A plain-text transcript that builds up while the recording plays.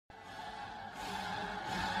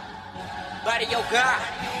everybody, yo, God.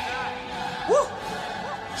 Woo!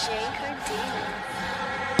 Jay Cardino.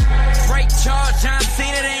 Drake, Charles, John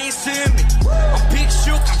Cena, they ain't seeing me. I'm Big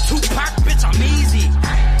Shook, I'm Tupac, bitch, I'm easy.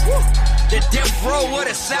 Woo! The death row of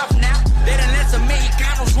the South now. They done let some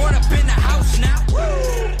Mexicanos run up in the house now.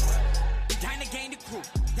 Woo! Time to gain the crew.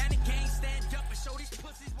 Time to gain, stand up and show these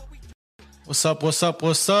pussies what we do.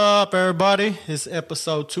 What's up, everybody? It's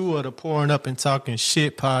episode 2 of the Pouring Up and Talking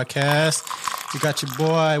Shit podcast. You got your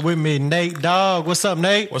boy with me, Nate Dogg. What's up,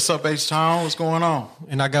 Nate? What's up, H-Town? What's going on?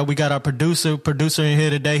 And we got our producer in here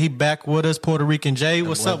today. He back with us, Puerto Rican Jay.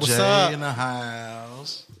 What's up? Jay in the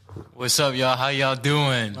house. What's up, y'all? How y'all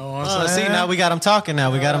doing? See, now we got him talking now.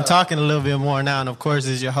 We got him talking a little bit more now. And, of course,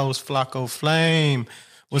 is your host, Flacco Flame.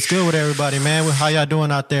 What's good with everybody, man? How y'all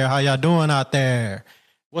doing out there?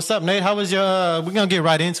 What's up, Nate? How was your? We're gonna get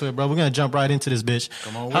right into it, bro. We're gonna jump right into this bitch.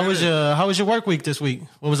 Come on. How was your work week this week?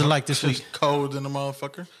 What was it like this week? Cold in the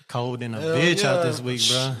motherfucker. Cold in a bitch out this week,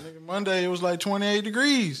 bro. Nigga, Monday it was like 28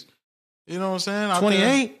 degrees. You know what I'm saying?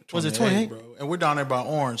 28? Was it 28? Bro. And we're down there by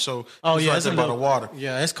Orange, so it's right by the water.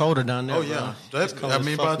 Yeah, it's colder down there. Oh yeah, bro. by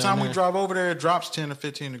the time we drive over there, it drops 10 to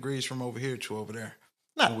 15 degrees from over here to over there.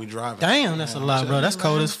 When we drive. Damn, that's a lot, bro. That's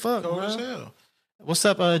cold as fuck, cold bro. as hell. What's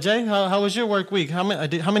up, Jay? How was your work week? How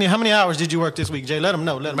many hours did you work this week, Jay? Let them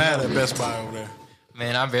know. Mad at Best Buy over there.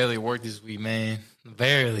 Man, I barely worked this week, man.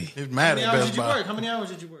 Barely. He's mad at Best Buy. How many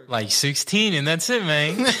hours did you work? Like 16, and that's it,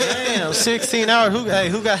 man. Damn, 16 hours.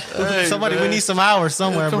 Who got somebody? Man. We need some hours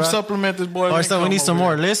somewhere, Come bro. supplement this boy. Or so we need some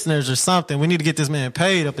more listeners or something. We need to get this man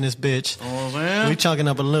paid up in this bitch. You know what I'm saying? We chunking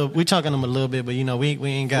him a little bit, but we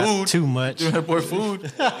ain't got food. too much. Give that boy food.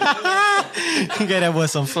 You get that boy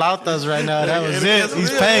some flautas right now. That was it.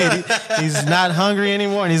 He's paid. He's not hungry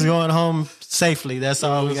anymore, and he's going home safely. That's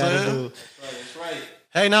all we got to do. That's right.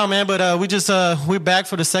 Hey, no, man, but we're back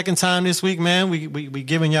for the second time this week, man. We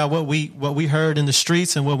giving y'all what we heard in the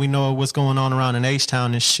streets and what we know what's going on around in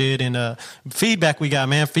H-Town and shit, and feedback we got,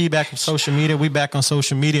 man. Feedback from social media. We back on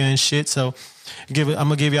social media and shit. So I'm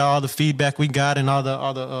gonna give y'all all the feedback we got and all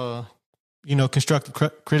the constructive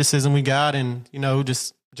criticism we got, and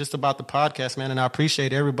just about the podcast, man. And I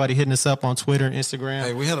appreciate everybody hitting us up on Twitter and Instagram.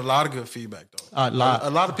 Hey, we had a lot of good feedback though. A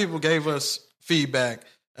lot of people gave us feedback,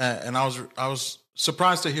 and I was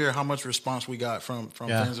surprised to hear how much response we got from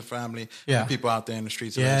friends and family and people out there in the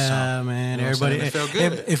streets. Yeah, man. You know everybody, it felt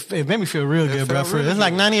good. It made me feel real good, bro. It's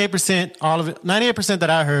like 98%. All of it, 98% that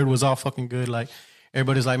I heard was all fucking good. Like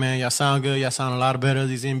everybody's like, man, y'all sound good. Y'all sound a lot better.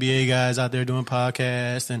 These NBA guys out there doing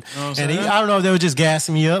podcasts, and I don't know if they were just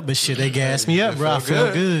gassing me up, but shit, they gassed me up, bro. I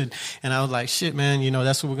felt good, and I was like, shit, man.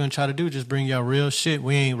 That's what we're gonna try to do. Just bring y'all real shit.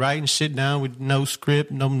 We ain't writing shit down with no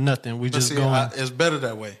script, no nothing. We just going. It's better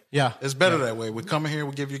that way. Yeah, it's better that way. We come in here,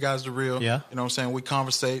 we give you guys the real. Yeah, you know what I'm saying. We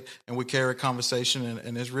conversate and we carry conversation,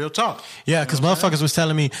 and it's real talk. Yeah, because motherfuckers was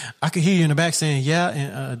telling me I could hear you in the back saying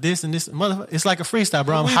and this and this. Motherfucker, it's like a freestyle,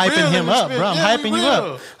 bro. I'm hyping him up, bro. I'm hyping you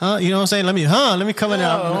up. You know what I'm saying? Let me come in there.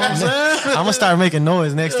 I'm gonna start making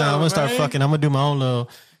noise next time. I'm gonna start fucking. I'm gonna do my own little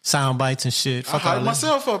sound bites and shit. I hype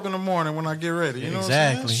myself up in the morning when I get ready. You know what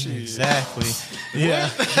I'm saying? Exactly. Yeah.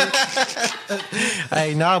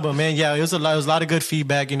 Hey, but man, yeah, it was a lot of good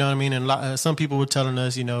feedback. You know what I mean? And some people were telling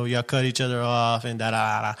us, y'all cut each other off and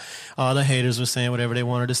da. All the haters were saying whatever they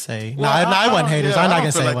wanted to say. Well, I wasn't haters. I'm not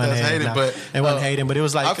gonna say it wasn't hating, but it wasn't hating. But it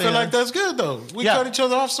was like I feel like that's good though. We cut each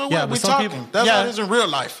other off so well. We talking. That's how it is in real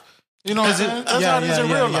life. You know what I'm saying? That's how it is in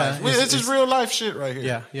real life. It's just real life shit right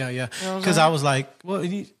here. Yeah. Because I was like, well,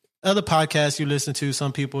 other podcasts you listen to,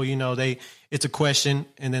 some people, it's a question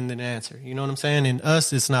and then an answer. You know what I'm saying? And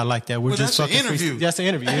us, it's not like that. We're just fucking interview. That's an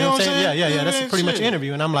interview. You know what I'm saying? Yeah. That's pretty much an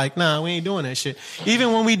interview. And I'm like, nah, we ain't doing that shit.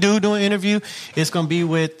 Even when we do an interview, it's gonna be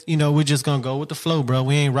with, we're just gonna go with the flow, bro.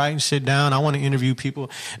 We ain't writing shit down. I want to interview people.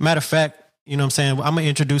 Matter of fact, you know what I'm saying? I'm going to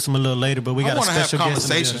introduce them a little later, but we got a special guest. I want to have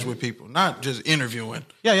conversations with people, not just interviewing.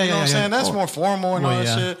 Yeah. You know what I'm saying? That's more formal and all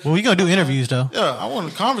that shit. Well, we going to do interviews, though. Yeah, I want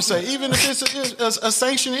to conversate. Even if it's a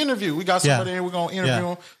sanctioned interview. We got somebody in, we're going to interview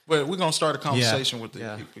them, but we're going to start a conversation with the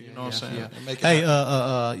people. You know what I'm saying? Hey,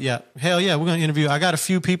 hell yeah, we're going to interview. I got a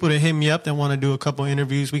few people that hit me up that want to do a couple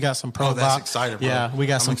interviews. We got some pro boxers. That's exciting, bro. Yeah, we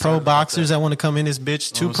got some pro boxers that want to come in this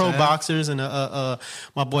bitch. 2 pro boxers and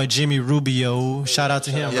my boy Jimmy Rubio. Shout out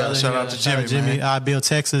to him, brother. Shout out to Jimmy. I build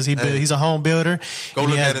Texas. He's a home builder. Go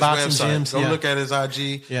look at his website. Gyms. Go look at his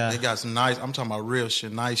IG. Yeah. They got some nice, I'm talking about real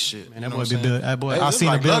shit, nice shit. Man, that boy be built. That boy, I seen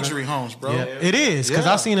like a building. luxury homes, bro. Yeah. It is, because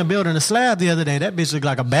I seen a building a slab the other day. That bitch looked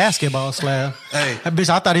like a basketball slab. Hey. That bitch,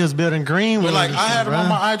 I thought he was building Greenwood. But I had him on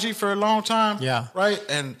my IG for a long time. Yeah. Right?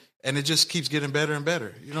 And and it just keeps getting better and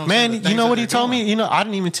better. You know, man. You know what he told me? You know, I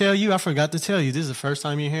didn't even tell you. I forgot to tell you. This is the first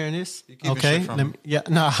time you're hearing this. Okay,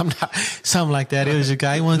 no, I'm not. Something like that. It was a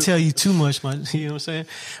guy. He want to tell you too much, man. You know what I'm saying?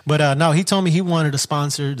 But no, he told me he wanted to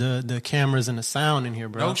sponsor the cameras and the sound in here,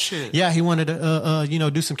 bro. No shit. Yeah, he wanted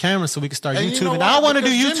to do some cameras so we could start YouTube. You know and I want to do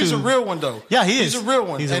YouTube. Jimmy's a real one though. Yeah, he is. He's a real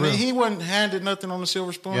one. He wasn't handed nothing on the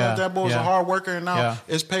silver spoon. Yeah, that boy's a hard worker, and now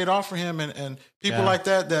it's paid off for him. And people like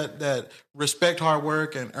that respect hard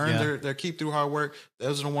work and earn their keep through hard work.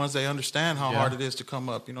 Those are the ones they understand how hard it is to come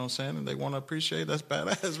up. You know what I'm saying? And they want to appreciate. That's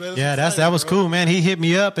badass, man. That was cool, man. He hit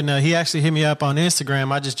me up, and he actually hit me up on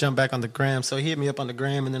Instagram. I just jumped back on the gram, so he hit me up on the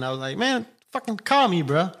gram, and then I was like, man, fucking call me,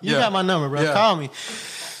 bro. You got my number, bro. Call me.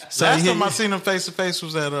 So last time I seen him face to face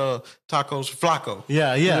was at Tacos Flaco.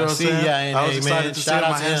 Yeah. You know and I was excited man, to see him.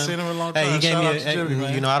 I hadn't seen him in a long time. Hey, he gave me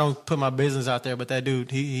Jimmy, you know, I don't put my business out there, but that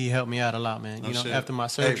dude, he helped me out a lot, man. You know, after my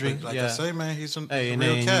surgery. Like I say, man, he's a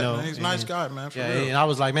real cat, man. He's a nice guy, man. For real. And I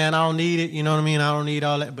was like, man, I don't need it. You know what I mean? I don't need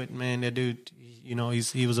all that. But man, that dude, you know,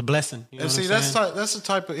 he was a blessing. You know and see, that's the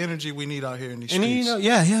type of energy we need out here in these streets. And you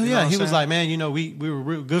know, he was like, man, you know, we were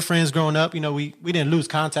real good friends growing up. You know, we didn't lose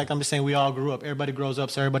contact. I'm just saying we all grew up. Everybody grows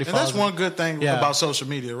up, so everybody. And that's one good thing about social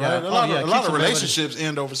media, right? A lot of relationships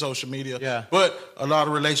end over social media, but a lot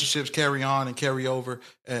of relationships carry on and carry over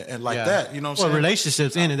and like that. You know what I'm saying? Well,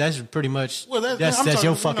 relationships ended. That's pretty much. Well, that's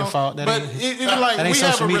your fucking fault. But even like we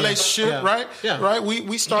have a relationship, right? Yeah. Right.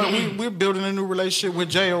 We're building a new relationship with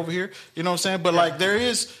Jay over here. You know what I'm saying? But like there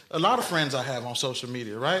is a lot of friends I have on social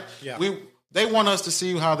media, right? Yeah. They want us to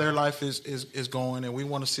see how their life is going, and we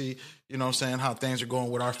want to see, you know what I'm saying, how things are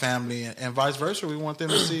going with our family, and vice versa. We want them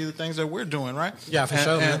to see the things that we're doing, right? Yeah, for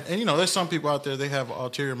sure. And you know, there's some people out there, they have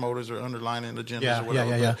ulterior motives or underlying agendas or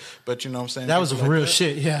whatever. Yeah. But you know what I'm saying? That was real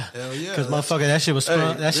shit, yeah. Hell yeah. Because motherfucker, that shit was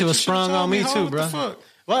sprung, sprung on me too, bro. Fuck?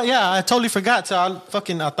 Well, yeah, I totally forgot. So I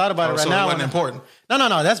thought about it right now. It wasn't important.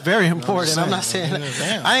 No, that's very important. I'm not saying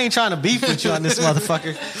I ain't trying to beef with you on this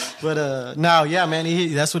motherfucker. But no, yeah,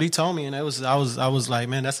 man, that's what he told me, and I was like,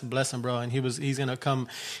 man, that's a blessing, bro. And he's gonna come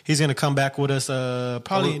back with us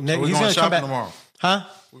probably next. He's gonna come back tomorrow. Huh?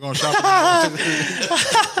 We're going shopping.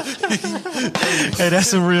 Hey, that's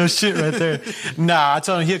some real shit right there. Nah, I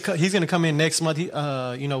told him he's going to come in next month. You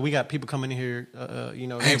know, we got people coming in here. You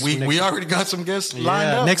know, hey, we already got some guests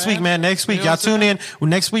lined up. Next week, man. Next week, y'all tune in. Well,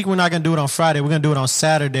 next week we're not going to do it on Friday. We're going to do it on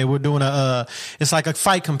Saturday. We're doing it's like a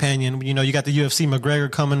fight companion. You know, you got the UFC McGregor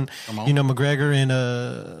coming. You know, McGregor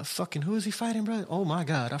and fucking who is he fighting, bro? Oh my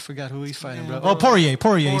God, I forgot who he's fighting, bro. Oh, Poirier.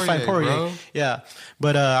 He's fighting Poirier. Bro. Yeah,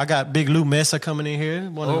 but I got Big Lou Mesa coming in here.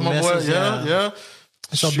 My boy, yeah.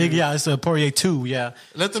 So Shoot. Big, it's a Poirier 2, yeah.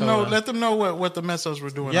 Let them know what the Messas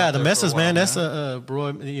were doing. Yeah, the Messas, man. That's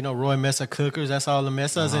Roy Mesa Cookers. That's all the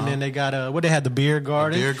Messas, and then they got what they had the Beer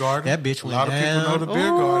Garden. The Beer Garden. That bitch went down. A lot of people know the Beer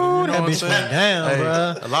Garden. You know that bitch went down,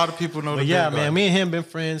 bro. A lot of people know the Beer Garden. Yeah, man. Me and him been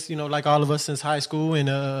friends, you know, like all of us since high school,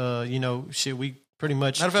 and you know, shit, we. Pretty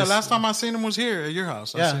much. Matter of fact, last time I seen him was here at your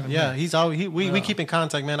house. He's always we keep in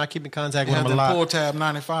contact, man. I keep in contact with him a lot. Pull tab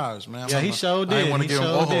 95s, man. Yeah, he showed did. I didn't want to give him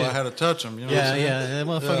I had to touch him. You know that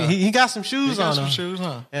motherfucker. He got some shoes on him. Shoes,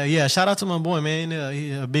 huh? Yeah. Shout out to my boy, man.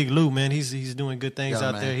 He Big Lou, man. He's doing good things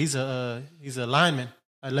out there. He's a lineman.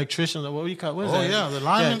 Electrician, what do you call? What is that? Yeah, the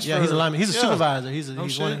lineman. Yeah, he's a lineman. He's a supervisor.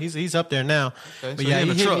 He's up there now. Okay, but so he hit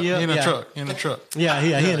me up. He in the truck. Yeah,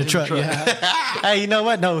 he in the truck. Yeah. Hey, you know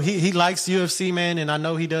what? No, he likes UFC, man, and I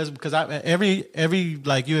know he does because every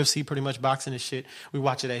like UFC, pretty much boxing and shit. We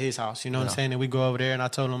watch it at his house. You know what I'm saying? And we go over there, and I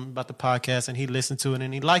told him about the podcast, and he listened to it,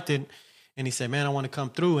 and he liked it. And he said, man, I want to come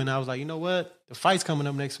through. And I was like, you know what? The fight's coming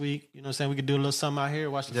up next week. You know what I'm saying? We could do a little something out here,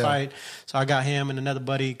 watch the fight. So I got him and another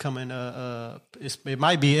buddy coming. It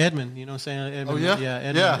might be Edmund. You know what I'm saying? Edmund,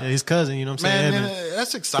 Edmund, his cousin. You know what I'm saying? Man,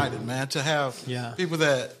 that's exciting, man, to have people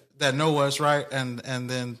that know us, right? And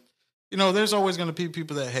then, you know, there's always going to be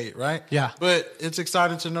people that hate, right? Yeah. But it's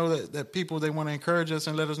exciting to know that people, they want to encourage us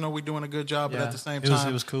and let us know we're doing a good job. But at the same time,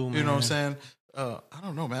 it was cool, man. You know what I'm saying? I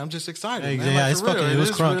don't know, man. I'm just excited, man. Yeah, like, it's fucking. It was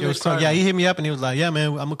crunk. Really it was crunk. Yeah, he hit me up and he was like, "Yeah,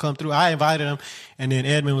 man, I'm gonna come through." I invited him, and then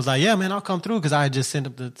Edmund was like, "Yeah, man, I'll come through," because I had just sent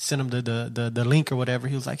him the link or whatever.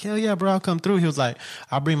 He was like, "Hell yeah, bro, I'll come through." He was like,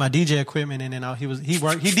 "I'll bring my DJ equipment," and then he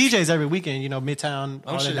DJs every weekend, you know, Midtown,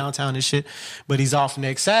 all that downtown and shit. But he's off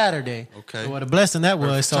next Saturday. Okay, so what a blessing that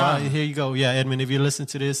was. So here you go. Yeah, Edmund, if you listen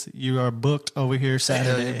to this, you are booked over here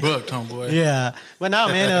Saturday. Yeah, you're booked, homeboy. Yeah, but now,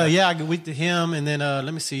 man, I went to him, and then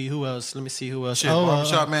let me see who else. Who else? Shit,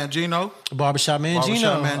 Barbershop Man Gino. Barbershop Man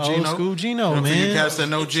Gino. Old school Gino, man. For you cats that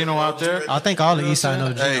know Gino out there. I think all the East Side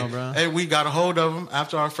know Gino, bro. Hey, we got a hold of him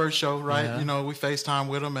after our first show, right? Yeah. You know, we FaceTime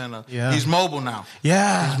with him, and he's mobile now.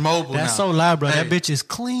 Yeah. He's mobile now. That's so loud, bro. That bitch is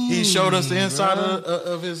clean. He showed us the inside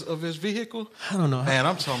of his vehicle. I don't know. Man,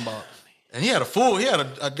 I'm talking about. And he had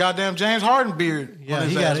a goddamn James Harden beard. Yeah,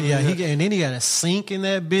 and then he got a sink in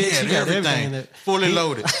that bitch. He got everything in that. Fully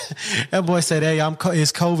loaded. That boy said, "Hey,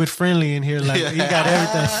 it's COVID friendly in here." Like he got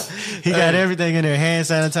everything. He got everything in there, hand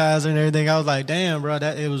sanitizer and everything. I was like, "Damn, bro,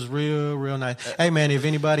 it was real nice." Hey, man, if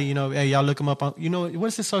anybody, hey, y'all look him up on,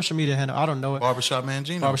 what's his social media handle? I don't know it. Barbershop Man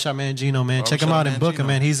Gino. Barbershop Man Gino, man. Check him out and book him,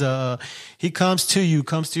 man. He's he comes to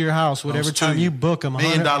your house, whatever time you book him. $1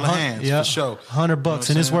 million hands for sure. $100,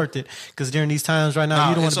 and it's worth it. Because during these times right now,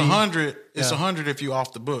 you don't want to be. $100. It's $100 if you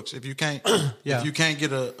off the books. If you can't, if you can't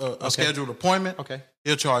get a scheduled appointment,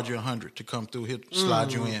 he'll charge you $100 to come through. He'll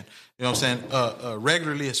slide you in. You know what I'm saying?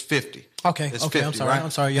 Regularly, it's $50. Okay. It's $50, I'm sorry. right? I'm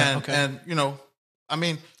sorry. Yeah. And I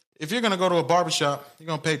mean, if you're gonna go to a barbershop, you're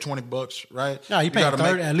gonna pay $20, right? No, you pay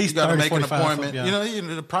at least. You gotta make an 45, appointment.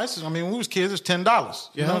 Yeah. The prices. I mean, when we was kids, it's $10.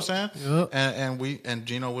 You know what I'm saying? Yep. And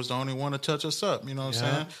Gino was the only one to touch us up. You know what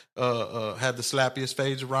I'm saying? Had the slappiest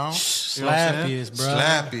fades around. You know what I'm saying? Slappiest, bro.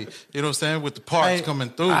 Slappy. You know what I'm saying? With the parts coming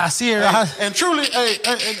through. I see it. And truly,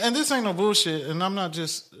 and this ain't no bullshit. And I'm not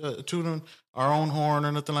just tooting our own horn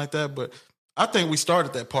or nothing like that, but I think we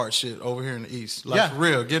started that part shit over here in the East. For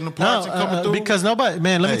real. Getting the parts and coming through. Because nobody,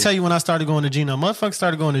 man, let me tell you when I started going to Gino. Motherfuckers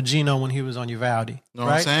started going to Gino when he was on Uvalde. Know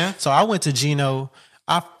what I'm saying? So I went to Gino.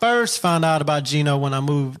 I first found out about Gino when I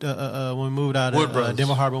moved, when we moved out of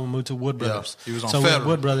Denver Harbor, when we moved to Wood Brothers. Yeah, he was on Federal.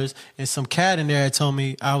 Wood Brothers, and some cat in there had told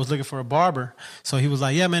me I was looking for a barber. So he was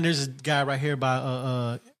like, yeah, man, there's a guy right here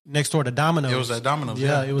by next door to Domino's. It was at Domino's.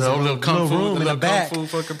 Yeah, it was a little room in the back.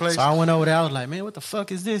 Place. So I went over there. I was like, man, what the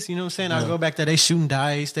fuck is this? You know what I'm saying? I go back there. They shooting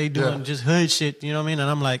dice. They doing just hood shit. You know what I mean? And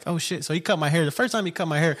I'm like, oh shit. So he cut my hair. The first time he cut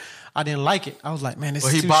my hair, I didn't like it. I was like, man, this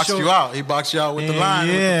is too boxed short. you out. He boxed you out with the line.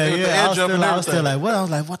 With the edge I was still like, what? I was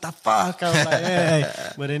like, what the fuck? I was like, hey.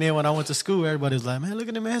 But then when I went to school, everybody was like, man, look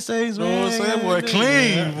at the essays, man. You know what I'm saying? Boy,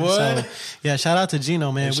 clean, boy. So, shout out to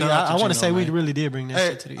Gino, man. I want to say we really did bring that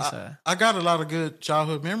shit to the East Side. I got a lot of good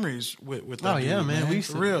childhood memories with that dude, man.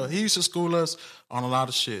 For real. He used to school us on a lot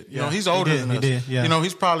of shit. You know, he's older than us. Did, yeah. You know,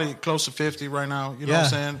 he's probably close to 50 right now. You know what I'm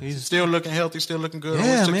saying? He's still looking healthy, still looking good.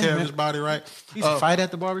 Always took care of his body, right? He used to fight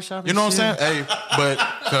at the barbershop. You know what I'm saying? Hey, but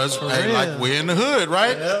because like we're in the hood,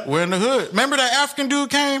 right? Yeah. We're in the hood. Remember that African dude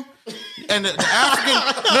came? And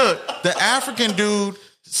the African dude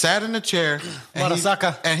sat in the chair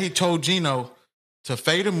and he told Gino to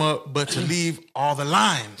fade him up, but to leave all the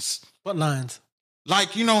lines. What lines?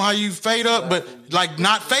 Like, you know how you fade up, but like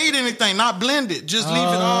not fade anything, not blend it. Just leave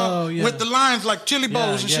it all with the lines like chili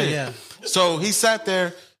bowls and shit. Yeah. So he sat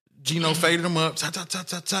there, Gino faded him up.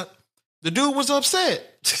 The dude was upset.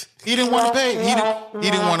 He didn't want to pay. He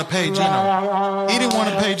didn't want to pay Gino. He didn't want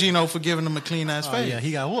to pay Gino for giving him a clean ass fade. Yeah,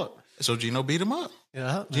 he got whooped. So Gino beat him up.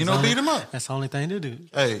 Yeah, Gino beat him up. That's the only thing to do.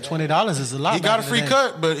 Hey, $20 is a lot. He got a free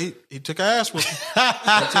cut, but he took an ass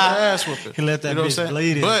whooping. He let that bitch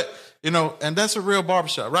bleed in. But and that's a real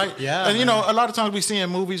barbershop, right? Yeah. And a lot of times we see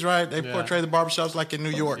in movies, right? They portray the barbershops like in New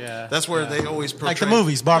York. Yeah. That's where they always portray. Like the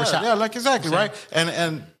movies, barbershop. Yeah, like exactly, right?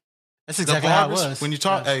 And that's exactly how it was. When you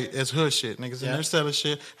talk, it's hood shit. Niggas in there selling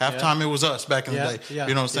shit. Half time it was us back in the day. Yeah.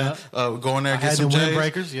 You know what I'm saying? Going there and get some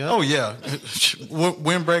windbreakers. Yeah. Oh yeah,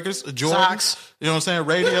 windbreakers, Jordans. Socks. You know what I'm saying?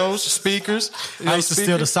 Radios, speakers. I used to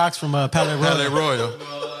steal the socks from Palais Royal. Palais Royal.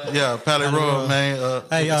 Yeah, Palais Royal, man.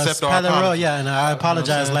 Palais Royal, and I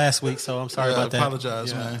apologized last week, so I'm sorry about that.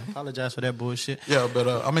 Apologize, man. Apologize for that bullshit. Yeah, but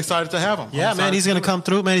I'm excited to have him. Yeah, man, he's gonna come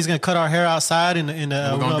through, man. He's gonna cut our hair outside, and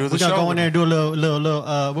we're gonna go in there and do a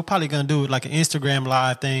little. We're probably gonna do like an Instagram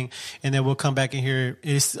live thing, and then we'll come back in here.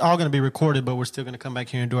 It's all gonna be recorded, but we're still gonna come back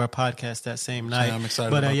here and do our podcast that same night. Yeah, I'm excited.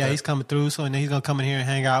 But about that. he's coming through, so and then he's gonna come in here and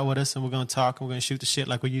hang out with us, and we're gonna talk, and we're gonna shoot the shit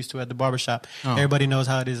like we used to at the barbershop. Everybody knows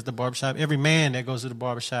how it is at the barbershop. Every man that goes to the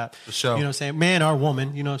barbershop, for sure. You know what I'm saying? Man or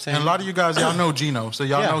woman, you know what I'm saying? And a lot of you guys, y'all know Gino, so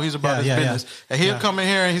y'all know he's about his business. And he'll come in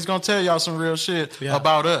here and he's gonna tell y'all some real shit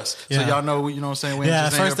about us. So y'all know, you know what I'm saying? We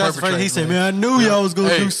ain't just first he said, man, I knew y'all was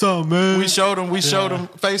gonna do something, man. We showed him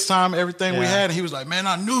FaceTime, everything we had, and he was like, man,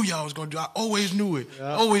 I knew y'all was gonna do. I always knew it.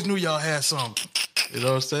 I always knew y'all had something. You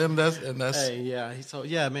know what I'm saying? That's hey,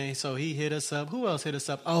 yeah. Man. So he hit us up. Who else hit us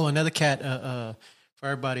up? Oh, another cat. For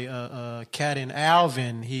everybody, Cat and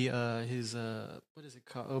Alvin. He his what is it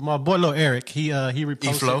called? My boy Lil Eric. He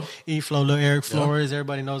reposted E-Flow, Lil Eric Flores.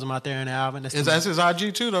 Everybody knows him out there in Alvin. That's his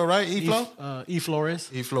IG too, though, right? E-Flow. E Flores.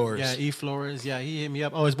 E Flores. Yeah, E Flores. Yeah, he hit me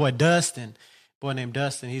up. Oh, his boy Dustin. boy named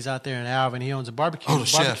Dustin. He's out there in Alvin. He owns a barbecue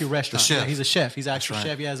chef. restaurant. The chef. Yeah, he's a chef. He's actually That's a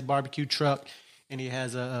right. chef. He has a barbecue truck, and he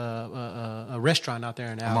has a restaurant out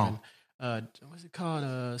there in Alvin. What's it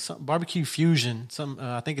called? Something Barbecue Fusion.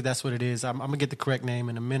 I think that's what it is. I'm gonna get the correct name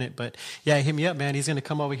in a minute, but yeah, hit me up, man. He's gonna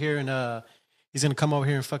come over here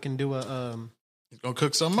and fucking do a. He's gonna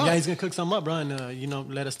cook something up. Yeah, he's gonna cook something up, bro,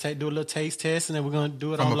 and let us do a little taste test, and then we're gonna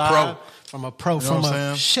do it From on a live pro. from a pro, You know from what I'm a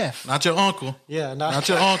saying? chef. Not your uncle. Yeah, Not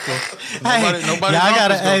your uncle. Hey, Nobody. yeah, I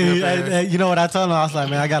gotta. uncle's gonna be up Hey, there. hey, you know what I told him? I was like,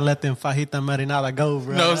 man, I gotta let them fajita marinada go,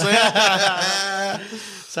 bro. You know what I'm saying?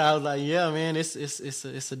 So I was like, yeah, man,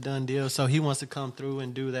 it's a done deal. So he wants to come through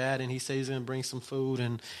and do that, and he says he's gonna bring some food,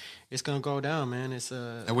 and it's gonna go down, man. It's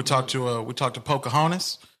And we talked to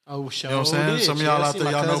Pocahontas. oh, show. You know what I'm saying? Some of y'all out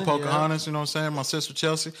there, y'all know cousin, Pocahontas, you know what I'm saying? My sister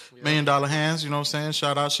Chelsea, $1 Million Hands, you know what I'm saying?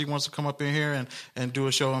 Shout out, she wants to come up in here and do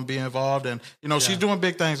a show and be involved. And, she's doing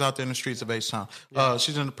big things out there in the streets of H-Town.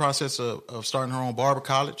 She's in the process of starting her own barber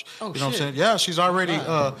college. Oh, you know what I'm shit. saying? Yeah, she's already,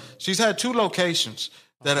 she's had 2 locations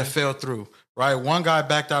that have fell through, right? One guy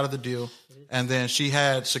backed out of the deal. And then she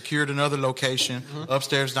had secured another location,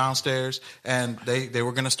 upstairs, downstairs, and they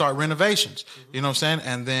were going to start renovations. You know what I'm saying?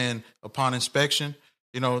 And then upon inspection,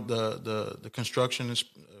 the construction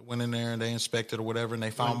went in there and they inspected or whatever, and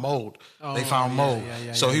they found mold. They found mold.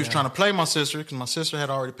 So he was trying to play my sister because my sister had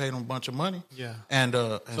already paid him a bunch of money. Yeah. And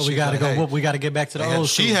So we gotta go. We gotta get back to the old.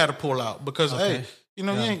 she school. had to pull out because Okay. hey.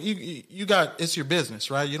 You got, it's your business,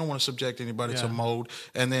 right? You don't want to subject anybody to mold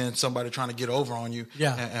and then somebody trying to get over on you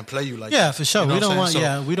and play you like that. Yeah, for sure. You know We don't what I'm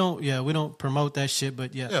want. saying? We don't promote that shit.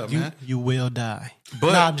 But Yeah, man. you will die.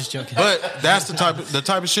 But, nah, I'm just joking. But that's the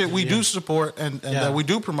type of shit we do support and that we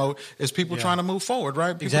do promote is people trying to move forward,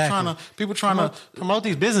 right? People trying to promote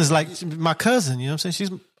these business like my cousin. You know what I'm saying?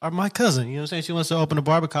 She's my cousin. You know what I'm saying? She wants to open a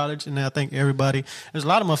barber college, and I think there's a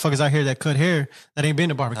lot of motherfuckers out here that cut hair that ain't been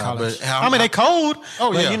to barber college. They cold.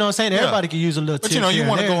 Oh, but yeah. you know what I'm saying? Everybody can use a little. But tip you here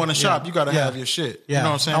want to and go there. in the shop, you got to have your shit. Yeah. You know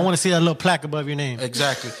what I'm saying? I want to see that little plaque above your name.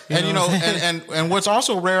 Exactly. You know what I'm saying? And what's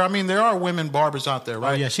also rare, I mean, there are women barbers out there,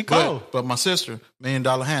 right? Oh, yeah, she cold. But my sister, $1 Million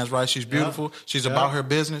Hands, right? She's beautiful. She's about her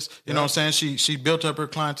business. You know what I'm saying? She built up her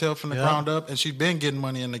clientele from the ground up, and she's been getting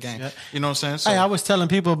money in the game. You know what I'm saying? So, Hey, I was telling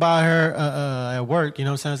people about her at work. You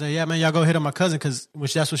know what I'm saying? I said, yeah, man, y'all go hit on my cousin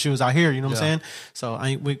which that's what she was out here. You know what I'm saying? So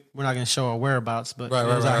we're not gonna show her wherabouts, but she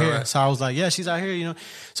was out here. Right. So I was like, yeah, she's out here. You know.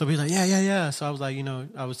 So he's like, yeah. So I was like,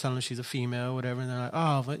 I was telling her she's a female, whatever. And they're like,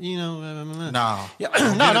 oh, but no. Yeah.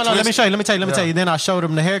 No. Let me show you. Let me tell you. Then I showed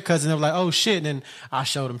them the haircuts, and they were like, oh shit. And then I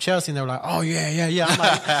showed them Chelsea, and they were like, oh yeah.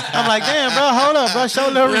 I'm like, damn, bro, hold up, bro, show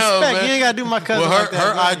her respect. Man. You ain't gotta do my cousin. Well, like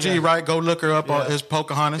that, her IG, right? Go look her up. It's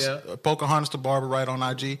Pocahontas. Yeah. Pocahontas the barber, right on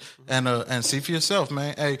IG, and see for yourself,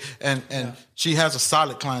 man. Hey, and she has a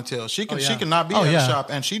solid clientele. She can not be at the shop,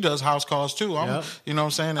 and she does house calls too. You know what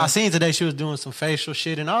I'm saying? I seen today she was doing some facial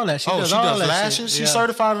shit and all that. She does she all does that lashes. shit. She's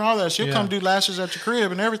certified and all that. She'll Yeah. come do lashes at your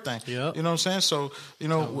crib and everything. Yep. You know what I'm saying? So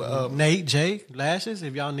Nate, Jay, lashes,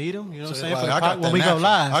 if y'all need them, you know what I'm saying? like, For the I got when that we go natural.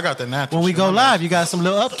 live. I got that natural When we shit. go I'm live, you got some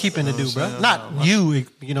little upkeeping to do, bro. saying? Not you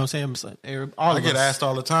know what I'm saying? All I of get us. asked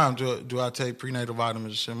all the time, do I take prenatal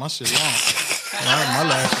vitamins and shit? My shit long. My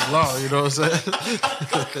lash is long, you know what I'm saying?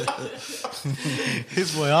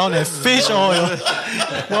 His boy on that fish oil.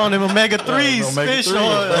 We're on them omega-3s, fish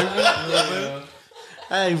oil.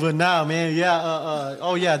 Hey, but nah, man,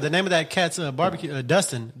 yeah. The name of that cat's barbecue,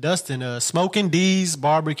 Dustin, Smoking D's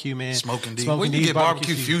Barbecue, man. Smoking D. Where you get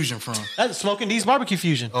barbecue fusion from? That's Smoking D's Barbecue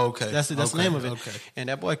Fusion. Okay. That's the name of it. Okay. And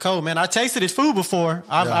that boy cold, man. I tasted his food before.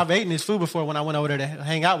 I've eaten his food before when I went over there to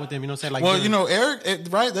hang out with him. You know what I'm saying? Like, Well, Eric,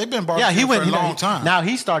 right? They've been barbecuing he went for a long time. Now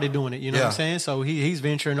he started doing it. You know what I'm Yeah. saying? So he's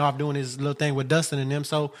venturing off doing his little thing with Dustin and them.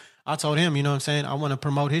 So I told him, you know what I'm saying? I want to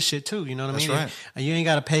promote his shit too. You know what I mean? That's right. And you ain't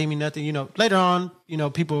got to pay me nothing. You know, later on,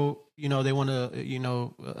 people, they want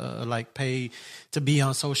to, like pay to be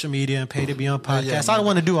on social media and pay to be on podcasts. I don't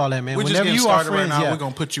want to do all that, man. We're just Whenever getting you are started right friends, now. We're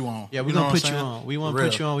going to put you on. Yeah, we're You know going to what put I'm you saying? on. We want to For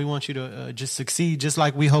put you on. We want you to just succeed just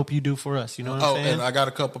like we hope you do for us. You know what I'm saying? And I got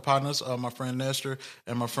a couple partners, my friend Nestor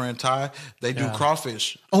and my friend Ty. They do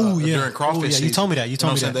crawfish. Yeah. During crawfish season. You told me that. You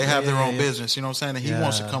told me know what I'm that. saying? They have their Yeah, own yeah. business. You know what I'm saying? And he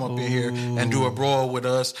wants to come up in here and do a broil with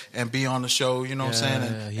us and be on the show. You know what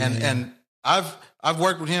I'm saying? And I've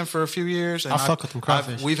worked with him for a few years. And I fuck with them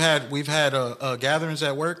crawfish. We've had gatherings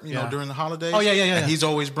at work, you know, during the holidays. Oh, yeah. And he's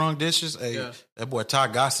always brung dishes. Hey, that boy Ty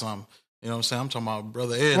got some. You know what I'm saying? I'm talking about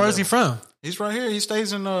Brother Ed. Where's he from? He's right here. He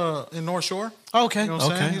stays in North Shore. Okay. You know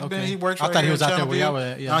what I'm saying? He works. I thought he was out there where y'all were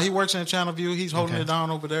at. Yeah. No, he works in Channel View. He's holding it down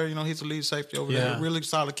over there. You know, he's the lead safety over there. Really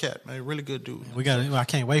solid cat, man. Really good dude. I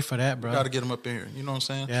can't wait for that, bro. Got to get him up in here. You know what I'm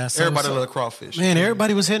saying? Yeah. Everybody love crawfish. Man,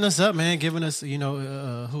 everybody was hitting us up, man, giving us,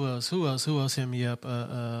 who else hit me up?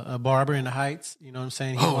 A barber in the Heights. You know what I'm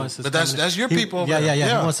saying? He wants us but that's your people over there. Yeah.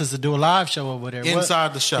 He wants us to do a live show over there.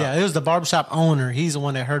 Inside the shop. Yeah, it was the barbershop owner. He's the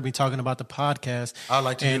one that heard me talking about the podcast. I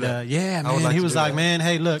like to do that. Man, he was like, man,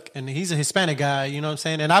 hey, look, and he's a Hispanic guy, you know what I'm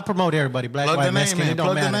saying? And I promote everybody, black, white, Mexican, it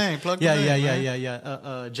don't matter. Plug the name.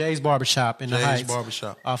 Yeah. Jay's Barbershop in the Heights.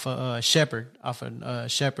 Barbershop. Off of Shepherd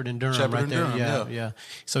and Durham right there. Durham, yeah.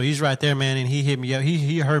 So he's right there, man, and he hit me up.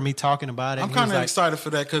 He heard me talking about it. I'm kind of excited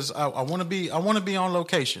for that because I want to be on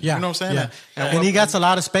location. Yeah, you know what I'm saying? Yeah. And he got a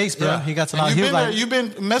lot of space, bro. He got a lot. You've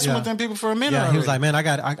been messing with them people for a minute. Yeah, already. he was like, man,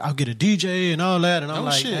 I'll get a DJ and all that, and I'm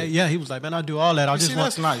like, hey, yeah. He was like, man, I'll do all that.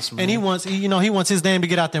 That's nice, man. And he wants his name to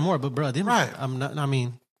get out there more, but bro,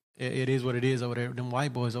 it is what it is over there. Them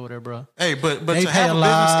white boys over there, bro. Hey, but they to pay have a a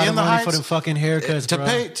lot business of in the money Heights for them fucking haircuts,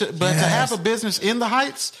 to have a business in the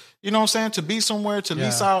Heights. You know what I'm saying? To be somewhere, to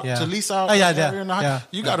lease out, in the Heights,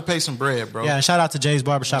 you got to pay some bread, bro. Yeah, and shout out to Jay's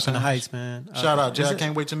Barbershop in the Heights, man. Shout out, Jay. I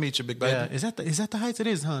can't wait to meet you, big baby. Yeah, is that the Heights? It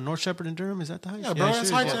is, huh? North Shepherd and Durham, is that the Heights? Yeah, bro,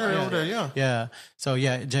 it's Heights area over there, yeah. Yeah. So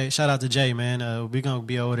yeah, Jay, shout out to Jay, man. We're gonna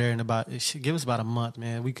be over there in give us about a month,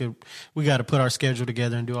 man. We got to put our schedule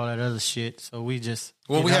together and do all that other shit. So we just.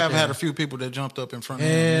 Well, we have had a few people that jumped up in front of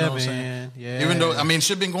him. Yeah, you know what man. I'm saying? Yeah. Even though, it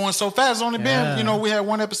should have been going so fast. It's only been, we had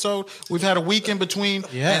one episode. We've had a week in between.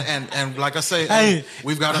 Yeah. And like I say,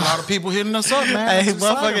 we've got a lot of people hitting us up, man. Hey,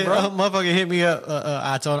 motherfucker hit me up.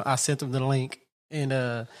 I sent them the link, and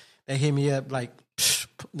they hit me up like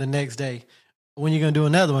the next day. When you gonna do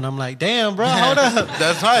another one? I'm like, damn, bro, hold up.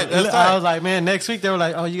 That's right. I was like, man, next week. They were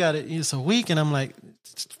like, oh, you got it. It's a week, and I'm like,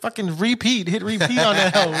 fucking hit repeat on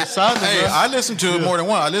that whole song. Hey, I listened to it more than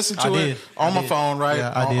one. I listened to it on my phone, right?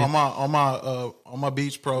 Yeah, I did. On my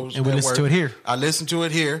Beats Pros. And we listened to it here. I listened to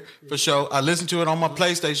it here for sure. I listened to it on my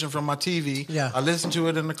PlayStation from my TV. Yeah. I listened to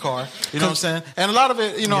it in the car. You know what I'm saying? And a lot of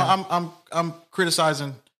it, I'm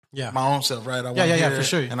criticizing my own self, right? I want to hear for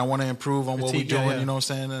sure. and I want to improve on what we're doing. You know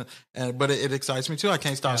what I'm saying? But it excites me too. I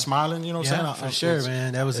can't stop smiling. You know what I'm saying? For sure,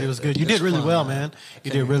 man. It was good. You did really well, man.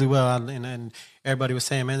 You did really well, and everybody was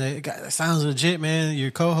saying, man, that sounds legit, man. Your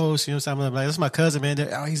co-host, you know what I'm saying? I'm like, that's my cousin, man.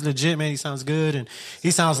 He's legit, man. He sounds good, and he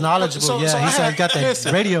sounds knowledgeable. He got that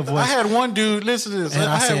radio voice. I had one dude, listen to this. And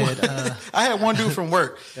I had one dude from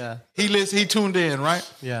work. Yeah. He tuned in, right?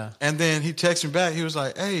 Yeah. And then he texted me back. He was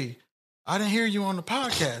like, hey, I didn't hear you on the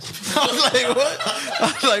podcast. I was like, what?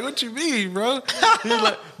 I was like, what you mean, bro? He's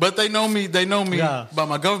like, but they know me by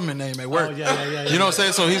my government name at work. Oh, yeah. You know what I'm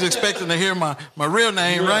saying? So he's expecting to hear my real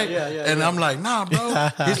name, right? And I'm like, nah, bro.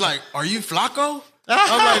 He's like, are you Flacco?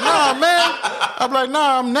 I'm like, nah, man. I'm like,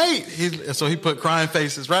 nah, I'm Nate. So he put crying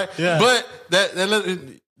faces, right? Yeah. But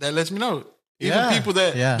that lets me know. Even people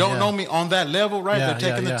that don't know me on that level, right?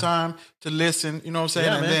 They're taking the time to listen, you know what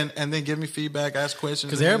I'm saying? And then give me feedback, ask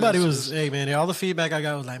questions. Because everybody was, hey, man, all the feedback I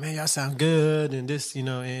got was like, man, y'all sound good. And this,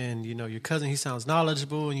 and your cousin, he sounds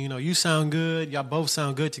knowledgeable. And, you sound good. Y'all both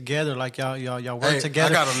sound good together. Like, y'all work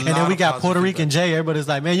together. And then we got Puerto Rican Jay. Everybody's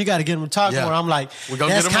like, man, you got to get him to talk more. I'm like, we're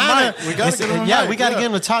going to get him a mic. We got to get him a mic. Yeah, we got to get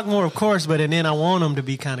him to talk more, of course. But then I want him to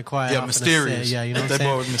be kind of quiet. Yeah, mysterious. Yeah, you know what I'm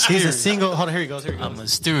saying? He's a single, hold on, here he goes. I'm a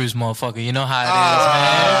mysterious motherfucker. You know how it is,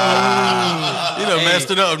 man. You done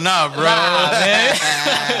messed it up now, bro. Man.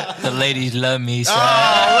 The ladies love me, son.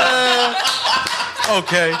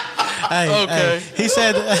 Okay. Hey, he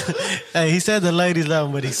said the ladies love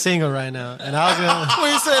him, but he's single right now. And I was gonna.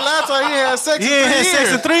 Well, he said last time he had sex. He had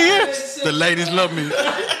sex in 3 years. The ladies love me.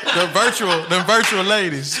 The virtual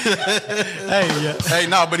ladies. Hey,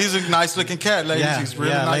 no, but he's a nice looking cat, ladies. He's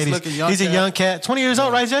really nice looking young. He's a young cat. 20 years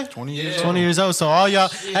old, right, Jay? 20 years old. 20 years old. So all y'all,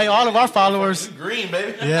 all of our followers. Green,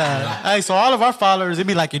 baby. Yeah. Hey, so all of our followers, it'd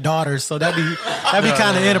be like your daughters. So that'd be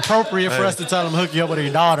kind of inappropriate for us to tell them hook you up with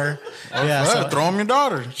your daughter. So throw him your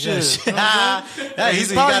daughter. Shit.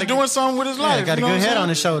 He's probably doing something with his life. Got a good head on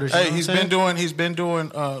his shoulders. Hey, he's been doing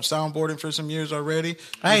soundboarding for some years already.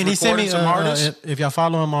 Hey, and he sent me some artists. If y'all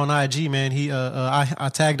follow him on IG, man, I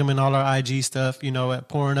tagged him in all our IG stuff. At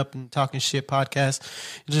Pouring Up and Talking Shit podcast.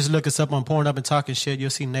 Just look us up on Pouring Up and Talking Shit. You'll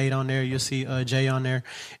see Nate on there. You'll see Jay on there,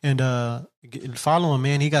 and Follow him,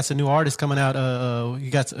 man. He got some new artists coming out.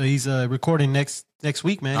 He's recording next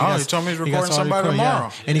week, man. He told me he's recording somebody tomorrow.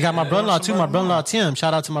 Yeah. And he got my brother-in-law too. My brother-in-law Tim.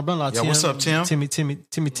 Shout out to my brother-in-law Tim. What's up, Tim? Timmy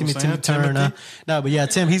Turner. No, but yeah,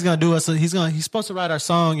 Tim. He's gonna do us. He's supposed to write our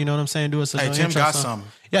song. You know what I'm saying? Do us. Hey, Tim got something.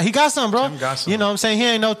 Yeah, he got something, bro. Tim got something. You know what I'm saying? He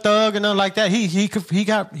ain't no thug or nothing like that. He's a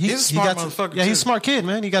smart motherfucker. Yeah, he's a smart kid,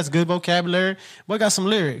 man. He got good vocabulary. Boy got some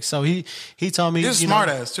lyrics. So he told me he's a smart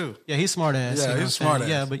ass too. Yeah, he's smart ass. Yeah, he's smart ass.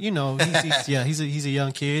 Yeah, but he's a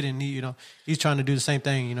young kid, and he's trying to do the same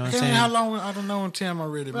thing. You know what I'm saying? How long? I don't know Tim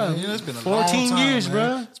already, man. It's been 14 years,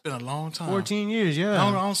 bro. It's been a long time. 14 years, yeah. I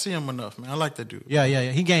don't see him enough, man. I like that dude.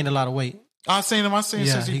 Yeah. He gained a lot of weight. I seen him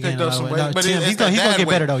since he picked up some weight. No, but he's gonna get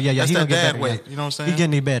better though. Yeah, he's gonna get better. Weight. You know what I'm saying? He's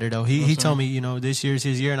getting better though. He told me, this year's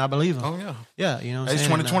his year, and I believe him. Oh yeah. Yeah, you know what I'm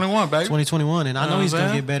saying? It's 2021, baby. 2021, and I know he's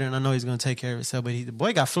gonna get better, and I know he's gonna take care of himself. But the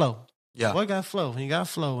boy got flow. Yeah, the boy got flow. He got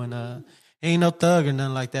flow, and he ain't no thug or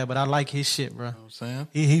nothing like that. But I like his shit, bro. You know what I'm saying?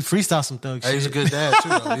 He freestyles some thug shit. He's a good dad too.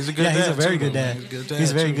 Though. He's a good dad. He's a very good dad. He's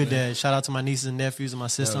a very good dad. dad. Shout out to my nieces and nephews and my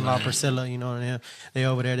sister-in-law Priscilla. They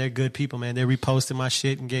over there. They're good people, man. They reposted my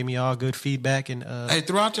shit and gave me all good feedback. And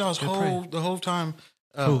throughout y'all's the whole time,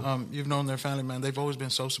 you've known their family, man. They've always been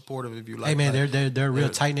so supportive of you. Hey, man, they're a real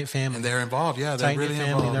tight knit family. And they're involved. Yeah, they're really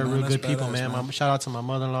involved. They're real good people, man. Shout out to my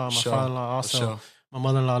mother-in-law, my father-in-law also. My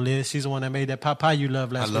mother-in-law Liz. She's the one that made that pot pie you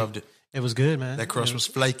loved last week. I loved it. It was good, man. That crust was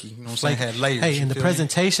flaky. You know what I'm saying? Had layers. Hey, and the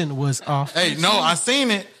presentation was off. Hey, no, I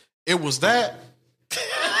seen it. It was that.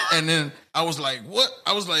 And then I was like, what?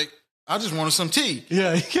 I was like, I just wanted some tea.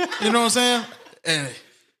 Yeah. You know what I'm saying? And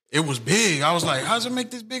it was big. I was like, how does it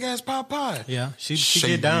make this big ass pot pie? Yeah. She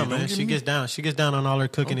get down, man. She gets down. She gets down on all her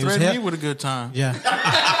cooking. Don't threaten me with a good time. Yeah.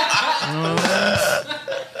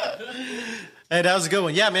 Hey, that was a good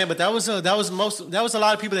one. Yeah, man, but that was a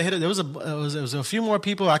lot of people that hit it. There was a few more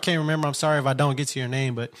people. I can't remember. I'm sorry if I don't get to your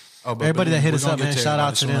name, but everybody that hit us up, man, shout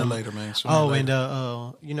out to them. Later, man.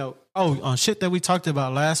 On shit that we talked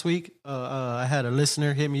about last week, I had a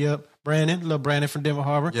listener hit me up, little Brandon from Denver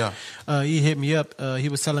Harbor. Yeah. He hit me up. He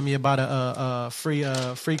was telling me about a free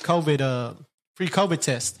COVID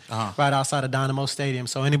test right outside of Dynamo Stadium.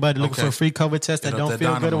 So anybody looking for a free COVID test that don't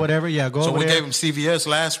feel good or whatever, go over there. So we gave him CVS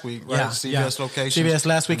last week, right? CVS location. CVS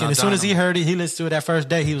last week. And as soon as he heard it, he listened to it that first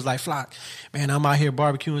day. He was like, Flock, man, I'm out here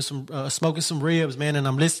barbecuing smoking some ribs, man, and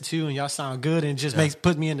I'm listening to you, and y'all sound good, and it just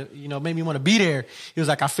put me in made me want to be there. He was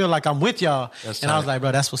like, I feel like I'm with y'all. I was like,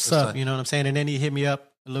 bro, that's what's up. You know what I'm saying? And then he hit me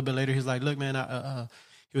up a little bit later. He was like, look, man,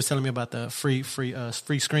 he was telling me about the free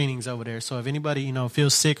screenings over there. So if anybody,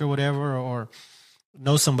 feels sick or whatever, or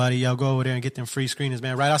know somebody, y'all go over there and get them free screenings,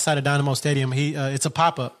 man. Right outside of Dynamo Stadium. It's a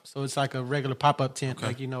pop-up. So it's like a regular pop-up tent.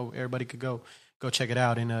 Okay. Like, everybody could go check it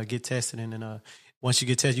out and get tested. And then once you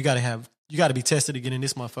get tested, you got to be tested to get in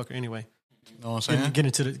this motherfucker anyway. You know what I'm saying? Get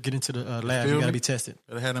into the lab. You got to be tested.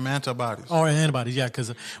 Gotta have them antibodies. Oh, antibodies, yeah.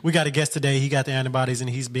 Because we got a guest today. He got the antibodies, and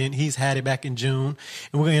he's had it back in June.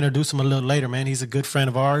 And we're gonna introduce him a little later, man. He's a good friend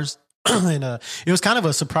of ours. And it was kind of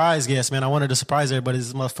a surprise guest, man. I wanted to surprise everybody.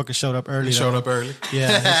 This motherfucker showed up early. He showed up early. Yeah,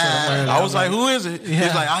 he showed up early. I was like, who is it? Yeah.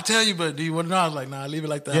 He's like, I'll tell you, but do you want to know? I was like, nah, leave it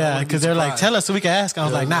like that. Yeah, because they're like, tell us so we can ask. I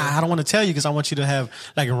was like, nah, I don't want to tell you because I want you to have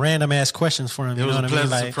like random ass questions for him. It was a pleasant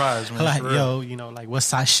like, surprise, man. Like, like what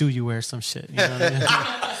size shoe you wear, some shit. You know what I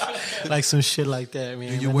mean? Like some shit like that,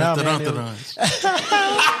 man. You wear the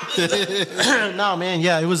No, man.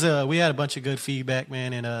 Yeah, it was. We had a bunch of good feedback,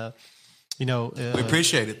 man, and we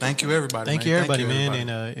appreciate it. Thank you, everybody. Thank you, everybody, man.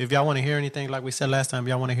 And if y'all want to hear anything, like we said last time, if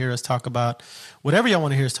y'all want to hear us talk about whatever y'all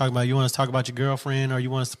want to hear us talk about, you want us to talk about your girlfriend, or you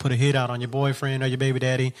want us to put a hit out on your boyfriend or your baby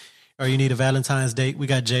daddy, or you need a Valentine's date, we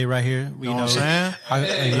got Jay right here. You know what I'm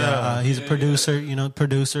saying? He's a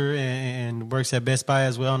producer, and works at Best Buy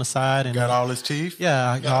as well on the side. And got all his teeth.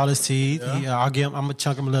 Yeah, all his teeth. Yeah. I'm gonna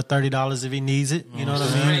chunk him a little $30 if he needs it. You know what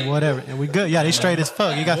I mean? Whatever. And we good. Yeah, they straight as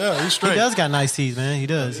fuck. He's straight. He does got nice teeth, man. He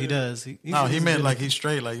does. He meant like he's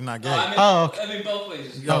straight, like he's not gay. Okay. I mean both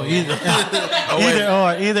ways. Either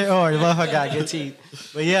or. The motherfucker got good teeth.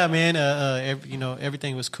 But yeah, man.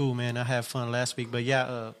 Everything was cool, man. I had fun last week. But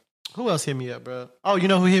yeah. Who else hit me up, bro? Oh, you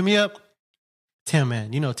know who hit me up? Tim,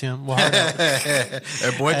 man. You know Tim.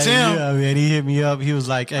 That boy Tim. Yeah, man. He hit me up. He was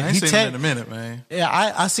like, I ain't seen him in a minute, man.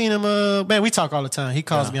 Yeah, I seen him. Man, we talk all the time. He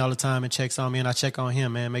calls me all the time and checks on me, and I check on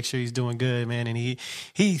him, man. Make sure he's doing good, man. And he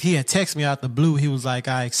had texted me out the blue. He was like,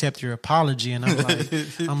 I accept your apology. And I'm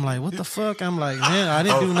like, what the fuck? I'm like, man, I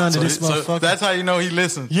didn't do nothing to this motherfucker. So that's how you know he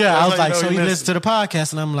listens. Yeah, I was like, so he listens to the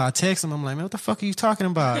podcast, and I'm like, I text him. I'm like, man, what the fuck are you talking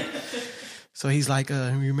about? So he's like,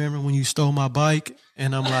 remember when you stole my bike?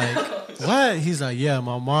 And I'm like, what? He's like, yeah,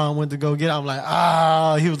 my mom went to go get it. I'm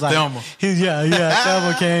like, he was like, Thelma.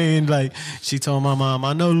 Thelma came. Like, she told my mom,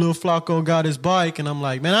 I know little Flacco got his bike. And I'm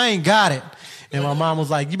like, man, I ain't got it. And my mom was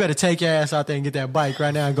like, you better take your ass out there and get that bike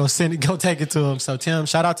right now and go take it to him. So Tim,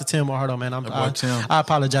 shout out to Tim Ardo, man. I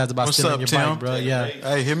apologize about stealing your Tim? bike, bro. Yeah.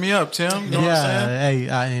 Hey, hit me up, Tim. You know what I'm saying?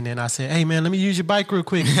 And then I said, hey man, let me use your bike real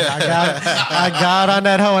quick. I got on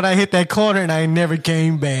that hoe and I hit that corner and I never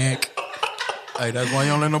came back. Hey, that's why you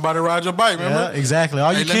don't let nobody ride your bike, remember? Yeah, exactly.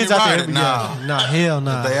 All you kids out there, hell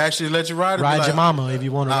no. If they actually let you ride it, ride your mama if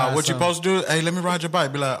you want to ride. What you supposed to do? Hey, let me ride your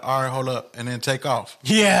bike. Be like, all right, hold up, and then take off.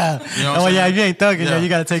 Yeah. You know what you ain't thugging. Yeah, you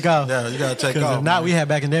got to take off. Yeah, you got to take off. If not, we had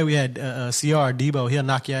back in the day, we had CR Debo. He'll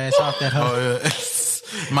knock your ass off that hoe. Oh yeah.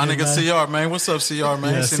 My nigga CR, man. What's up, CR,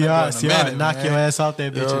 man? Yeah, CR knock your ass off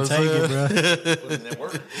that bitch and take it,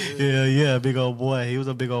 bro. Yeah, big old boy. He was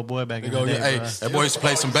a big old boy back in the day. Hey, that boy used to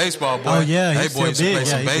play some baseball, boy. Oh yeah, hey, boy used to play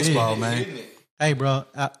some baseball, man. Hey, bro,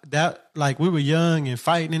 that like we were young and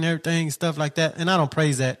fighting and everything, stuff like that. And I don't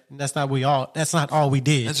praise that. That's not all we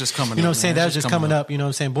did. That's just coming up. You know what I'm saying? That was just coming up. You know what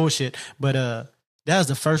I'm saying? Bullshit. But that was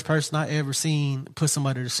the first person I ever seen put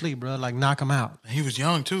somebody to sleep, bro. Like knock them out. He was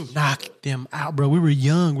young too. Knock them out, bro. We were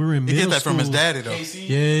young. We were in middle school. He get that from his daddy though.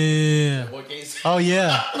 Yeah. Oh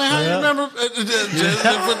yeah. Man, how you remember?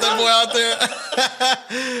 Just put that boy out there.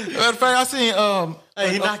 Matter of fact, I seen.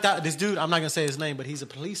 Hey, he knocked out this dude. I'm not gonna say his name, but he's a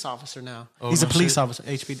police officer now. He's a police officer.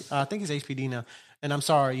 HPD. I think he's HPD now. And I'm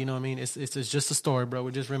sorry, you know what I mean? It's just a story, bro.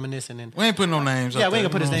 We're just reminiscing. And we ain't putting no names. Yeah, we ain't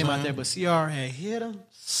gonna put his name out there. But CR had hit him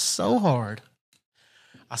so hard.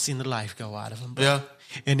 I seen the life go out of him. Bro. Yeah.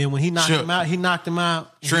 And then when he knocked him out,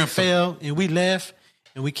 he fell, and we left,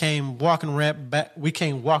 and we came walking back. We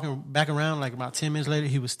came walking back around like about 10 minutes later.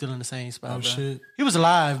 He was still in the same spot. Oh bro. shit! He was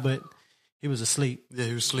alive, but he was asleep. Yeah,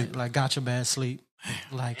 he was asleep. Like got your bad sleep.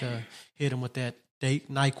 Like hit him with that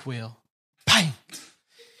NyQuil. Bang.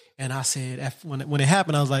 And I said, when it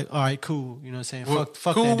happened, I was like, all right, cool. You know what I'm saying?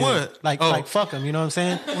 Fuck cool that dude. What? Like fuck him. You know what I'm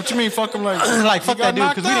saying? What you mean, fuck him? Like, like fuck that dude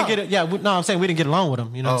because we didn't get it. Yeah, I'm saying we didn't get along with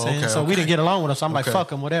him. You know what I'm saying? So we didn't get along with him. So I'm like,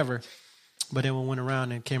 fuck him, whatever. But then when we went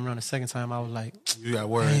around and came around the second time, I was like, you got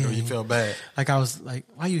worried or you felt bad. Like I was like,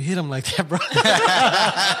 why you hit him like that, bro?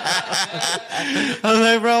 I was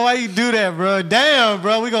like, bro, why you do that, bro? Damn,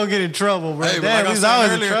 bro, we gonna get in trouble, bro. Hey, damn, he's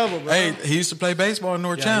always in trouble, bro. Hey, he used to play baseball in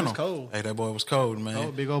North Channel. He was cold. Hey, that boy was cold, man.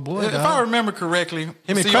 Oh, big old boy. If I remember correctly, him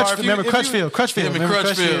and Crutchfield. Crutchfield. Him and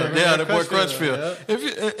Crutchfield. Yeah, that boy Crutchfield. Yeah. If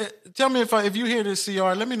you tell me if you hear this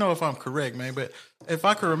CR, let me know if I'm correct, man. But if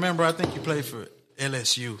I can remember, I think you played for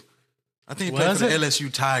LSU. I think he played for the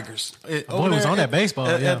LSU Tigers. Boy was on that baseball,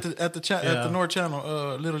 at the North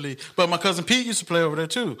Channel Little League. But my cousin Pete used to play over there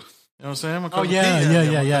too. You know what I'm saying? My cousin Pete,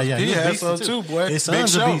 yeah. He had some too, boy. His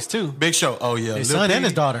son's a beast too. Big Show. Oh yeah, his son and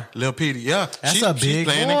his daughter. Lil Petey, yeah. That's a big She's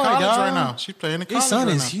playing boy, in college dog. right now. She's playing in college. His son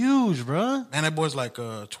right is now. huge, bro. Man, that boy's like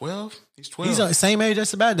 12. He's 12. He's the same age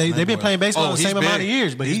just about. They've been playing baseball the same amount of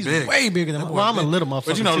years, but he's big. way bigger than. Well, I'm a little motherfucker.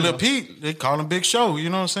 But you know, too, Lil Pete, they call him Big Show. You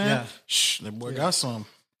know what I'm saying? Yeah. Shh, that boy got some.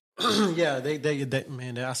 Yeah, they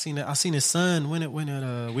man. I seen his son when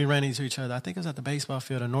we ran into each other. I think it was at the baseball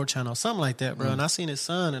field or North Channel, something like that, bro. And I seen his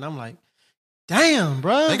son, and I'm like, damn,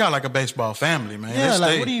 bro. They got like a baseball family, man. Yeah,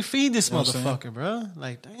 like what do you feed this motherfucker, bro?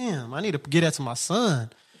 Like, damn, I need to get that to my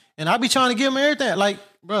son. And I be trying to give him everything, like,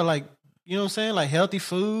 bro, like. You know what I'm saying? Like healthy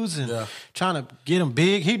foods and trying to get him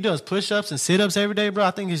big. He does push-ups and sit-ups every day, bro.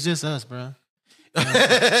 I think it's just us, bro.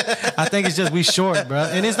 I think it's just we short, bro.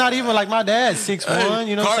 And it's not even like my dad's 6'1",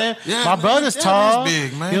 you know what I'm saying? Yeah, my brother's tall.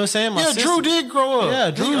 Big, man. You know what I'm saying? My sister, Drew did grow up.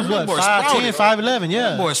 Yeah, Drew's what, 5'10", 5'11", yeah.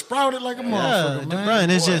 That boy sprouted like a motherfucker, man. Bro,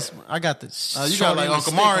 and it's just, I got the you got like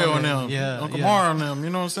Uncle Mario on them. Yeah. Uncle Mario on them, you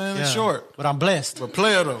know what I'm saying? They're short. But I'm blessed. But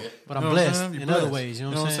player though. But I'm blessed in other ways, you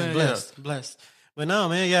know what I'm saying? Blessed. But no,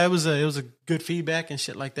 man, yeah, it was a good feedback and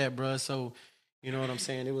shit like that, bro. So, you know what I'm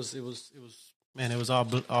saying? It was man, it was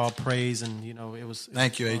all praise and you know it was.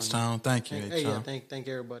 Thank you, H-Town. Thank you, H-Town. Yeah, thank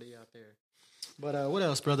everybody out there. But what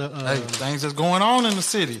else, brother? Hey, things that's going on in the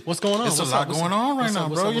city. What's going on? It's a lot going on right now,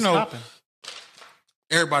 bro. You know, poppin'?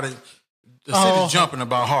 Everybody. The city's jumping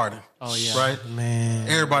about Harden. Oh yeah, right, man.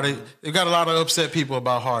 Everybody, they got a lot of upset people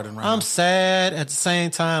about Harden right now. I'm sad at the same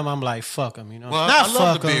time. I'm like, fuck him, you know. Well, Not I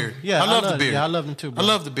love fuck the beard. Yeah, I love the beard. Yeah, I love him too, bro. I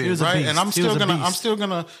love the beard, right? And I'm still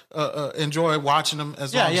gonna enjoy watching him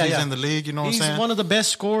as long as he's in the league. You know what I'm saying? He's one of the best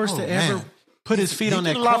scorers to ever put his feet on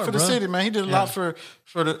that court. He did a lot for the city, man. He did a lot for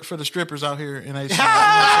the strippers out here in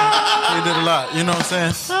H-Town. He did a lot. You know what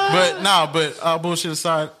I'm saying? But bullshit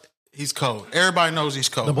aside. He's cold. Everybody knows he's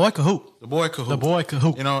cold. The boy can hoop. The boy can hoop. The boy can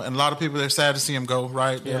hoop. You know, and a lot of people, they're sad to see him go,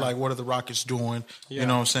 right? They're like, what are the Rockets doing? You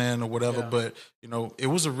know what I'm saying? Or whatever. But, you know, it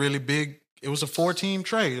was a really big, it was a 4-team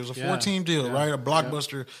trade. It was a 4-team deal, right? A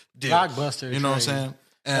blockbuster deal. Blockbuster. You know what I'm saying?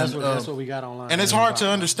 And that's what we got online. And it's hard to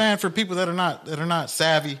understand for people that are not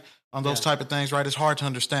savvy on those type of things, right? It's hard to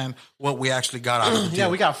understand what we actually got out of the deal. Yeah,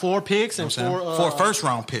 we got 4 picks and four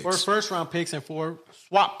first-round picks. 4 first-round picks and 4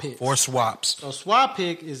 swap picks. 4 swaps. So swap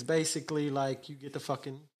pick is basically like you get the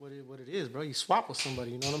fucking what it is, bro. You swap with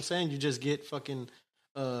somebody. You know what I'm saying? You just get fucking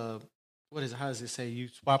what is it? How does it say? You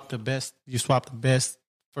swap the best. You swap the best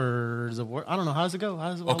for the word. I don't know. How does it go?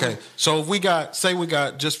 Okay, so if we got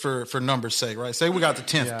just for numbers' sake, right? Say we got the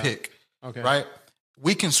 10th pick, okay, right?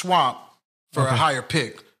 We can swap for a higher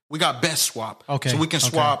pick. We got best swap, okay. So we can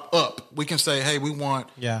swap up. We can say, hey, we want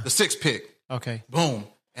the 6th pick. Okay, boom.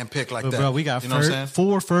 And pick like that. Bro, we got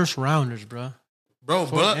 4 first rounders, bro. Bro,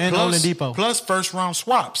 and Oladipo. Plus first round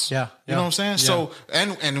swaps. Yeah. You know what I'm saying? Yeah. So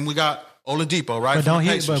and we got Oladipo, right?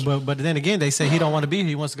 But then again, they say he don't want to be here.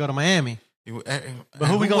 He wants to go to Miami. But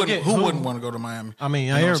who we gonna get? Who wouldn't want to go to Miami? I mean,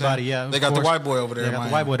 everybody, yeah. They got the white boy over there. They got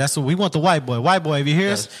the white boy. That's what we want. The white boy. White boy. If you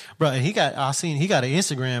hear us, bro, he got an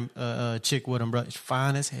Instagram chick with him, bro. She's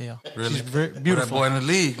fine as hell. Really, she's very beautiful. That boy in the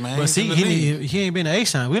league, man. But see, he ain't been to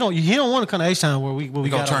H-Town. He don't want to come to H-Town where we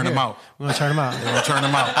gonna turn him out. We're gonna turn him out. We're gonna turn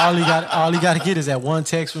him out. All he got to get is that one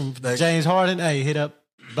text from James Harden. Hey, hit up.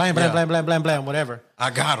 Blam, whatever. I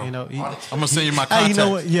got him. You know, I'm gonna send you my contacts. Hey, you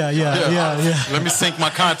know what? Yeah. Let me sync my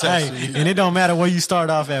contacts. Hey, and it don't matter where you start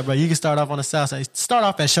off at, bro. You can start off on the south side. Start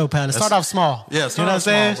off at Chopin. Start off small. Yeah, you know what I'm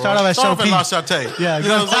saying? Start off at Chopin. La Chate. Yeah, you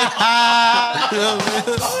know what I'm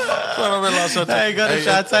saying? Start off at La Chate. Hey, go to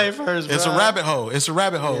Chate first, bro. It's a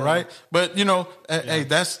rabbit hole, right? But you know, hey,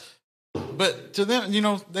 that's. But to them, you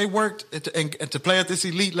know, they worked and to play at this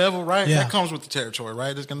elite level, right? Yeah. That comes with the territory,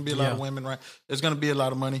 right? There's going to be a lot of women, right? There's going to be a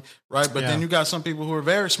lot of money, right? But then you got some people who are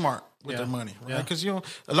very smart with their money, right? Because, you know,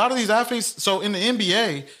 a lot of these athletes, so in the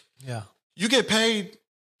NBA, you get paid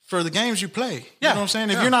for the games you play. You know what I'm saying?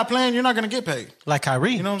 If you're not playing, you're not going to get paid. Like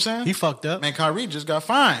Kyrie. You know what I'm saying? He fucked up. Man, Kyrie just got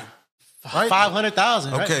fined. Right?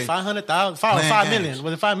 500,000, right? Okay. 500,000. 5 million.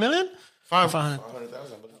 Was it 5 million?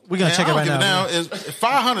 500,000. We're going to check it right now.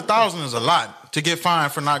 500,000 is a lot to get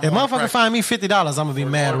fined for not going to practice. If motherfucker fine me $50, I'm going to be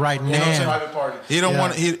mad right now. He don't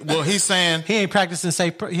want to, he's saying. He ain't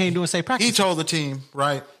practicing he ain't doing safe practice. He told the team,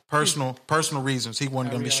 right, personal reasons he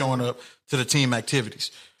wasn't going to be showing up to the team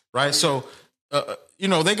activities, right? So, you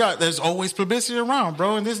know, there's always publicity around,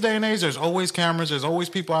 bro. In this day and age, there's always cameras. There's always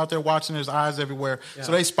people out there watching. There's eyes everywhere. Yeah.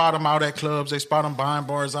 So they spot him out at clubs. They spot him buying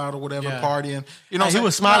bars out or whatever, partying. You know, he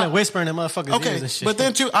was smiling, whispering at motherfuckers' ears and shit. But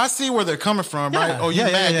then too, I see where they're coming from, right? Oh, you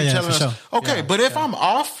mad? You telling us? Sure. Okay, but if I'm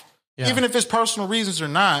off, even if it's personal reasons or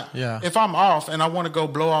not, if I'm off and I want to go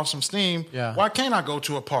blow off some steam, why can't I go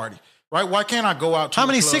to a party? Right? Why can't I go out to How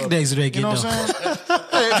many sick days do they get? You know what I'm saying?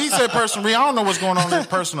 Hey, if he said personal, I don't know what's going on in his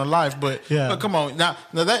personal life, but come on. Now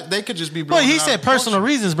that they could just be blowing. Well, he said personal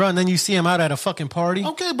reasons, bro, and then you see him out at a fucking party.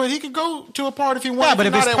 Okay, but he could go to a party if he wants. Yeah, but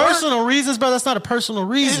if it's personal reasons, bro, that's not a personal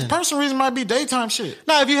reason. His personal reason might be daytime shit.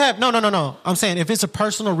 No, if you have no. I'm saying if it's a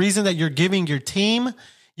personal reason that you're giving your team,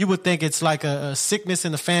 you would think it's like a sickness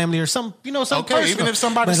in the family or something, you know, something personal. Even if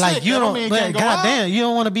somebody's sick, like you don't. Goddamn, you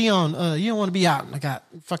don't want to be on. You don't want to be out. Like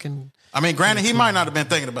fucking. I mean, granted, he might not have been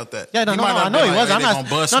thinking about that. Yeah, no, I know he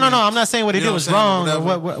wasn't. I'm not saying what he did was wrong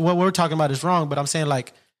or what we're talking about is wrong, but I'm saying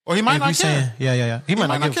like. Or he might not care. He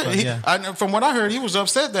might not care. From what I heard, he was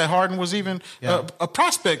upset that Harden was even a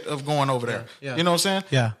prospect of going over there. Yeah. You know what I'm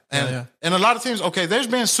saying? Yeah. And a lot of teams, okay, there's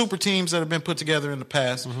been super teams that have been put together in the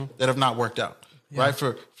past that have not worked out, right?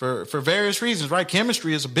 For various reasons, right?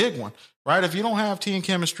 Chemistry is a big one, right? If you don't have team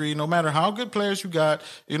chemistry, no matter how good players you got,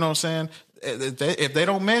 you know what I'm saying? If they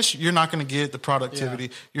don't mesh, you're not going to get the productivity.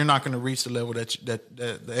 Yeah. You're not going to reach the level that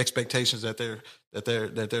the expectations that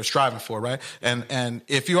they're striving for, right? And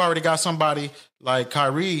if you already got somebody like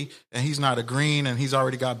Kyrie and he's not agreeing and he's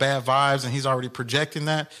already got bad vibes and he's already projecting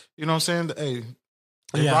that, you know what I'm saying? Hey,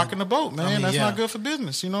 they're rocking the boat, man. I mean, that's not good for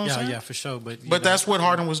business, you know what I'm saying? Yeah, for sure. But that's what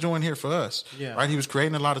Harden was doing here for us, right? He was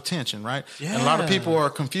creating a lot of tension, right? Yeah. And a lot of people are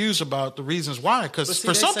confused about the reasons why, because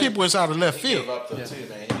for some people it's out of left field.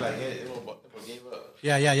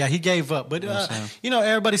 Yeah. He gave up, but you know,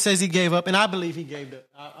 everybody says he gave up, and I believe he gave up.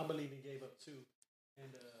 I believe he gave up too,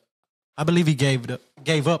 and I believe he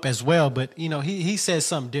gave up as well. But you know, he said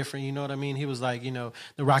something different. You know what I mean? He was like, you know,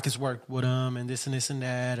 the Rockets worked with him, and this and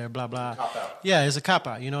that, or blah blah. Cop out. Yeah, it's a cop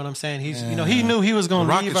out. You know what I'm saying? He's, you know, he knew he was going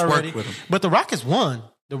to leave already, but the Rockets won.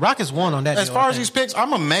 The Rockets won on that. As far as these picks,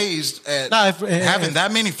 I'm amazed at having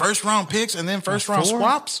that many first round picks and then first round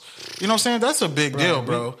swaps. You know what I'm saying? That's a big deal,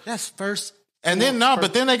 bro. That's first. And then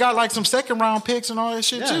but then they got like some second round picks and all that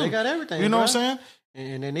shit too. They got everything. You know what I'm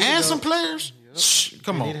saying? And some players.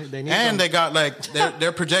 Come on. They got like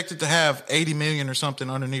they're projected to have $80 million or something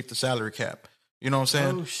underneath the salary cap. You know what I'm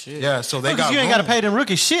saying? Oh shit. Yeah. So they got. You ain't got to pay them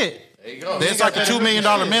rookies shit. There you go. It's like a $2 million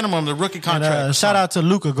minimum, the rookie contract. And, shout out to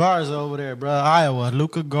Luka Garza over there, bro. Iowa,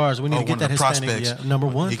 Luka Garza. We need to get that Hispanic. Number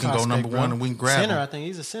one. He can go number one, and we can grab center, him. I think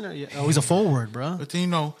he's a center. Yeah. Oh, he's a forward, bro. But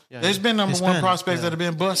then, there's been number one prospects that have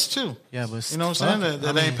been bust too. Yeah, but you know what I'm saying?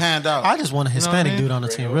 That ain't panned out. I just want a Hispanic dude on the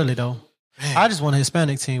team, really though. I just want a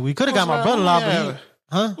Hispanic team. We could have got my brother-in-law,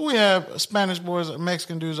 but who we have Spanish boys,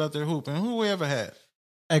 Mexican dudes out there hooping? Who we ever had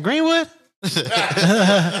at Greenwood? In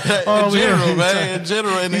general, man. In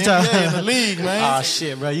general, in the NBA, in the league, man. Oh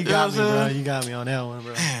shit, bro, you got me, bro. You got me on that one,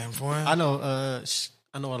 bro. Damn, boy. I know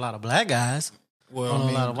a lot of black guys. Well, I mean,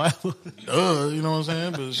 a lot of white. You know what I'm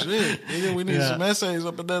saying? But shit, nigga, we need some essays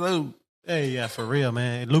up in that hoop. Hey, yeah, for real,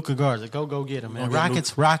 man. Luka Garza, go get him, man.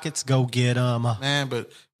 Rockets, go get him, man.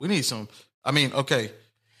 But we need some. I mean, okay,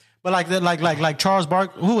 but like Charles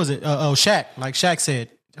Barkley. Who was it? Shaq. Like Shaq said,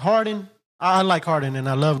 Harden. I like Harden, and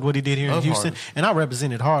I loved what he did here in Houston, and I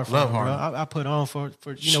represented hard for him, bro. I put on for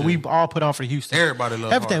we all put on for Houston. Everybody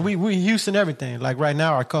loves everything. Harden. We Houston everything. Like right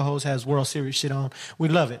now, our co-host has World Series shit on. We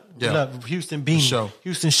love it. Yeah. We love Houston beanie,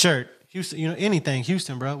 Houston shirt, Houston. Anything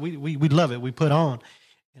Houston, bro. We love it. We put on.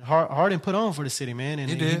 And Harden put on for the city, man, and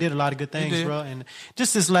he did a lot of good things, bro. And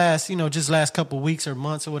just this last couple weeks or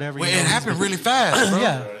months or whatever. Well, it happened really fast, bro.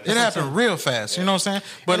 Yeah, it happened real fast. You know what I'm saying?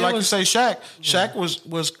 But like you say, Shaq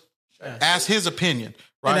was asked his opinion,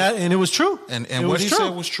 right? And it was true. And what he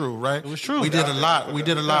said was true, right? It was true. We did a lot. We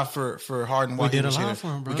did a lot for Harden while he was here. For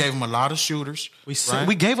him, bro. We gave him a lot of shooters.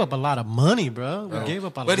 We gave up a lot of money, bro. We gave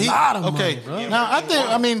up a lot of money, bro. Now,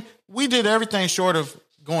 we did everything short of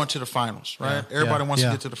going to the finals, right? Everybody wants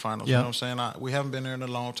to get to the finals. You know what I'm saying? We haven't been there in a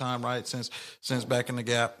long time, right? Since back in the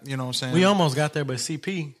gap. You know what I'm saying? We almost got there, but CP,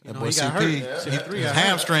 he got hurt. His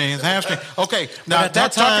hamstring. Okay, now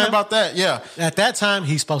talking about that, at that time,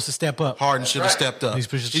 he's supposed to step up. Harden should have stepped up. He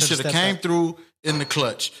should have came through in the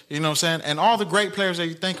clutch. You know what I'm saying? And all the great players that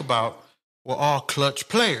you think about were all clutch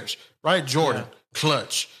players, right? Jordan,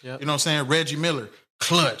 clutch. You know what I'm saying? Reggie Miller,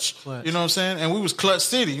 clutch. You know what I'm saying? And we was clutch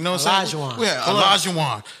city. You know what I'm saying? We had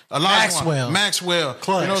Olajuwon, Maxwell.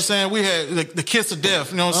 Clutch. You know what I'm saying? We had the kiss of death.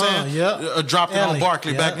 You know what I'm saying? Dropped it on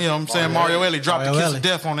Barkley back. You know what I'm saying? Mario Elie dropped the kiss of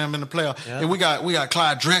death on them in the playoff. And we got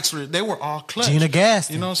Clyde Drexler. They were all clutch. Gina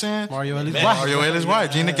Gaston. You know what I'm saying? Mario Elie's wife.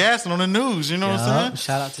 Gina Gaston on the news. You know what I'm saying?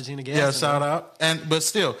 Shout out to Gina Gaston. Yeah, shout out. But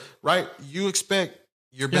still, right? You expect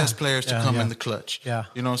your best players to come in the clutch. Yeah.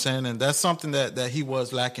 You know what I'm saying? And that's something that he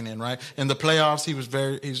was lacking in, right? In the playoffs,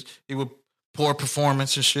 he would poor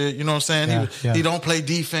performance and shit. You know what I'm saying? He don't play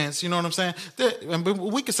defense. You know what I'm saying?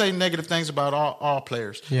 We could say negative things about all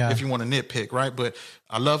players if you want to nitpick, right? But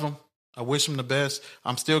I love him. I wish him the best.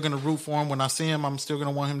 I'm still going to root for him. When I see him, I'm still going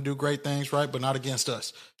to want him to do great things, right? But not against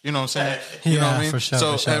us. You know what I'm saying? You know what I mean? For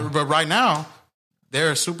sure. But right now,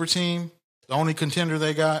 they're a super team. The only contender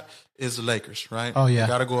they got is the Lakers, right? Oh, yeah.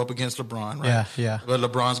 Got to go up against LeBron, right? Yeah. But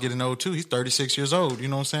LeBron's getting old, too. He's 36 years old. You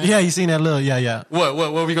know what I'm saying? Yeah, you seen that little, What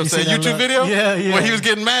were we going to say? YouTube video? Yeah. Where he was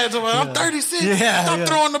getting mad. So, I'm 36. Stop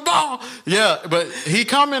throwing the ball. Yeah, but he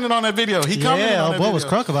commented on that video. He commented on that video. Was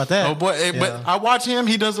crunk about that. Oh, boy. But I watch him.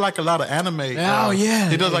 He does like a lot of anime. He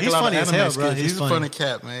does like a lot of anime hell, skits. He's a funny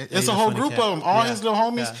cat, man. It's a whole group of them. All his little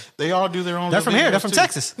homies, they all do their own. They're from here. They're from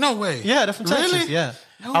Texas. No way. Yeah, they're from Texas. Really? Yeah.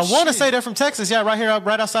 No I want to say they're from Texas. Yeah, right here,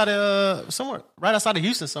 right outside of somewhere, right outside of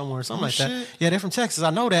Houston somewhere, something like that. Yeah, they're from Texas.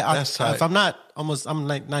 I know that. That's tight. If I'm not, I'm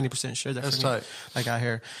like 90% sure that's from tight. Like out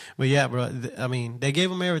here. But yeah, bro. I mean, they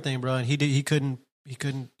gave him everything, bro, and he couldn't,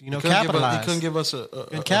 capitalize. He couldn't give us a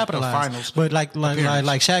finals. But like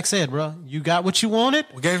Shaq said, bro, you got what you wanted.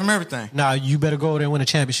 We gave him everything. Now you better go there and win a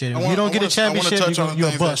championship. If you don't get a championship,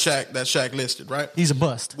 you're a bust. That Shaq listed, right? He's a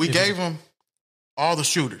bust. We gave him all the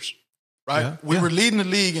shooters. Right, we were leading the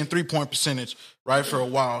league in 3-point percentage, right, for a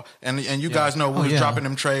while, and you guys know we was dropping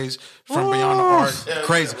them trays from beyond the arc,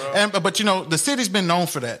 crazy. But the city's been known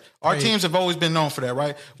for that. Our teams have always been known for that,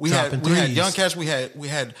 right? We had young cats,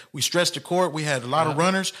 we stretched the court, we had a lot of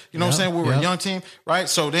runners. You know what I'm saying? We were a young team, right?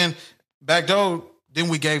 So then then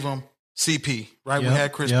we gave them CP, right? We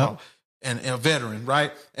had Chris Paul. And a veteran,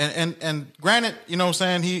 right? And granted, you know what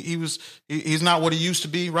I'm saying, he's not what he used to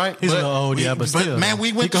be, right? He's a little old, but still. Man,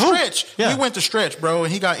 we went to stretch. Yeah. We went to stretch, bro,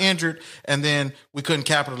 and he got injured, and then we couldn't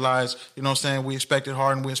capitalize. You know what I'm saying? We expected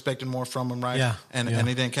Harden, we expected more from him, right? Yeah. And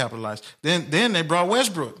he didn't capitalize. Then they brought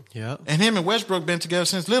Westbrook. Yeah. And him and Westbrook been together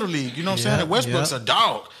since Little League. You know what I'm saying? And Westbrook's a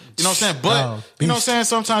dog. You know what I'm saying? But you know what I'm saying?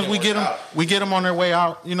 Sometimes we get them on their way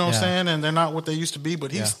out, you know what I'm saying? And they're not what they used to be,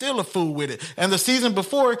 but he's still a fool with it. And the season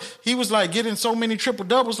before, he was like getting so many triple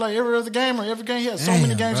doubles like every other game or every game. He had so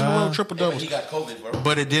many games in a row, triple doubles. He got COVID, bro.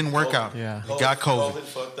 But it didn't work out. Yeah. He got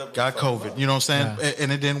COVID. Got COVID. You know what I'm saying? Yeah.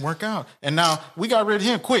 And it didn't work out. And now we got rid of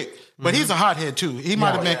him quick. But he's a hothead too. He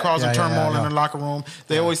might have been causing turmoil in the locker room.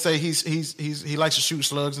 They always say he likes to shoot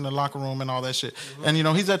slugs in the locker room and all that shit. And you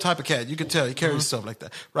know, he's that type of cat. You can tell he carries stuff like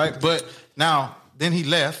that, right? But now, then he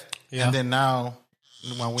left, and then now,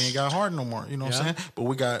 well, we ain't got Harden no more. You know what I'm saying? But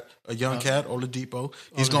we got a young cat, Oladipo.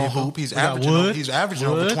 He's gonna hoop. He's averaging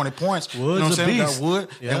over 20 points. You know what I'm saying? We got Wood,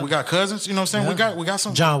 and we got Cousins. You know what I'm saying? We got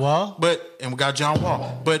some John Wall, and we got John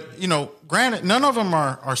Wall. But you know, granted, none of them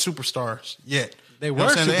are superstars yet. They were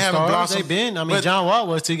superstars. They haven't blossomed. They've been. I mean, John Wall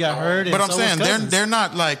was till he got hurt. But I'm saying they're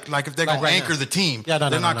not like if they're gonna anchor the team. Yeah,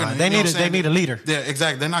 they're not gonna. They need a leader. Yeah,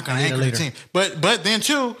 exactly. They're not gonna anchor the team. But then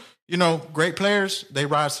too, you know, great players, they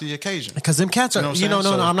rise to the occasion. Because them cats are, no,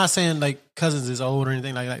 I'm not saying like Cousins is old or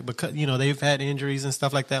anything like that, but you know, they've had injuries and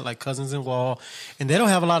stuff like that, like Cousins and Wall, and they don't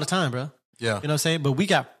have a lot of time, bro. Yeah, you know what I'm saying. But we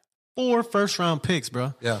got 4 first-round picks,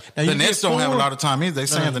 bro. Yeah, now, the Nets don't have a lot of time either. They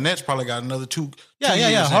saying the Nets probably got another 2.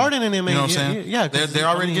 Yeah. Harden and them, you know what I'm saying? Yeah, they're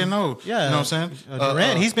already getting old. Yeah, you know what I'm saying?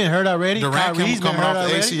 Durant, he's been hurt already. Durant Kyrie's been coming hurt off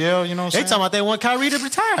the already. ACL. You know what I'm saying? They talking about they want Kyrie to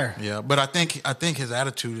retire. Yeah, but I think his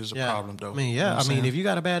attitude is a problem, though. I mean, you know I mean, if you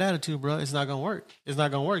got a bad attitude, bro, it's not gonna work. It's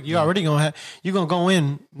not gonna work. You already gonna go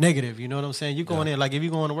in negative. You know what I'm saying? You going in like if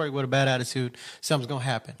you going to work with a bad attitude, something's gonna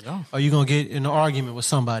happen. Yeah. Or you gonna get in an argument with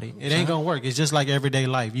somebody. It ain't gonna work. It's just like everyday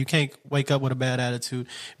life. You can't wake up with a bad attitude.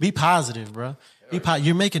 Be positive, bro.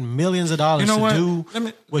 You're making millions of dollars to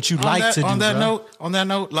do what you like to do. On that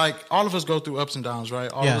note, like all of us go through ups and downs,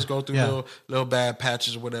 right? All of us go through little bad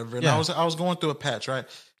patches or whatever. And I was going through a patch, right?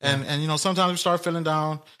 And you know, sometimes we start feeling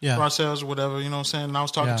down for ourselves or whatever, you know what I'm saying? And I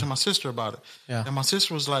was talking to my sister about it. Yeah. And my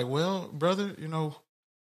sister was like, well, brother, you know,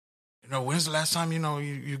 when's the last time,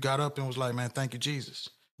 you got up and was like, man, thank you, Jesus.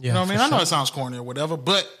 Yeah, you know what I mean? I know it sounds corny or whatever,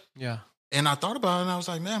 but and I thought about it and I was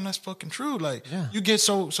like, man, that's fucking true. Like you get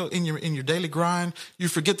so in your daily grind, you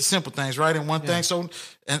forget the simple things, right? And one thing,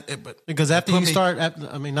 but because after you start,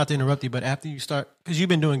 I mean, not to interrupt you, but after you start, because you've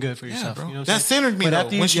been doing good for yourself. Bro. You know what that centered me though.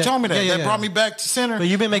 When she told me that brought me back to center. But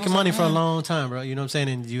you've been making money for a long time, bro. You know what I'm saying?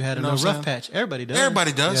 And you had a little rough patch. Everybody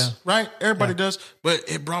does. Right? Everybody does. But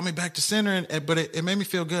it brought me back to center, but it made me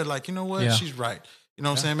feel good. Like, you know what? Yeah. She's right. You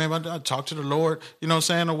know what I'm saying? Maybe I talk to the Lord, you know what I'm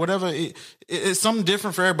saying? Or whatever. It's something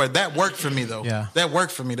different for everybody. That worked for me, though. Yeah. That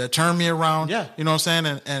worked for me. That turned me around. Yeah. You know what I'm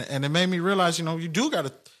saying? And it made me realize, you do got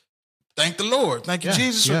to thank the Lord. Thank you,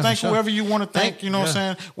 Jesus. Or thank whoever you want to thank. You know what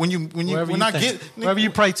I'm saying? Whoever you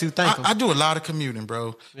pray to, thank him. I do a lot of commuting,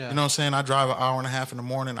 bro. Yeah. You know what I'm saying? I drive an hour and a half in the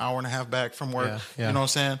morning, an hour and a half back from work. Yeah. You know what I'm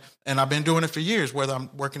saying? And I've been doing it for years, whether I'm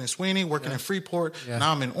working in Sweeney, working in Freeport,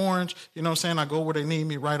 now I'm in Orange. You know what I'm saying? I go where they need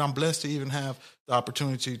me, right? I'm blessed to even have the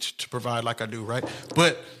opportunity to provide like I do, right?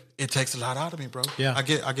 But it takes a lot out of me, bro. Yeah. I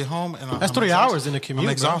get home and that's 3 hours in the commute.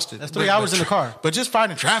 I'm exhausted. That's 3 hours in the car. But just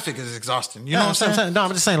fighting traffic is exhausting. You know what I'm saying? No,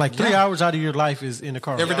 I'm just saying like 3 hours out of your life is in the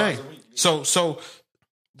car. Every day. So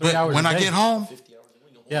 3 hours when I get home,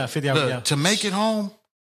 50 hours. To make it home,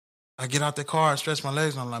 I get out the car, I stretch my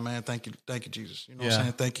legs, and I'm like, man, thank you, Jesus. You know what I'm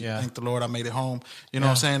saying? Thank you. Thank the Lord I made it home. You know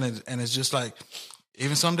what I'm saying? And it's just like,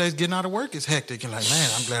 even some days getting out of work is hectic. And like, man,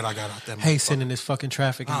 I'm glad I got out that motherfucker. Hey, sitting in this fucking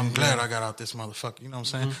traffic. I'm glad I got out this motherfucker. You know what I'm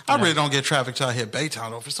saying? Mm-hmm. I really don't get traffic till I hit Baytown,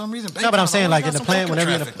 though. For some reason, Baytown. No, but I'm saying like in the plant, whenever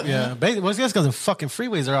you're in the... Well, it's because the fucking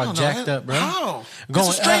freeways are all jacked up, bro. How? Going,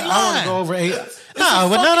 it's a straight line. I want to go over 8...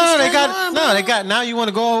 They got now you want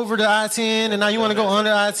to go over the I-10 and now you want to go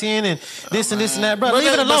under I-10 and this and this and that, bro.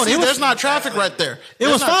 Leave it alone. There's not traffic right there. It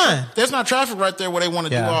was fine. There's not traffic right there where they want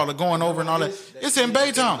to do all the going over and all that. It's in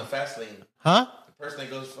Baytown. The fast lane. Huh? The person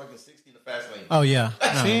that goes fucking 60 in the fast lane. Oh yeah.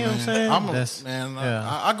 See what I'm saying?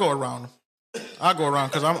 I go around. I go around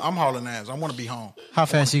because I'm hauling ass. I want to be home. How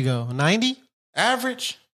fast you go? 90?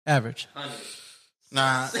 Average. 100.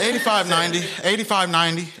 Nah, 85, 90, 85,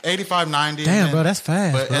 90, 85, 90. Damn, bro, that's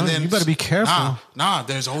fast, bro. And then, you better be careful. Nah,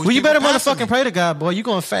 there's always you better motherfucking pray to God, boy. You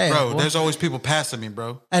going fast, bro. There's always people passing me,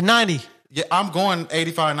 bro. At 90. Yeah, I'm going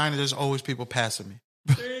 85, 90. There's always people passing me.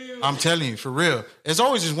 I'm telling you, for real. There's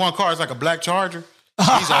always just one car. It's like a black Charger.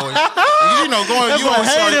 He's always... You know,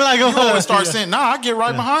 you always start saying, "Nah, I get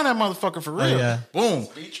right behind that motherfucker for real." Boom.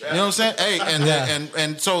 You know what I'm saying? Hey,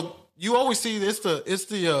 and so you always see it's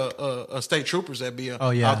the state troopers that be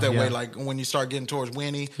out that way. Like when you start getting towards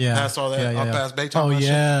Winnie, past all that, past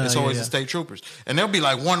Baytown, it's always the state troopers, and they'll be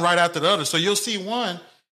like one right after the other. So you'll see one.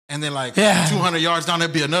 And then 200 yards down,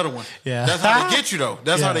 there'll be another one. Yeah. That's how they get you, though.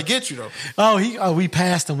 How they get you, though. Oh, we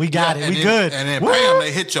passed him. We got it. We good. And then bam,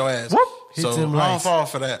 they hit your ass. Whoop. So I don't fall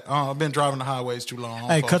for that. I've been driving the highways too long.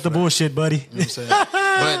 Hey, cut the bullshit, buddy. You know what I'm saying?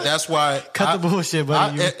 But that's why. Cut the bullshit,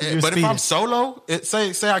 buddy. But if I'm solo,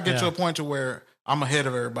 say I get to a point to where I'm ahead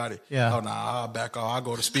of everybody. Yeah. Oh, nah, I'll back off. I'll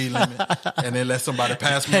go to speed limit and then let somebody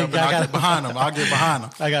pass me up and I'll get behind them.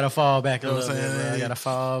 I got to fall back a little bit. I got to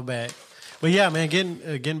fall back. But yeah, man,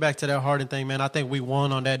 getting back to that Harden thing, man. I think we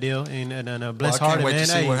won on that deal, and bless Harden, man. To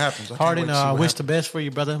see what happens. Harden, I wish the best for you,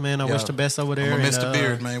 brother, man. I wish the best over there. I'm gonna miss the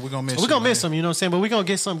beard, man. We're gonna miss him. You know what I'm saying? But we're gonna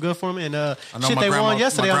get something good for him. And I know shit, they won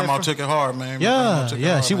yesterday. My grandma took it hard, man.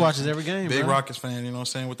 Yeah. She watches every game. Big Rockets fan. You know what I'm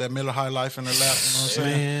saying? With that Miller High Life in her lap. You know what I'm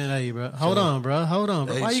saying? Man, hey, bro. Hold on, bro.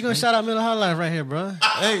 Why you gonna shout out Miller High Life right here, bro?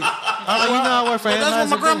 Hey, you know I work for. That's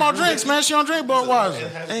what my grandma drinks, man. She don't drink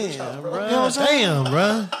Budweiser. Damn, bro. You know what I'm saying? Damn,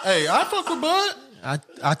 bro. Hey, I fuck with Bud.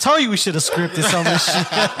 I told you we should have scripted some of this shit.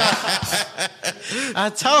 I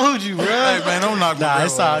told you, bro. Hey, man, don't knock me. Nah,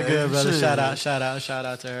 it's all good, brother. Shout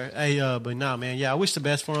out to her. Hey, but nah, man, I wish the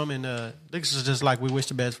best for him, and this is just like we wish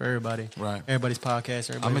the best for everybody. Right. Everybody's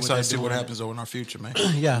podcast. I'm excited to see what happens though in our future, man.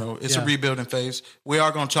 It's a rebuilding phase. We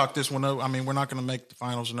are going to chalk this one up. I mean, we're not going to make the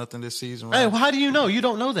finals or nothing this season. Right? Hey, well, how do you know? You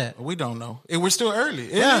don't know that. We don't know. We're still early.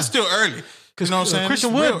 It's still early. You know what I'm saying?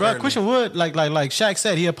 Christian Wood, bro. Christian Wood, like Shaq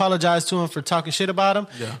said, he apologized to him for talking shit about him.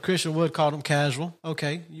 Yeah. Christian Wood called him casual.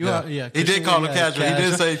 Okay, he did call him casual. He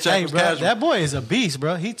did say Shaq was casual. That boy is a beast,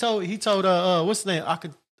 bro. He told what's his name?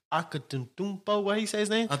 Akatuntumpo. What he say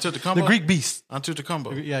his name? Antetokounmpo. The Greek beast.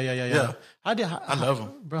 Antetokounmpo. Yeah. I love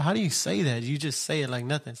him, bro. How do you say that? You just say it like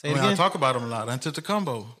nothing. Say it again. I talk about him a lot.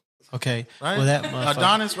 Antetokounmpo. Okay, right? Well, that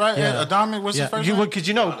Adonis, right? Yeah. Adonis was his first name? Because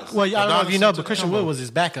I don't know if you know, but Christian Wood was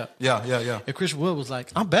his backup. Yeah. And Christian Wood was like,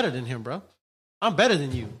 I'm better than him, bro. I'm better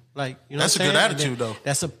than you. Like, you know that's what I'm a good attitude, though.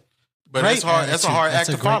 That's a But great that's a hard act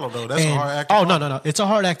to follow, though. That's a hard act to follow. No. It's a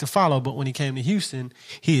hard act to follow, but when he came to Houston,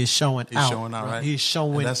 he is showing out. He's showing out, right? He's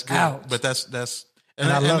showing that's good. out. But that's...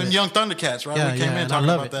 And them young Thundercats, right? Yeah, we came in talking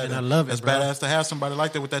about that. And I love it. It's badass to have somebody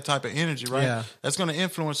like that with that type of energy, right? Yeah. That's going to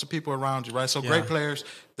influence the people around you, right? So great players,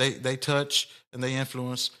 they touch and they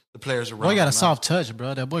influence the players around. Boy got a soft touch,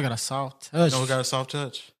 bro. That boy got a soft touch. You know who got a soft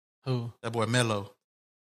touch? Who? That boy Melo.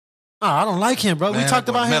 Oh, I don't like him, bro. We talked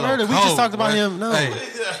about him earlier. We just talked about him. No. Hey.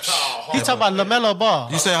 He talking about LaMelo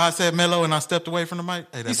Ball. You say how I said Melo and I stepped away from the mic?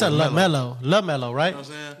 Hey, he said LaMelo, right? You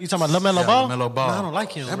know you talking about LaMelo Ball? LaMelo Ball. No, I don't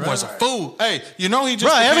like him, That boy's a fool. Hey, you know he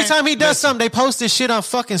just every time he does something, they post this shit on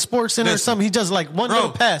fucking Sports Center or something. He does like one little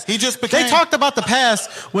pass. He just became... They talked about the pass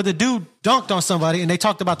where the dude dunked on somebody, and they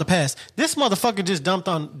talked about the pass. This motherfucker just dunked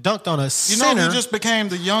on a center. You know he just became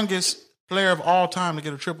the youngest player of all time to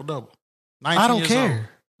get a triple-double. 19 I don't years care. Old.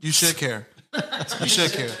 You should care. You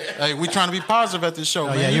should care. Hey, we trying to be positive at this show,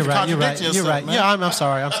 man. Yeah, you're right. You're right. Man. Yeah, I'm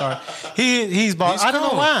sorry. He's ball. I don't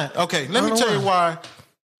know why. Okay, let me tell you why.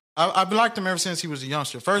 I've liked him ever since he was a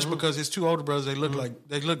youngster. First, because his two older brothers, they look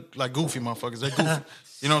like goofy motherfuckers. They goofy.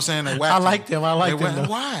 You know what I'm saying? They whack. I like them.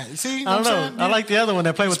 Why? See, you know I don't know. I like the other one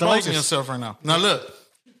that played with the Lakers. Yourself right now. Now look.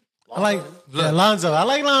 Lonzo. I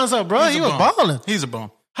like Lonzo, bro. He was balling. He's a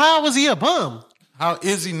bum. How was he a bum? How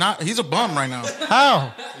is he not? He's a bum right now.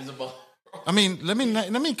 How? He's a bum. I mean, let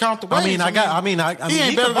me count the ways. He ain't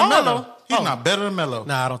better than Melo. He's not better than Melo.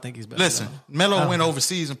 Nah, I don't think he's better. Listen, Melo went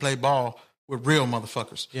overseas and played ball with real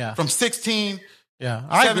motherfuckers. Yeah. From 16,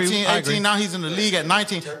 I 17, 18, now he's in the league at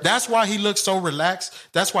 19. That's why he looks so relaxed.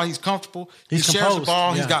 That's why he's comfortable. He shares the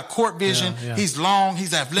ball. He's got court vision. He's long.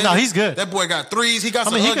 He's athletic. No, he's good. That boy got threes. He got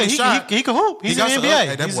some ugly shot. He can hoop. He's in the NBA.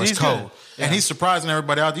 Hey, that boy's cold. Yeah. And he's surprising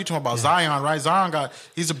everybody out. You talking about Zion, right?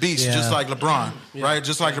 He's a beast, just like LeBron, right?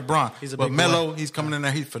 Just like LeBron. But Melo, he's coming in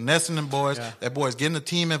there, he's finessing them boys. Yeah. That boy's getting the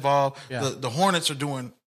team involved. Yeah. The Hornets are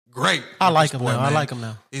doing great. I like him now. I like him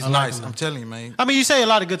now. He's nice. I'm telling you, man. I mean, you say a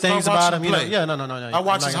lot of good things about him. Yeah, no. I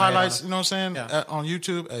watch his highlights, you know what I'm saying, on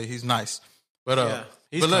YouTube. Hey, he's nice. But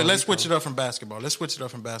look, let's switch it up from basketball. Okay,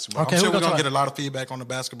 I'm sure we're going to get a lot of feedback on the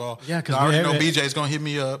basketball. Yeah, because I already know BJ's going to hit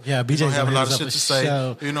me up. Yeah, BJ's going to have a lot of shit to say.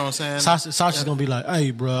 You know what I'm saying? Sasha's going to be like,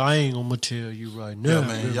 hey, bro, I ain't going to tell you right now. Yeah,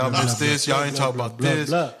 man. Y'all missed this. Y'all ain't talking about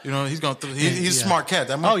this. You know, he's going to he's a smart cat.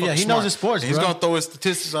 That he knows his sports, bro. He's going to throw his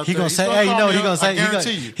statistics out there. He's going to say, hey, you know what he's going to say? I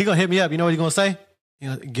guarantee you. He's going to hit me up. You know what he's going to say?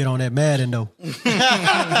 Get on that Madden, though.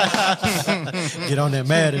 Get on that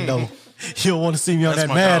Madden, though. You don't want to see me on that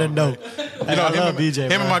Madden though. You know, I love BJ.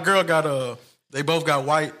 Him and my girl got they both got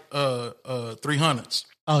white 300s.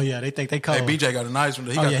 Oh yeah, they think they cold. Hey, BJ got a nice one.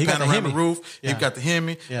 He got the panoramic roof. Yeah. He got the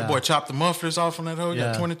Hemi. Yeah. The boy chopped the mufflers off on that hoe. He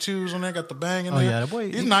got 22s on there. Got the bang in there. Yeah, the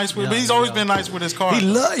boy. He's nice with, but he's always been nice with his car. He's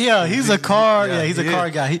a car. Yeah, he's a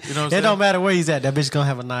car guy. You know, it don't matter where he's at. That bitch gonna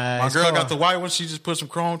have a nice. My girl car. got the white one. She just put some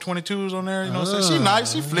chrome 22s on there. You know what I'm saying? She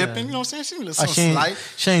nice. She flipping. You know what I'm saying? She looks slight.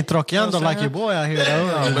 She ain't troqueando like your boy out here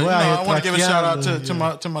though. I want to give a shout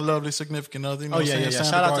out to my lovely significant other. You know what I'm saying?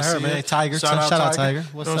 Shout out to her, man. Tiger. Shout out Tiger.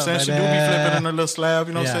 What's up, man? She do be flipping in her little slab.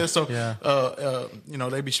 You know what I'm saying? So. You know,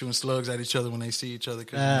 they be shooting slugs at each other when they see each other.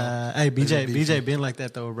 Hey, BJ been like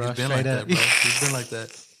that though, bro. He's been like that, bro. He's been like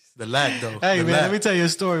that. The lack, though. Hey, man, let me tell you a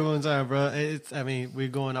story one time, bro. We're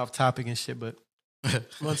going off topic and shit, but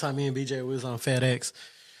one time me and BJ was on FedEx.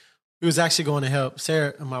 We was actually going to help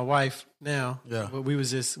Sarah, my wife now. Yeah. But we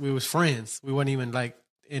was friends. We weren't even like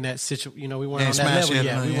in that situation. You know, we weren't on that level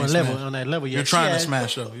yet. We weren't on that level yet. You're trying to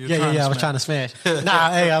smash, though. I was trying to smash.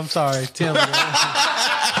 Nah, hey, I'm sorry. Tell me.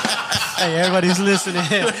 Hey, everybody's listening.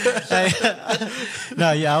 Hey. No,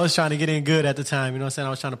 I was trying to get in good at the time. You know what I'm saying? I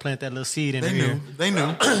was trying to plant that little seed in there. They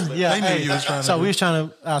knew. Yeah, they knew you was trying to. So we was trying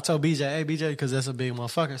to. I told BJ, hey BJ, because that's a big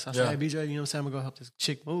motherfucker. So I said, hey BJ, you know what I'm saying? I'm gonna go help this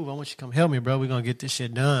chick move. I want you to come help me, bro. We're gonna get this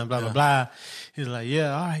shit done. Blah blah blah. He was like,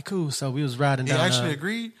 yeah, all right, cool. So we was riding down. He actually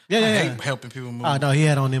agreed. Yeah. I hate helping people move. No, he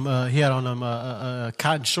had on them.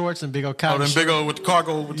 Cotton shorts and big old cotton. Oh, them big old with the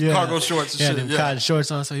cargo shorts and shit. Yeah, cotton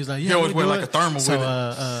shorts on. So he's like, yeah, he always wear like a thermal with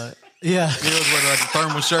it. Yeah. He was wearing like a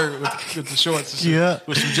thermal shirt with the shorts and shit. Yeah.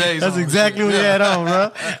 With some J's That's on. exactly what he had on,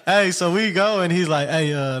 bro. Hey, so we go and he's like,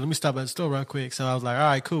 hey, let me stop at the store real quick. So I was like, all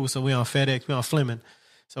right, cool. So we on FedEx, we on Fleming.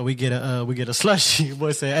 So we get a slushie.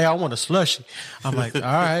 Boy say, hey, I want a slushie. I'm like, all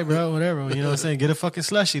right, bro, whatever. You know what I'm saying? Get a fucking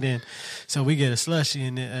slushie then. So we get a slushie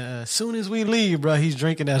and then, as soon as we leave, bro, he's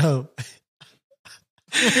drinking that hoe.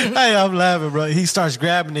 Hey, I'm laughing, bro. He starts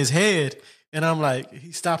grabbing his head. And I'm like,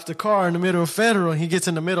 he stops the car in the middle of Federal. And he gets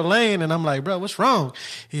in the middle lane. And I'm like, bro, what's wrong?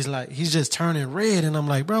 He's like, he's just turning red. And I'm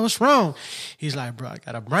like, bro, what's wrong? He's like, bro, I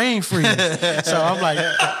got a brain freeze. So I'm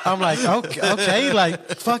like, okay, like,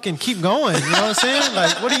 fucking keep going. You know what I'm saying?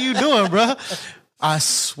 Like, what are you doing, bro? I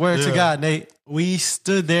swear to God, Nate, we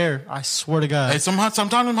stood there. I swear to God. Hey, sometimes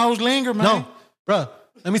them hoes linger, man. No, bro,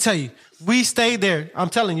 let me tell you. We stayed there.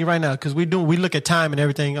 I'm telling you right now, because we look at time and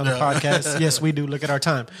everything on the podcast. Yes, we do look at our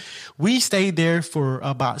time. We stayed there for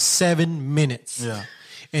about 7 minutes. Yeah.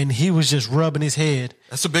 And he was just rubbing his head.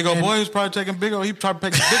 That's a big old boy. He was probably taking big old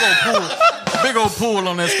pool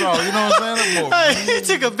on that straw. You know what I'm saying? Hey, he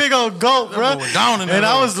took a big old gulp, bro. Down in and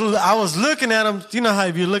I was looking at him. You know how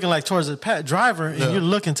if you're looking like towards the driver and you're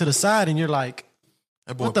looking to the side and you're like,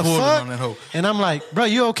 that boy what the fuck? On that hoe. And I'm like, bro,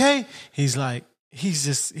 you okay? He's like, he's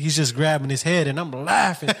just grabbing his head and I'm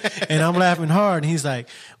laughing and I'm laughing hard. And he's like,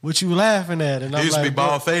 what you laughing at? And I'm he used like, to be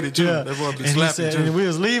bald faded too. Yeah. That boy be slapping too. And we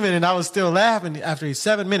was leaving and I was still laughing. After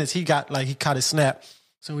 7 minutes, he caught his snap.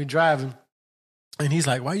 So we driving and he's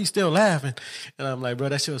like, why you still laughing? And I'm like, bro,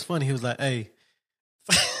 that shit was funny. He was like, hey.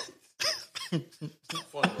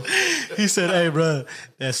 He said, hey, bro,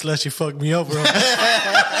 that slushy fucked me over.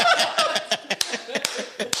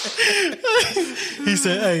 He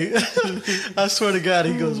said, hey, I swear to God,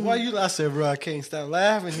 he goes, why you? I said, bro, I can't stop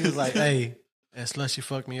laughing. He was like, hey, that slushy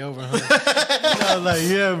fucked me over, huh? I was like,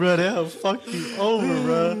 yeah, bro, that'll fuck you over,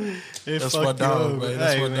 bro. That's my dog, man.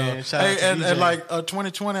 That's my dog. Hey, and like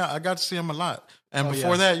 2020, I got to see him a lot. And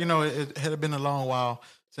before that, you know, it had been a long while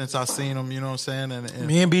since I seen him, you know what I'm saying? And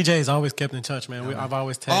me and BJ's always kept in touch, man. I've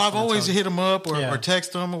always texted I've always hit him up or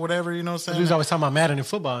text him or whatever, you know what I'm saying? We was always talking about Madden and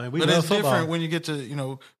football. And we love it's football. Different when you get to, you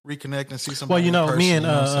know, reconnect and see somebody. Well, you know, person, me and,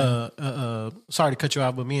 you know sorry to cut you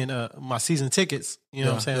out, but me and my season tickets, you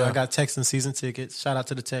know what I'm saying? I got Texans season tickets. Shout out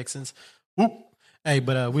to the Texans. Whoop. Hey,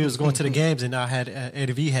 but we was going to the games and I had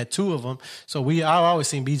Eddie V had 2 of them. So I always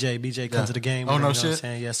seen BJ come to the game. Oh, no shit. What I'm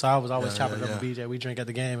saying? Yeah, so I was always chopping it up with BJ. We drink at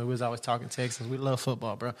the game and we was always talking Texans. We love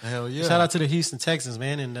football, bro. Hell yeah. Shout out to the Houston Texans,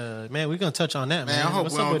 man. And man, we're going to touch on that, man. I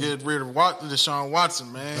hope we don't get rid of Deshaun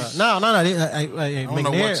Watson, man. No.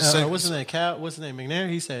 McNair, what's his name? What's his name? McNair?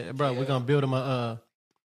 He said, bro, we're going to build him a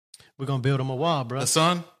wall, bro. The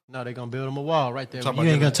son? No, they're going to build him a wall right there. You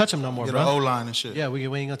ain't going to touch him no more, get bro. Get an O-line and shit. Yeah, we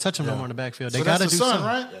ain't going to touch him no more in the backfield. They so got to do something,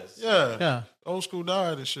 right? Yes. Yeah. Old school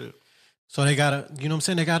died and shit. So they got to, you know what I'm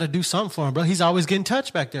saying? They got to do something for him, bro. He's always getting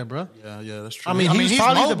touched back there, bro. Yeah, that's true. I mean he's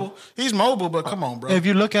mobile. He's mobile, but come on, bro. If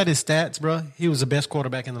you look at his stats, bro, he was the best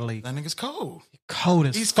quarterback in the league. That nigga's cold. Cold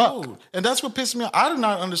as He's fuck. Cold. And that's what pissed me off. I do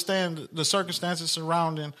not understand the circumstances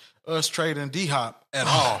surrounding us trading D-Hop at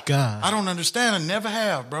all. God. I don't understand. I never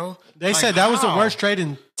have, bro. They said that was the worst trade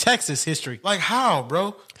in Texas history. Like how,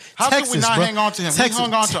 bro? How Texas, could we not bro. hang on to him? Texas. We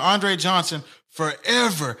hung on to Andre Johnson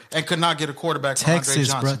forever and could not get a quarterback for Andre Texas,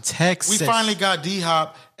 Johnson. bro. Texas. We finally got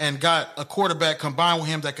D-Hop and got a quarterback combined with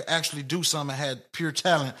him that could actually do something and had pure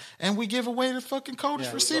talent. And we give away the fucking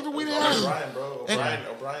coldest receiver we didn't have. O'Brien, bro.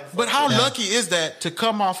 O'Brien. But how lucky is that to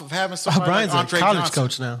come off of having somebody O'Brien's like a Andre college Johnson?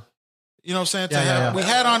 coach now. You know what I'm saying? Yeah. We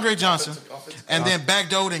had Andre Johnson and then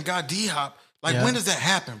backdoored and got D-Hop. Like, when does that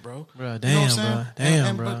happen, bro? Bro, You know what I'm damn, saying? bro. Damn,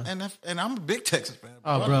 and, bro. And I'm a big Texas fan.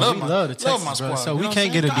 Oh, bro, we love the Texans, my bro. squad, So you we know what can't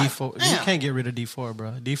I'm get a saying? D4. We Damn. can't get rid of D4,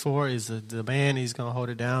 bro. D4 is the man. He's gonna hold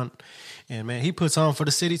it down, and man, he puts on for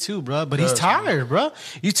the city too, bro. But he's tired, bro.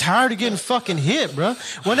 You tired of getting fucking hit, bro.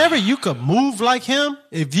 Whenever you could move like him,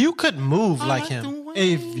 if you could move like him,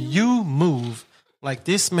 if you move like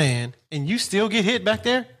this man, and you still get hit back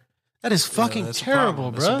there, that is fucking That's a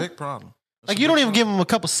terrible, problem. bro. That's a big problem. Like you don't even give him a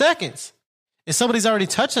couple seconds, and somebody's already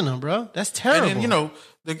touching him, bro. That's terrible. And then, you know,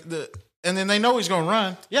 and then they know he's going to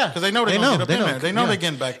run. Yeah, Because they know they're going to get up in there. They know they're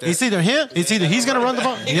getting back there. It's either him. It's either he's going to run the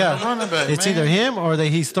ball. Yeah, running back, it's man. either him or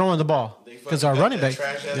he's throwing the ball. Because our running back.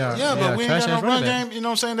 Yeah, but we ain't got no trash-ass run running back. game. You know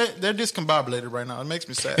what I'm saying? They're discombobulated right now. It makes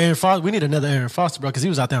me sad. Aaron Foster, we need another Aaron Foster, bro, because he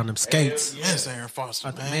was out there on them skates. Yes, Aaron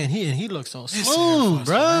Foster, man. Man, he looks so Aaron smooth,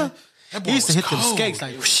 Foster, bro. man. That boy He used to was hit them cold. skates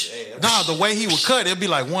like, whoosh. Nah, the way he would cut, it'd be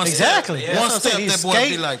like one Exactly. step. That's One what I'm step, saying. He'd that boy would be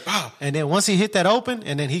skate, like, wow. And then once he hit that open,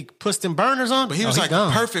 and then he puts them burners on, But he was like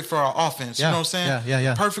gone. perfect for our offense. Yeah. You know what I'm saying?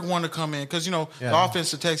 Yeah. Perfect one to come in. Because, you know, Yeah. the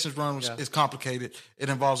offense the Texans run is complicated. It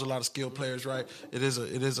involves a lot of skilled players, right? It is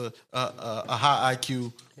a high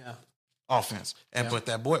IQ offense. But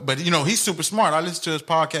that boy, you know, he's super smart. I listen to his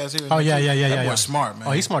podcast here. Oh, yeah. That boy's smart, man.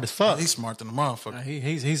 Oh, he's smart as fuck. He's smart than a motherfucker.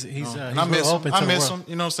 He's And I miss him. I miss him.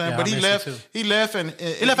 You know what I'm saying? Yeah, But I he miss left. him, too. He left and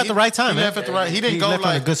He left at the right time, He man. left at the right. He didn't He go left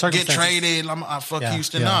under like good get circumstances. traded. I fuck Yeah,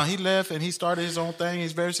 Houston. yeah. Nah, he left and he started his own thing.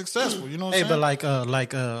 He's very successful. You know what I'm Hey, saying?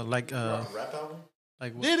 but Rap album?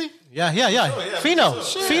 Did he? Yeah. Fino.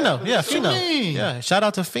 Yeah, Fino. mean? Yeah, shout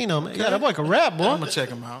out to Fino. Man. Yeah, that boy can rap, boy. I'm gonna check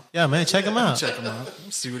him out. Yeah, man, check him out. Check him out.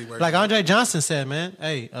 Let's see what he works. Like Andre Johnson said, man,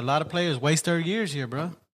 hey, a lot of players waste their years here,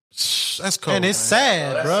 bro. That's cool. And it's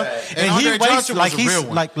sad, bro. And Andre Johnson was a he's real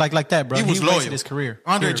one. like that, bro. He was wasted loyal. his career.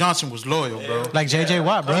 Andre Period. Johnson was loyal, bro. Like J.J.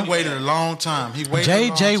 Watt, bro. He waited a long time. He waited. a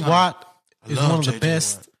long J.J. time. Watt is love one of the J.J.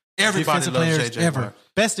 best Watt. Everybody defensive loves players J.J. ever. Watt.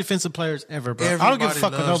 Best defensive players ever, bro. I don't give a Everybody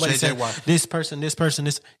fuck what loves nobody J.J. says. Watt. This person.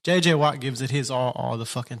 J.J. Watt gives it his all the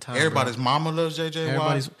fucking time. Everybody's bro. mama loves J.J.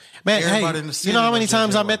 Everybody's Watt. man. Everybody in Hey, the city you know how many loves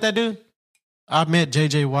times J.J. I met Watt. that dude? I met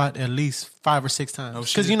J.J. Watt at least 5 or 6 times. Oh,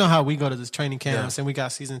 shit. Because you know how we go to this training camps Yeah. and we got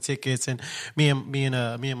season tickets, and me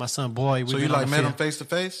and my son Boy. So you like met him face to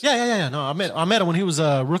face? Yeah. No, I met him when he was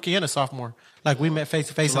a rookie and a sophomore. Like we met face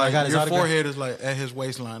to face, and I Like got his your autograph. forehead is like at his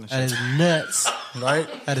waistline and That shit, is nuts.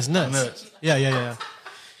 right? That is nuts. Nuts. Yeah.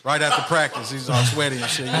 Right after practice, he's all sweaty and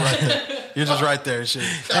shit. You're right there. You're just right there and shit.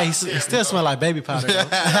 Hey, he still smell like baby powder.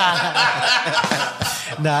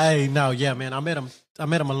 though. Yeah, man. I met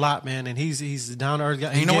him a lot, man, and he's a down to earth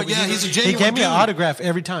guy. You know what? Yeah, he's a He genuine gave me an dude. autograph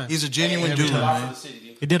every time. He's a genuine dude, man.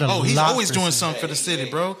 He did a lot. Oh, he's always for doing the something for the city,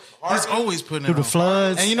 bro. He's always putting it Through the on.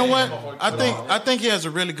 floods. And you know what? I think he has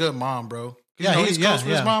a really good mom, bro. You Yeah, know, he- he's yeah, close with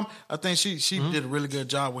his yeah. mom. I think she did a really good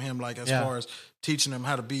job with him, like as Yeah. far as teaching him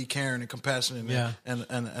how to be caring and compassionate, Yeah.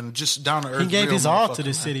 and just down to earth. He gave real his all to motherfucker,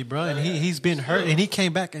 this man. city, bro, and he's been hurt, and he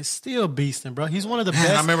came back and still beasting, bro. He's one of the Man,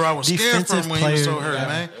 best. I remember I was scared for him when he was so hurt, Yeah.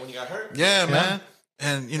 man. When you got hurt? Yeah, man.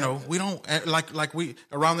 And you know, we don't like we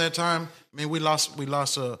around that time. I mean, we lost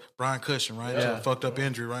Brian Cushion, right? To a fucked up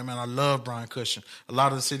injury, right, man. I love Brian Cushion. A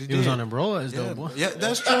lot of the city He was did. on them broads, Yeah, though, boy. yeah,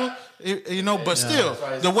 that's true. You know, but still,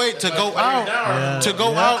 the way to go out,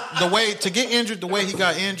 out, the way to get injured, the way he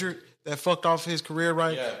got injured, that fucked off his career,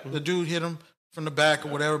 right? The dude hit him from the back or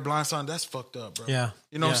whatever, blindside. That's fucked up, bro. Yeah.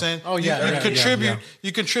 You know what I'm Yeah. saying? Oh, yeah, You yeah, contribute. yeah.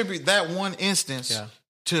 You contribute that one instance. Yeah.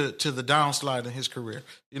 To the downslide in his career.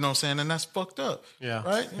 You know what I'm saying? And that's fucked up. Yeah. Right?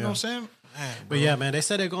 You know Yeah. what I'm saying? Man, But yeah, man, they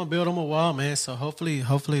said they're gonna build him a wall, man. So hopefully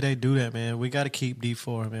they do that, man. We got to keep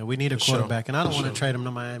D4, man. We need a sure. quarterback, and I don't want to trade him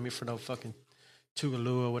to Miami for no fucking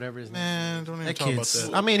Tugaloo or whatever his name. Man, don't even That talk about kid's.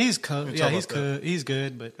 that. I mean, he's good. Don't Yeah, talk he's about that. good. He's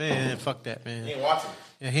good, but man, fuck that, man. He ain't watching.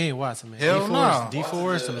 Yeah, he ain't Watson, man. Hell no.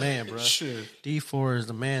 D4 is the man, bro. Shit. D4 is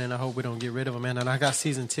the man, and I hope we don't get rid of him, man. And I got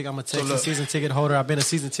season ticket. I'm a Texas look- season ticket holder. I've been a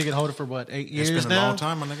season ticket holder for what, 8 years It's been now. a long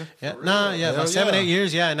time, my nigga. Yeah, Hell about 7, yeah. 8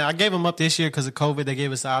 years. Yeah, and I gave him up this year because of COVID. They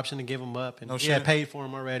gave us the option to give him up, and No we had shit. paid for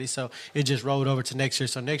him already, so it just rolled over to next year.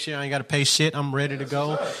 So next year I ain't got to pay shit. I'm ready to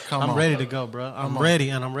go. Come I'm on. ready to go, bro. I'm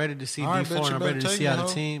ready, and I'm ready to see All right, D4, bitch, and you I'm better ready to take see me, how the ho.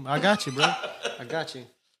 team. I got you, bro. I got you.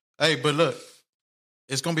 Hey, but look,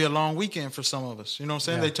 it's going to be a long weekend for some of us. You know what I'm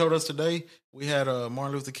saying? Yeah. They told us today we had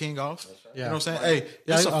Martin Luther King off. Yeah. You know what I'm saying? Hey,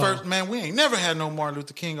 it's the first, man, we ain't never had no Martin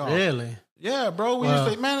Luther King off. Really? Yeah, bro. We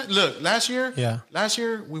used to, man, look, last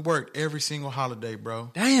year we worked every single holiday,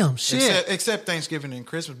 bro. Damn, shit. Except Thanksgiving and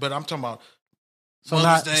Christmas, but I'm talking about So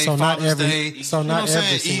Mother's not Day, so Father's not every Day, so you know not what I'm every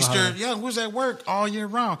saying? single Easter, holiday. yeah, who's at work all year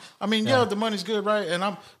round. I mean, yeah, the money's good, right?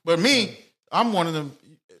 And but me, I'm one of them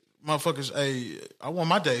motherfuckers. Hey, I want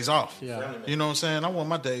my days off. Yeah. You know what I'm saying? I want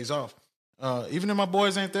my days off. Even if my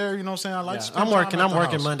boys ain't there, you know what I'm saying? I like to spend I'm working. time at I'm the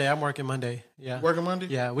working house. Monday. I'm working Monday. Yeah. Working Monday?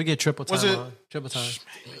 Yeah, we get triple time. Was it- on. Triple time.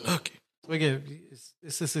 Look, We get.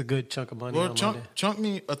 This is a good chunk of money well, on Monday. chunk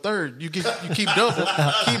me a third. You keep double.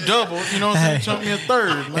 Keep double. You know what I'm saying? Hey. Chunk me a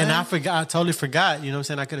third, man. And I forgot. I totally forgot. You know what I'm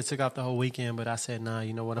saying? I could have took off the whole weekend, but I said, nah.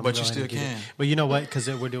 You know what? I'm But gonna you go ahead still and get can. it. But you know what? Because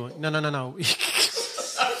we're doing. No.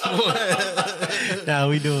 Nah,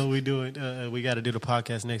 we doing. We got to do the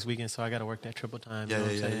podcast next weekend, so I got to work that triple time. You know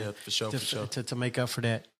what I'm saying? For sure, for sure. To make up for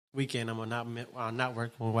that weekend, I'm not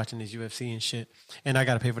working. We're watching this UFC and shit, and I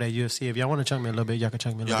got to pay for that UFC. If y'all want to chunk me a little bit, y'all can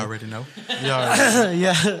chunk me a little Y'all bit. already know. Y'all already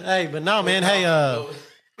Yeah. Hey, but no, man. Hey,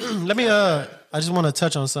 let me. I just want to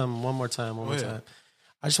touch on something one more time.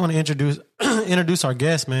 I just want to introduce our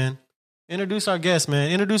guest, man. Introduce our guest,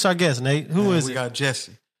 Nate. Who is we it? got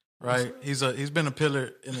Jesse, right? He's been a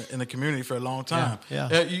pillar in the community for a long time.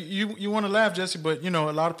 Yeah. You want to laugh, Jesse, but you know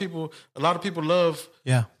a lot of people love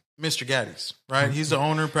Yeah. Mr. Gaddy's, right? He's the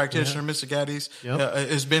owner and practitioner of Mr. Gaddy's. Yep.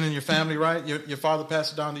 It's been in your family, right? Your father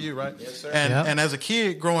passed it down to you, right? Yes, sir. And as a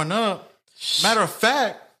kid growing up, matter of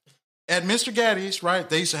fact, at Mr. Gaddy's, right,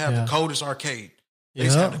 they used to have the coldest arcade. They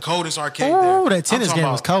used to have the coldest arcade there. Oh, that tennis I'm talking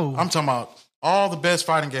game was cold. I'm talking about all the best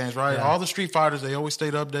fighting games, right? Yeah. All the Street Fighters, they always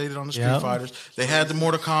stayed updated on the Street Yep. Fighters. They had the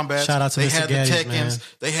Mortal Kombat. Shout out to They Mr. had Gaddy's, the Tekkens. man.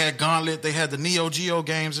 They had Gauntlet. They had the Neo Geo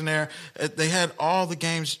games in there. They had all the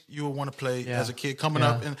games you would want to play as a kid coming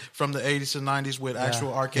up from the 80s to 90s with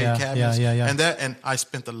actual arcade cabinets. Yeah. And I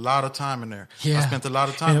spent a lot of time in there. Yeah. I spent a lot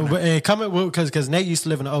of time in there. And coming because Nate used to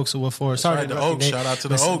live in the Oaksville Forest. Sorry, right, to the interrupt Oaks. you, Nate. Shout out to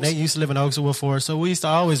But the Oaks. Nate used to live in the Oaksville Forest, so we used to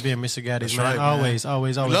always be in Mr. Gaddy's, That's man. right, man.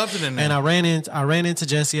 Always. Loved it in there. And I ran into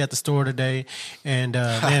Jesse at the store today, and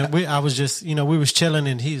man, I was just, we was chilling,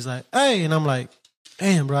 and he's like, "Hey," and I'm like,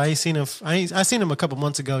 "Damn, bro, I seen him a couple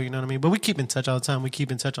months ago, you know what I mean? But we keep in touch all the time. We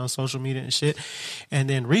keep in touch on social media and shit. And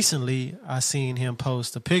then recently, I seen him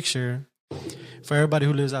post a picture. For everybody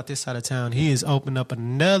who lives out this side of town, he has opened up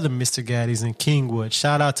another Mr. Gaddy's in Kingwood.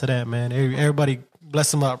 Shout out to that, man. Everybody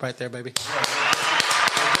bless him up right there, baby.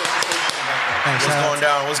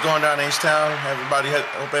 What's going down, H-Town?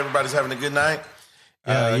 Hope everybody's having a good night.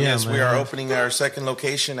 Yes, man. we are opening our second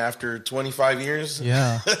location after 25 years.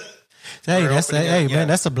 Yeah. Hey, man,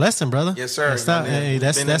 that's a blessing, brother. Yes, sir.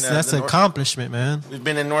 That's an accomplishment, man. We've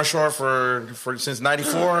been in North Shore for since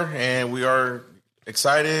 '94, and we are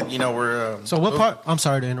excited. We're So what part? I'm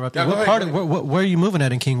sorry to interrupt you. Yeah, go What ahead, part? Where are you moving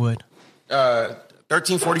at in Kingwood?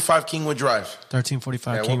 1345 Kingwood Drive.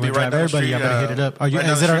 1345 Yeah, we'll Kingwood be right Drive. down the Everybody, street, y'all better hit it up. Are you? Right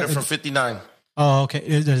down Is the it? street from 59. Oh,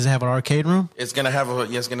 okay. Does it have an arcade room? It's gonna have a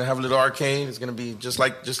little arcade. It's gonna be just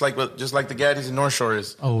like the Gaddy's in North Shore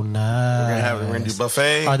is. Oh, nice. We're gonna do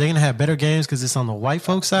buffet. Are they gonna have better games because it's on the white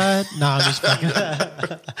folk side? Nah, I'm just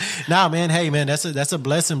fucking. Nah, man. Hey, man, that's a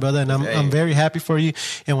blessing, brother, and I'm very happy for you.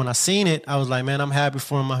 And when I seen it, I was like, man, I'm happy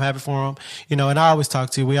for him. And I always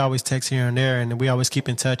talk to you. We always text here and there, and we always keep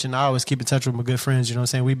in touch. And I always keep in touch with my good friends. You know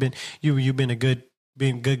what I'm saying? You've been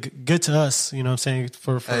being good to us, you know what I'm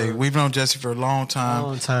saying? Hey, we've known Jesse for a long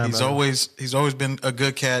time. He's bro. always been a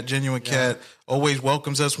good cat, genuine cat. Always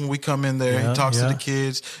welcomes us when we come in there. He talks to the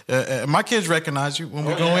kids. My kids recognize you when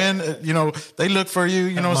we go in. They look for you.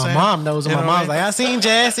 You know what I'm saying? My mom knows. My mom's like, I seen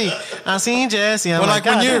Jesse. I'm like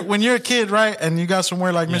when you're a kid, right, and you got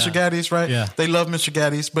somewhere like Mr. Gaddy's, right? Yeah. They love Mr.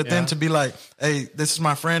 Gaddy's, but then to be like, hey, this is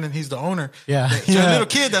my friend and he's the owner. Yeah. To a little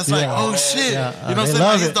kid, that's like, oh shit. Yeah. You know what I'm They saying?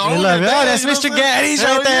 love Like, he's it. the They owner. love it. Oh, Dang, that's you know Mr. what I'm saying? Gaddy's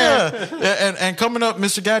right Hell yeah. And coming up,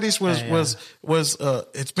 Mr. Gaddy's was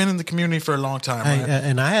it's been in the community for a long time. Hey, right?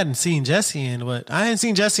 and I hadn't seen Jesse in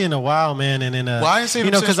a while, man. And then I ain't seen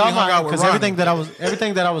him since we hung out with because Ronnie.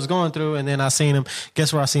 everything that I was going through, and then I seen him.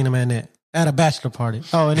 Guess where I seen him at a bachelor party.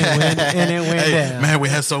 Oh, and it went down. Man, we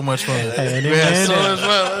had so much fun. And We it had went so down. much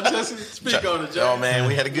fun. Jesse, speak on it, Joe. Oh man,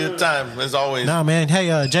 we had a good time as always. Nah, man.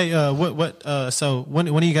 Hey, Jay. So when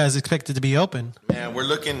are you guys expected to be open? Man, we're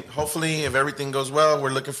looking. Hopefully, if everything goes well,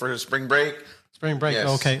 we're looking for spring break. Spring break. Yes.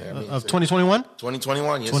 Okay, I mean, of 2021.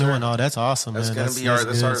 2021. Yes, 21. sir. Oh, that's awesome, That's man. gonna be our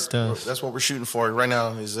good stuff. that's what we're shooting for right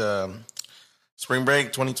now. Is spring break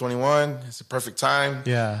 2021. It's a perfect time.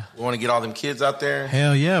 Yeah. We want to get all them kids out there.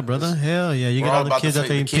 Hell yeah, brother. Hell yeah. You We're get all the about kids out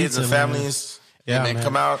there eating kids pizza, and man. families. and then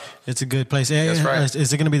come out. It's a good place. That's right.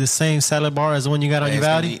 Is it going to be the same salad bar as the one you got on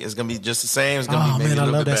Uvalde? It's going to be just the same. It's going to be maybe man, a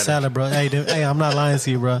little I love bit that better. salad, bro. Hey, I'm not lying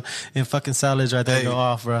to you, bro. And fucking salads right there go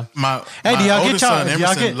off, bro. My do y'all oldest get y'all? son, Do y'all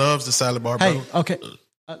Emerson, get? loves the salad bar, bro. Hey, okay.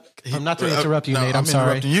 I'm not to interrupt you, no, Nate. I'm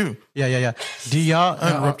sorry. interrupting you. Yeah. Do y'all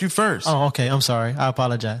I interrupt you first. Oh, okay. I'm sorry. I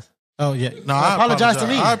apologize. Oh yeah. No, I apologize to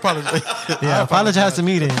me. I apologize. Yeah, apologize to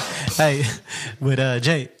me then. Hey, with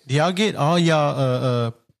Jay, do y'all get all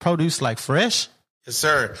y'all produce like fresh? Yes,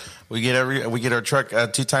 sir. We get our truck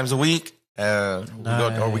 2 times a week. We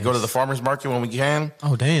go to the farmer's market when we can.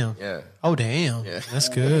 Oh damn. Yeah. Oh damn. Yeah. That's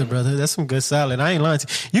good, brother. That's some good salad. I ain't lying to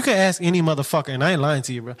you. You can ask any motherfucker, and I ain't lying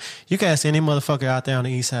to you, bro. You can ask any motherfucker out there on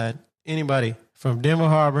the east side. Anybody. From Denver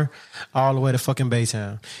Harbor all the way to fucking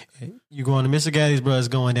Baytown. You going to Mr. Gaddy's, bro, it's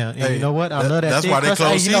going down. And you know what? I love that. That's why they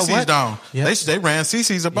closed CC's down. Yep. They ran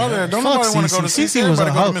CC's up out there. Don't nobody want to go to CC's. was a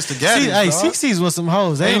Everybody go to Mr. Gaddy's. Hey, CC's was some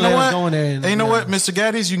hoes. They ain't let us go in there. And you know what? Mr.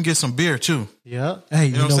 Gaddy's, you can get some beer too. Yeah. Hey,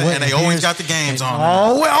 you know what? And they always got the games on.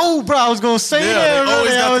 Oh, bro, I was going to say that.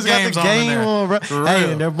 They always got the games on, bro. For Hey, real.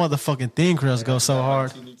 and their motherfucking thin crust go so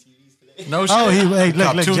hard. No shit. Oh, hey,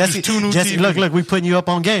 look, Jesse, two new Jesse, TVs. look, we putting you up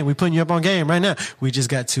on game. We putting you up on game right now. We just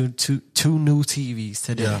got two new TVs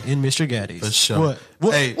today in Mr. Gaddy's. For sure.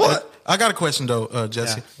 What? Hey, What? I got a question though,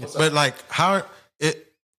 Jesse. Yeah. But like, how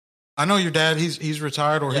it? I know your dad. He's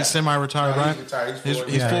retired or he's semi-retired, right? He's retired. He's full-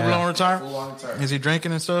 full Yeah. blown retired. Full-on retired. Is he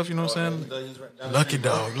drinking and stuff? You know what I'm saying? Lucky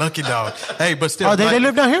dog. Hey, but still, Oh, they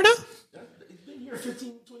live down here now? He's been here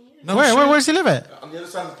 15, 20 years. No Where shit. does he live at? On the other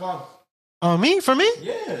side of the pond. Oh, me? For me?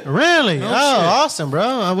 Yeah. Really? No oh, shit. Awesome,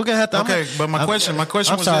 bro. We're gonna have to. Okay, but my question I'm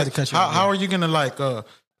was sorry this. to cut you How, off, how are you gonna like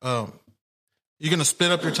you gonna split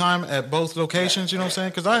up your time at both locations? You know what I'm saying?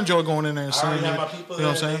 Because I enjoy going in there and I seeing already you. have my people You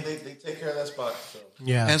know there. what I'm saying? They take care of that spot. So.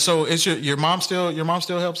 Yeah. And so it's your mom still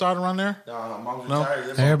helps out around there? No, mom's No.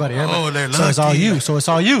 retired. Everybody. Oh, they're So it's all lucky. you.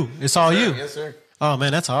 It's all you. Yes, sir. Oh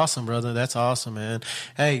man, that's awesome, brother. That's awesome, man.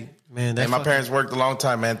 Hey, man. And my parents worked a long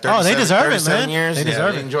time, man. Oh, they deserve it, 37 man. years. They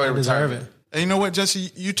deserve it. Enjoy They deserve retirement. it. And you know what,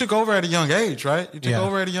 Jesse? You took over at a young age, right? You took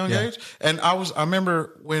over at a young age, and I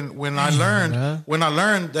remember when I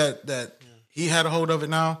learned that he had a hold of it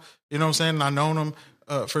now. You know what I'm saying? And I known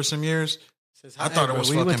him for some years. I thought it was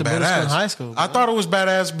we fucking went to middle school badass. and high school, I bro. thought it was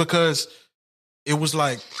badass because it was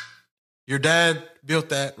like your dad built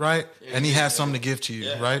that, right? And he had something to give to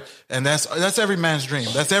you, right? And that's every man's dream.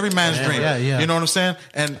 That's every man's dream. Yeah. You know what I'm saying?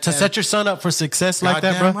 And To set your son up for success like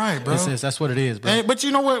that, bro. Goddamn right, bro. That's what it is, bro. And, but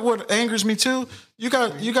you know what angers me too? You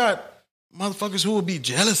got motherfuckers who will be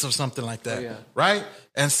jealous of something like that, right?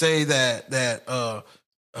 And say that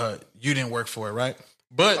you didn't work for it, right?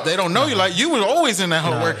 But they don't know you. Like, you were always in that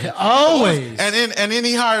whole work. Always. And then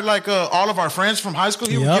he hired like all of our friends from high school.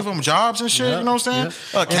 He would give them jobs and shit. You know what I'm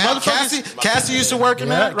saying? Cassie used to work in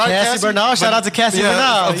that, right? Cassie Bernal. Shout out to Cassie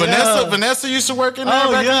Bernal. Vanessa used to work in there back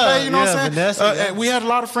in the day. You know what I'm saying? Vanessa, And we had a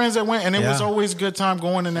lot of friends that went, and it was always a good time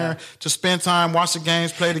going in there to spend time, watch the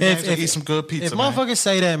games, play the games, and eat some good pizza. If man. motherfuckers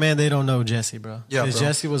say that, man, they don't know Jesse, bro. Yeah, Because bro.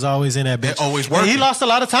 Jesse was always in that bitch. They always And working. he lost a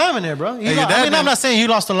lot of time in there, bro. Hey, your dad I'm not saying he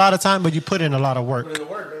lost a lot of time, but you put in a lot of work.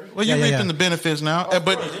 Well, you're Yeah, reaping the benefits now.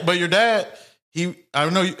 But your dad, I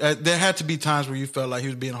know there had to be times where you felt like he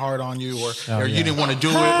was being hard on you, or you didn't want to do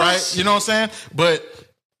it, right? You know what I'm saying? But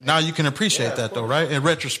now you can appreciate that, though, right? In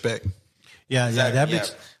retrospect. Yeah, that bitch.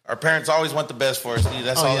 Yeah. Our parents always want the best for us.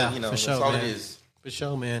 That's all. Yeah, You know. for That's sure, all man. it is. For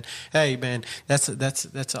sure, man. Hey, man, that's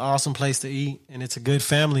an awesome place to eat, and it's a good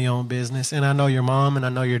family-owned business. And I know your mom, and I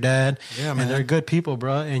know your dad. Yeah, man. And they're good people,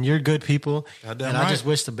 bro. And you're good people. Goddamn and I right. just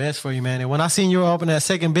wish the best for you, man. And when I seen you open that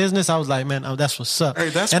second business, I was like, man, that's what's up. Hey,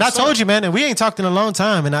 that's and what's I told up. you, man, and we ain't talked in a long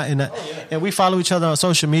time, and we follow each other on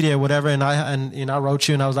social media or whatever. And I wrote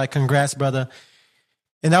you, and I was like, congrats, brother.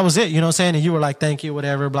 And that was it. You know what I'm saying? And you were like, thank you,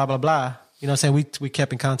 whatever, blah blah blah. You know what I'm saying? We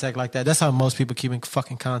kept in contact like that. That's how most people keep in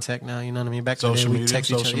fucking contact now. You know what I mean? Back in the day, we text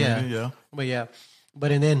each other.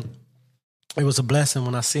 But and then it was a blessing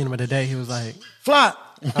when I seen him today. He was like, "Fly."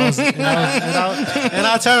 And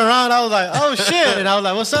I turned around. I was like, "Oh shit!" And I was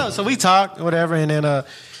like, "What's up?" So we talked, whatever. And then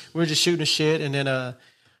we were just shooting shit. And then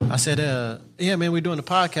I said, "Yeah, man, we're doing the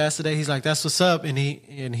podcast today." He's like, "That's what's up." And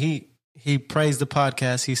he praised the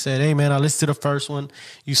podcast. He said, "Hey, man, I listened to the first one.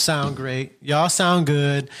 You sound great. Y'all sound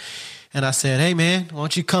good." And I said, "Hey, man, why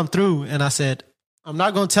don't you come through?" And I said, "I'm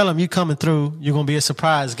not going to tell him you coming through. You're going to be a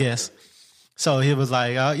surprise guest." So he was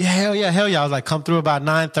like, yeah, hell yeah. I was like, come through about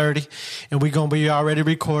 9:30, and we gonna be already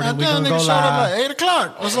recording. We gonna go live. Showed up at 8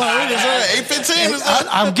 o'clock. I was like, 8:15.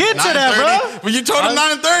 I'm getting to that, bro. But you told him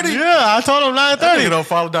 9:30. Yeah, I told him 9:30. You don't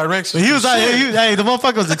follow directions. He was like, hey, the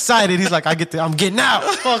motherfucker was excited. He's like, I'm getting out.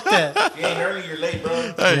 Fuck that. You ain't early, you're late,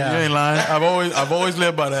 bro. Hey, you ain't lying. I've always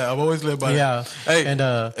lived by that. Yeah. Hey, and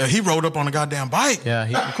he rode up on a goddamn bike.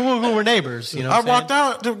 Yeah, we're neighbors. You know, I walked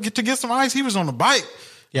out to get some ice. He was on the bike.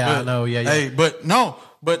 Yeah, I know. Yeah. Hey, but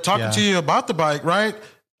talking to you about the bike, right?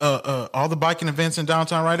 All the biking events in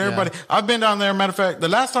downtown, right? Everybody. Yeah. I've been down there. Matter of fact, the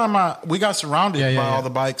last time we got surrounded by all the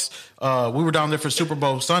bikes, we were down there for Super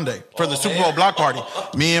Bowl Sunday for the Super Bowl block party.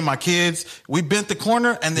 Me and my kids, we bent the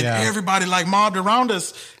corner, and then everybody like mobbed around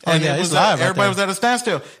us, and it was everybody was at a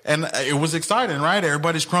standstill, and it was exciting, right?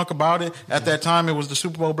 Everybody's crunk about it. At that time, it was the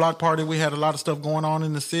Super Bowl block party. We had a lot of stuff going on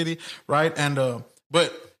in the city, right? And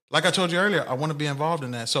but like I told you earlier, I want to be involved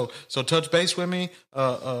in that. So touch base with me.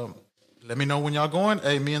 Let me know when y'all going.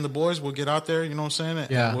 Hey, me and the boys, we'll get out there. You know what I'm saying?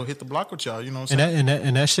 And we'll hit the block with y'all. You know what I'm saying?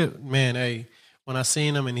 And that shit, man. Hey, when I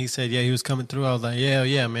seen him and he said, he was coming through, I was like,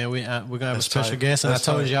 yeah, man, we're gonna have a special guest. And I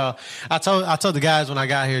told y'all, I told the guys when I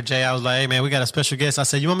got here, Jay, I was like, hey, man, we got a special guest. I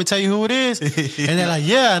said, you want me to tell you who it is? And they're like,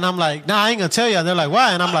 yeah. And I'm like, nah, I ain't gonna tell you. And they're like,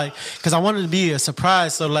 why? And I'm like, because I wanted to be a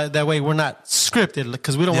surprise, so like that way we're not scripted,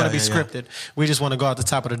 because we don't want to be scripted. We just want to go out the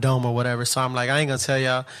top of the dome or whatever. So I'm like, I ain't gonna tell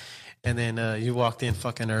y'all. And then you walked in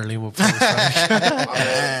fucking early. Nah,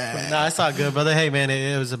 it's all good, brother. Hey, man,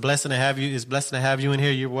 it was a blessing to have you. It's a blessing to have you in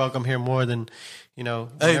here. You're welcome here more than, you know.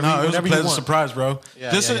 Hey, it was a pleasant surprise, bro.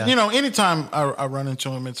 You know, anytime I run into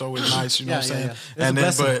him, it's always nice. You know what I'm saying? And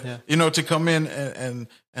then, you know, to come in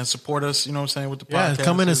and support us. You know what I'm saying, with the podcast. Yeah,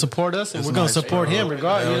 come in and support us, and we're gonna support him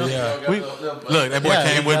regardless. Look, that boy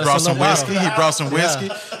came with, brought some whiskey. He brought some whiskey.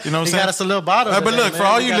 You know what I'm saying? He got us a little bottle. But look, for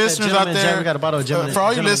all you listeners out there, we got a bottle of Gemini. For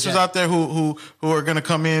all you listeners out there who are gonna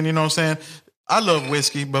come in, you know what I'm saying? I love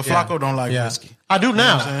whiskey, but Flacco don't like whiskey. I do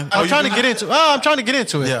now. I'm trying to get into. I'm trying to get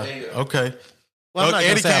into it. Yeah. Okay. Well,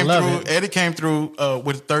 Eddie came through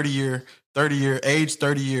with 30 year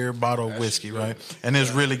bottle of whiskey, right? And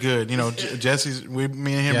it's really good. You know, Jesse's, me and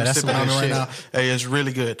him are sipping on it right now. Hey, it's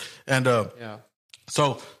really good. And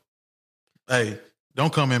so, hey,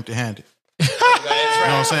 don't come empty handed. You know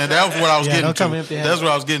what I'm saying? That was what I was getting to. That's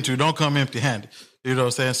what I was getting to. Don't come empty handed. You know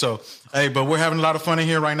what I'm saying? So, hey, but we're having a lot of fun in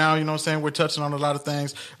here right now. You know what I'm saying? We're touching on a lot of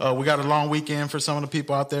things. We got a long weekend for some of the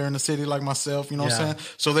people out there in the city like myself. You know what I'm saying?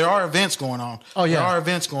 So there are events going on. Oh, yeah. There are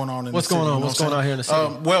events going on in the city. What's going on here in the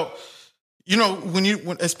city? Well, you know,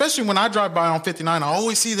 especially when I drive by on 59, I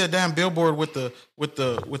always see that damn billboard with the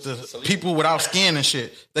people without skin and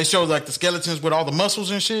shit. They show like the skeletons with all the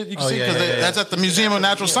muscles and shit. You can see, because that's at the Museum of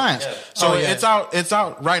Natural Science. So it's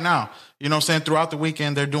out right now. You know what I'm saying? Throughout the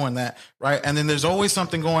weekend, they're doing that, right? And then there's always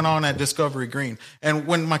something going on at Discovery Green. And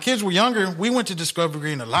when my kids were younger, we went to Discovery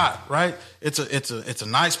Green a lot, right? It's a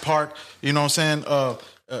nice park. You know what I'm saying?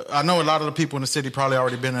 I know a lot of the people in the city probably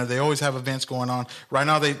already been there. They always have events going on. Right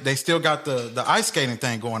now, they still got the ice skating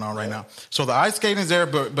thing going on right now. So the ice skating's there,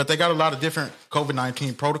 but they got a lot of different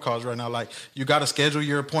COVID-19 protocols right now. Like, you got to schedule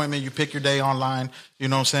your appointment. You pick your day online. You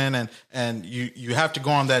know what I'm saying? And you have to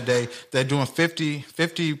go on that day. They're doing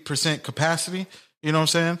 50% capacity. You know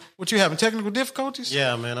what I'm saying? What, you having technical difficulties?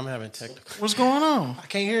 Yeah, man, I'm having technical. What's going on? I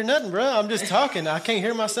can't hear nothing, bro. I'm just talking. I can't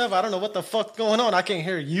hear myself. I don't know what the fuck's going on. I can't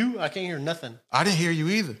hear you. I can't hear nothing. I didn't hear you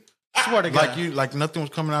either. Swear to God. Like nothing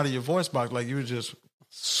was coming out of your voice box. Like you were just.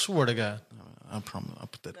 Swear to God. I promise. I'll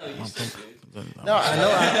put that. No, I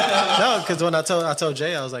know. No, because when I told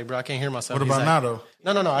Jay, I was like, bro, I can't hear myself. What about now,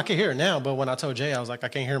 though? No, I can hear it now. But when I told Jay, I was like, I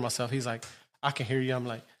can't hear myself. He's like, I can hear you. I'm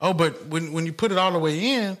like, oh, but when you put it all the way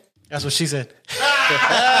in. That's what she said.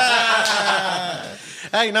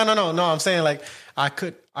 Hey, no. I'm saying, like, I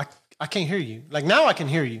can't hear you. Like, now I can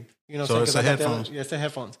hear you. You know what I'm saying? So it's the headphones. Yeah, it's the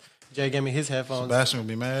headphones. Jay gave me his headphones. Sebastian will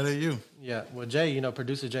be mad at you. Yeah. Well, Jay,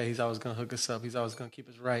 producer Jay, he's always going to hook us up. He's always going to keep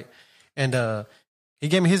us right. And he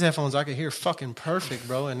gave me his headphones. I could hear fucking perfect,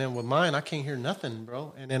 bro. And then with mine, I can't hear nothing,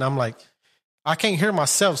 bro. And then I'm like, I can't hear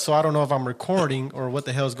myself, so I don't know if I'm recording or what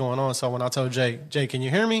the hell's going on. So when I told Jay, can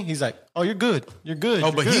you hear me? He's like, oh, you're good. You're good.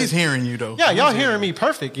 Oh, but he's hearing you, though. Yeah, y'all hearing me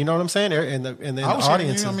perfect. You know what I'm saying? And the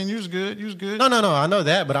audience. I mean, you was good. You was good. No. I know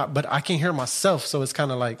that, but I can't hear myself. So it's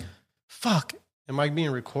kind of like, fuck, am I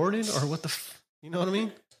being recorded or what the you know what I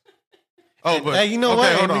mean? Oh, but hey, you know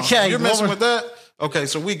what? Hold on. Yeah, you're messing with that? Okay,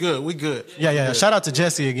 so we good. Yeah. Good. Shout out to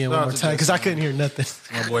Jesse again one more time because I couldn't hear nothing.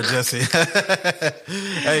 My boy Jesse.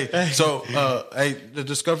 Hey, so the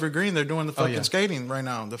Discovery Green, they're doing the fucking skating right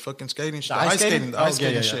now. The fucking skating shit. The ice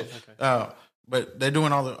skating shit. Okay. But they're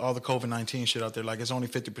doing all the COVID-19 shit out there. Like it's only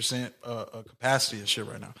 50% capacity and shit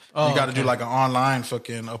right now. Oh, you got to do like an online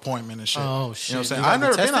fucking appointment and shit. Oh shit! You know what I'm saying? I've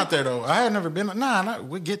never been out there though. I had never been.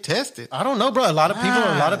 We get tested. I don't know, bro. A lot of people,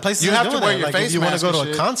 a lot of places. You have doing to wear that. your like, face if you mask. want to go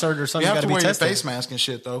to a concert or something, you have to wear your tested. face mask and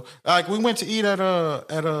shit though. Like we went to eat at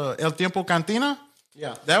El Tiempo Cantina.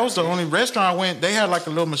 Yeah, that was the only restaurant I went. They had like a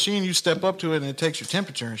little machine. You step up to it and it takes your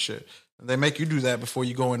temperature and shit. They make you do that before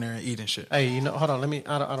you go in there and eat and shit. Hey, you know, hold on. I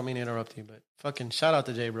don't mean to interrupt you, but fucking shout out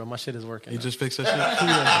to Jay, bro. My shit is working. He just fixed that shit.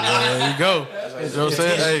 Yeah, there you go. You know what I'm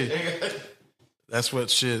saying? Hey, that's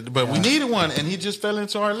what shit. But we needed one, and he just fell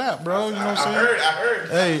into our lap, bro. You know what I'm saying? I heard.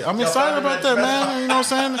 Hey, I'm excited about that, man. You know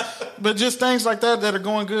what I'm saying? But just things like that are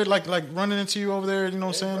going good, like running into you over there. You know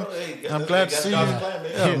what I'm saying? I'm glad to see you.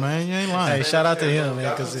 Yeah, man, you ain't lying. Hey, shout out to him,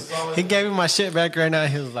 man, because he gave me my shit back right now.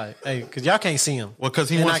 He was like, "Hey, because y'all can't see him. Well, because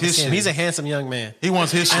he wants his shit. He's a handsome young man. He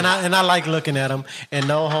wants his shit, and I like looking at him. And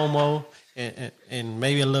no homo. And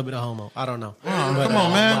maybe a little bit of homo. I don't know. But, come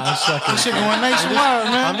on, man. This shit going nationwide,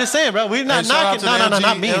 man. I'm just saying, bro. We're not knocking. No,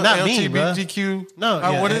 not me, bro. LGBTQ. No,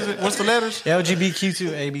 what is it? What's the letters?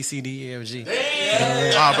 LGBTQ, A, B, C, D, E, F, G.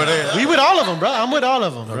 But we with all of them, bro. I'm with all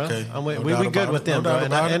of them, bro. Okay. We good with them, bro.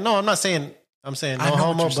 And no, I'm not saying. I'm saying no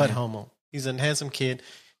homo, but homo. He's a handsome kid,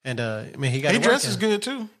 and I mean, he dresses good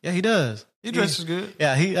too. Yeah, he does. He dresses good.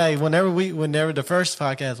 Yeah, whenever the first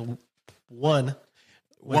podcast won.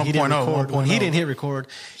 When he didn't record, when he didn't hit record,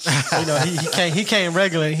 you know, he came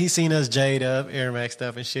regular. He seen us Jade up, Air Max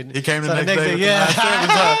stuff and shit. He came the next day. Yeah, he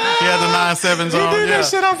had the 9.7s on. He did that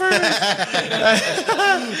shit on purpose. You know what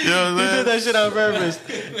I'm saying? He did that shit on purpose.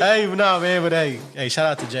 Hey, no, man, but hey, shout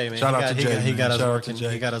out to Jay, man. Shout out to Jay. He got us working.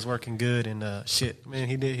 He got us working good and shit, man.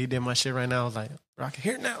 He did my shit right now. I was like, I can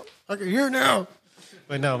hear it now.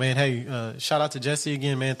 But no, man. Hey, shout out to Jesse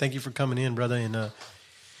again, man. Thank you for coming in, brother, and.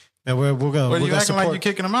 And we're going. Well, you acting like you're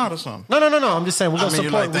kicking him out or something? No. I'm just saying we're going to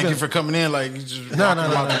support. Thank you for coming in. Like you just knocking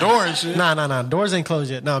him out the door and shit. No. Doors ain't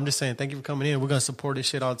closed yet. No, I'm just saying thank you for coming in. We're going to support this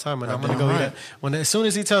shit all the time, and I'm going to go eat that. As soon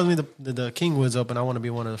as he tells me the Kingwood's open, I want to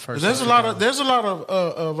be one of the first. There's a lot of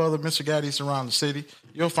other Mr. Gaddies around the city.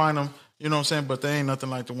 You'll find them. You know what I'm saying? But they ain't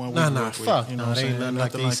nothing like the one we work with. Fuck. You know what I'm saying? Ain't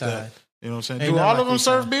nothing like that. You know what I'm saying? Do all of them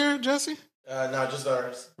serve beer, Jesse? No, just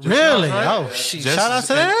ours. Really? Right? Oh shit! Shout out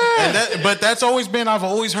to that. But that's always been. I've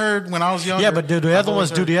always heard when I was younger. Yeah, but do the other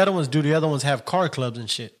ones have car clubs and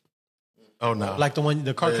shit? Oh no! Like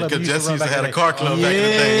the car club. Because Jesse used to have a car club back in the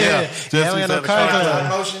day. Yeah, Jesse had a car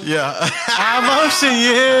club. Yeah, iMotion.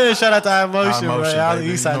 Yeah, shout out to iMotion, bro.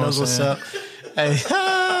 Eastside knows what's up. Hey.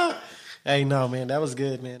 Hey, no, man, that was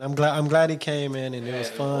good, man. I'm glad he came in and it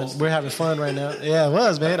was fun. We're having fun right now. Yeah, it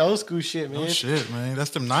was, man. Old school shit, man. Oh shit, man.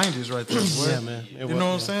 That's them 90s right there. Yeah, man. You know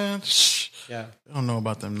what I'm saying? Shh. Yeah. I don't know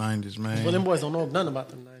about them 90s, man. Well, them boys don't know nothing about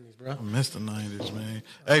them 90s, bro. I miss the 90s, man.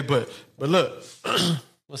 Hey, but look.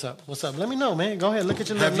 What's up? Let me know, man. Go ahead, look at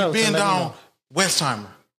your little notes. Have you been down Westheimer?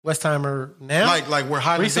 Westheimer now? Like where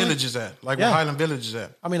Highland Village is at. Where Highland Village is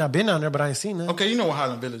at. I mean, I've been down there, but I ain't seen that. Okay, you know where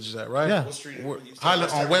Highland Village is at, right? Yeah. What street?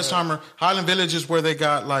 Highland on Westheimer. Highland Village is where they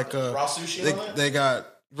got like raw sushi. They got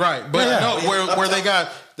right, but where they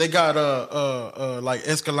got like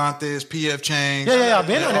Escalante's, PF Chang's. Yeah, I've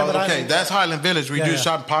been down there, but okay, that's Highland Village. We do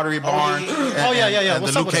shop Pottery Barn. And the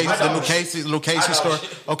Luke Casey store.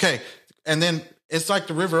 Okay, and then it's like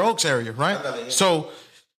the River Oaks area, right? So.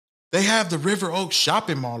 They have the River Oaks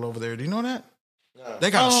shopping mall over there. Do you know that? No. They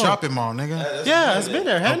got a shopping mall, nigga. Yeah, it's been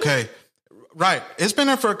there, hasn't it? Right. It's been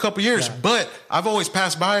there for a couple years, but I've always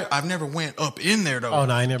passed by it. I've never went up in there, though. Oh,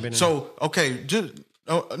 no, I ain't never been in there. So, okay, just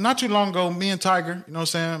not too long ago, me and Tiger, you know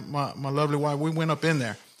what I'm saying, my lovely wife, we went up in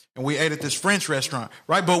there. And we ate at this French restaurant,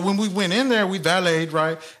 right? But when we went in there, we valeted,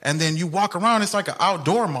 right? And then you walk around, it's like an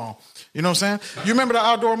outdoor mall. You know what I'm saying? You remember the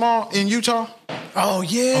outdoor mall in Utah? Oh,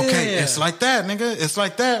 yeah. Okay, it's like that, nigga. It's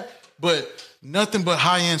like that. But nothing but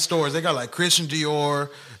high-end stores. They got like Christian Dior.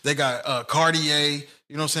 They got Cartier. You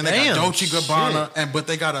know what I'm saying? They got Dolce & Gabbana. But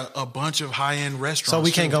they got a bunch of high-end restaurants. So we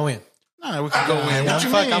can't go in? Nah, we can go in. What you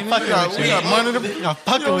mean? I'm fucking with you. We got money to... I'm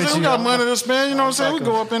fucking with you. We got money to spend. You know what I'm saying? We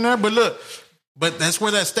go up in there. But look... But that's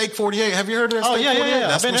where that Steak 48. Have you heard of that Steak 48? Yeah.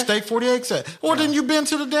 That's where Steak 48's at. Or then you been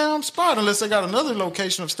to the damn spot unless they got another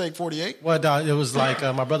location of Steak 48. Well, it was like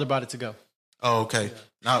my brother brought it to go. Oh, okay.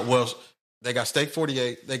 They got Steak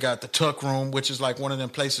 48. They got the Tuck Room, which is like one of them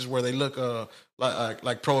places where they look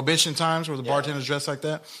like Prohibition times, where the bartenders dress like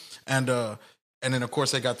that. And then of course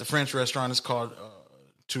they got the French restaurant. It's called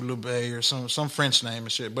Toulouse or some French name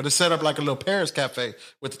and shit. But it's set up like a little Paris cafe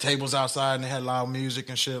with the tables outside and they had loud music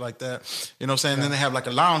and shit like that. You know what I'm saying? And then they have like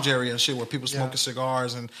a lounge area and shit where people smoking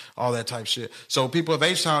cigars and all that type shit. So people of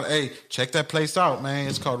H-Town, hey, check that place out, man.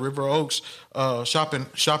 It's called River Oaks shopping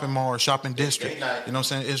mall or shopping district. You know what I'm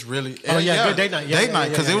saying? It's really good date night. Date night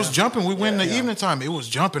because it was jumping. We went in the evening time. It was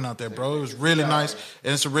jumping out there, bro. It was really nice.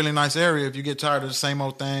 And it's a really nice area if you get tired of the same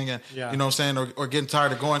old thing and you know what I'm saying, or getting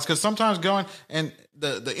tired of going. Because sometimes going and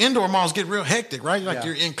the indoor malls get real hectic, right? Like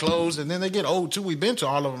you're enclosed, and then they get old too. We've been to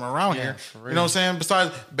all of them around here. You know what I'm saying?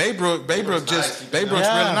 Besides Baybrook's really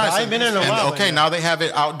nice. I've been in a while. Okay, now they have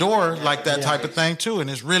it outdoor like that type of thing too, and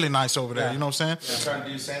it's really nice over there. You know what I'm saying? They're trying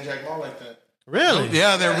to do San Jack Mall like that. Really?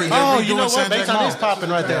 Yeah, they're you know what? Baytown is popping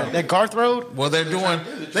right there. That Garth Road. Well, they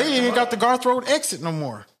ain't even got the Garth Road exit no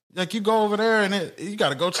more. Like you go over there and you got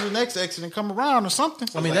to go to the next exit and come around or something.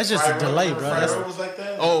 I mean, that's just a delay, bro. Was like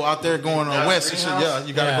that? Oh, out there going west and shit. Yeah,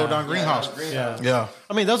 you got to go down Greenhouse. Yeah.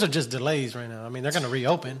 I mean, those are just delays right now. I mean, they're going to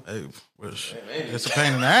reopen. Hey, it's a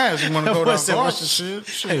pain in the ass. You want to go down Garth and shit.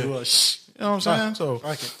 Hey, well, you know what I'm saying? So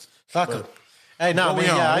fuck it. Hey, no, man.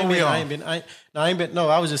 Yeah, I ain't been. No,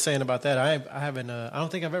 I was just saying about that. I haven't. I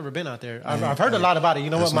don't think I've ever been out there. I've heard a lot about it. You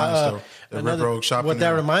know what? What that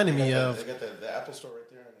reminded me of. They got the Apple store right there.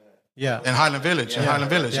 Yeah, in Highland Village.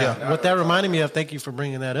 Yeah. What that reminded me of. Thank you for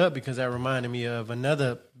bringing that up because that reminded me of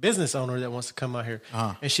another business owner that wants to come out here,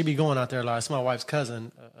 and she be going out there a lot. It's my wife's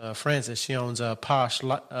cousin, Frances. She owns a Posh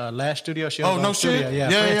Lash Studio. She owns no shit. Studio.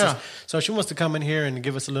 Yeah. So she wants to come in here and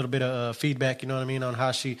give us a little bit of feedback. You know what I mean on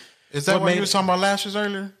how she. Is that what you was talking about lashes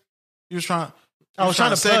earlier? You was trying. I was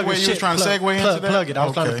trying to segue. You was trying to segue into that. Plug it. I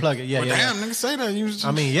was trying to plug it. Yeah, Damn, nigga, say that.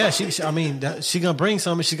 I mean, yeah. She gonna bring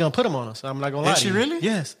some and she's gonna put them on us. So I'm not gonna lie. Is she really?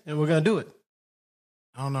 Yes, and we're gonna do it.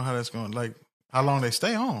 I don't know how that's going. Like, how long they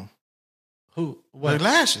stay on? Who? What? The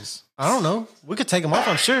lashes. I don't know. We could take them off.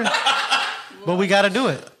 I'm sure, but we got to do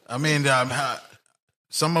it. I mean,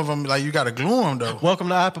 some of them like you got to glue them though. Welcome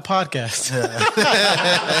to Apple Podcast.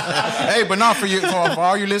 Hey, but not for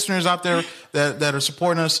all you listeners out there that are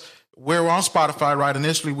supporting us. We're on Spotify, right?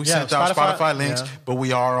 Initially, we sent out Spotify links, but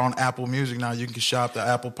we are on Apple Music now. You can shop the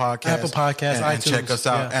Apple Podcast, and check us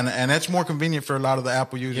out. And that's more convenient for a lot of the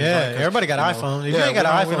Apple users. Yeah, right? Everybody got an iPhone. If you ain't got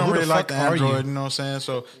an iPhone, we don't really like the Android. You know what I'm saying?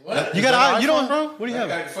 So you got an iPhone, you don't, bro? What do you have?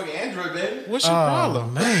 I got a fucking Android, baby. What's your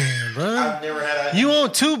problem, man, bro? I've never had. You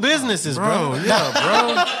own two businesses, bro. Yeah,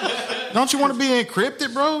 bro. Don't you want to be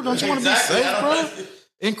encrypted, bro? Don't you want to be safe, bro?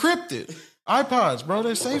 Encrypted iPods, bro.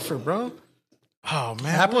 They're safer, bro. Oh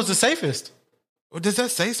man, Apple's the safest. Does that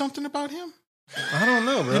say something about him? I don't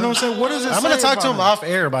know, bro. You know what I'm saying? What does it say? I'm going to talk to him off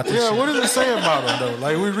air about this shit. What does it say about him, though?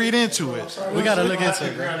 Like, we read into it. We got to look into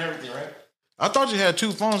it. I thought you had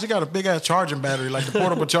two phones. He got a big ass charging battery, like the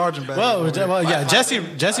portable charging battery. Well, yeah.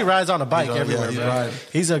 Jesse rides on a bike everywhere, bro.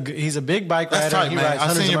 He's a big bike rider. That's tight, man.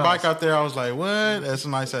 I seen your bike out there. I was like, what? That's a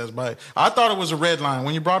nice ass bike. I thought it was a red line.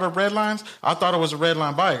 When you brought up red lines, I thought it was a red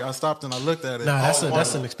line bike. I stopped and I looked at it. No,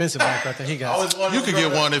 that's an expensive bike right there. He got. You could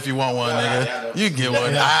get one if you want one, nigga. You can get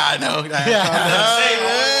one. I know.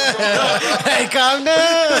 Hey, calm down.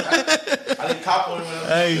 I didn't cop one.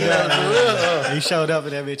 Hey, he showed up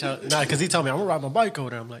and every time. Nah, because he told me I'm gonna ride my bike over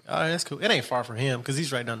there. I'm like, all right, that's cool. It ain't far from him because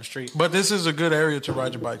he's right down the street. But this is a good area to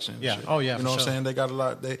ride your bikes in. Yeah. Shit. Oh yeah. You know what I'm saying? They got a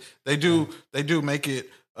lot. They do make it.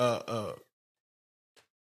 What?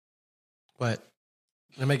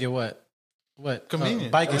 They make it what? What?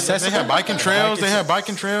 Convenient. Bike accessible. They have biking trails.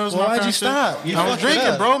 Well, why'd you stop? I was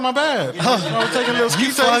drinking, bro. My bad. I was taking a little ski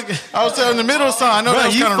tski. I was in the middle of something. I know that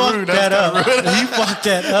was kind of rude. That up. You fucked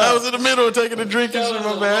that up. I was in the middle of taking a drink and shit.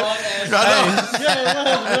 My bad.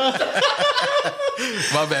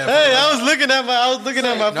 My bad. Hey, I was looking at my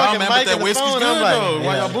fucking mic and the phone. I'm like,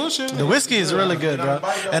 why y'all bullshitting? The whiskey is really good, bro.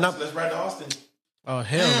 And let's ride to Austin. Oh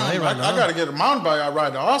hell no! I gotta get a mountain bike. I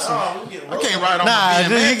ride to Austin. I can't ride on my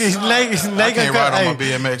BMX. I can't ride on my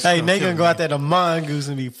BMX. Hey, Nate gonna go out there to Mongoose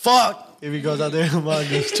and be fucked if he goes out there to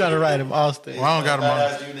Mongoose trying to ride him Austin. Well, I don't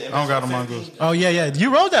got a Mongoose. Oh yeah.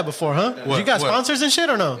 You rode that before, huh? What? You got sponsors and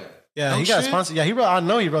shit or no? Yeah, he got sponsors. Yeah, he rode. I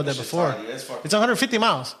know he rode that before. It's 150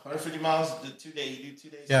 miles. 150 miles. 2 days. You do 2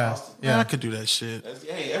 days. Yeah, yeah. I could do that shit.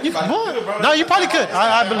 Hey, everybody can do it, bro. No, you probably could.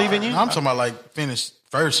 I believe in you. I'm talking about like finish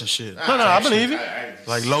first and shit. No, I believe you.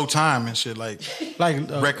 Like low time and shit, like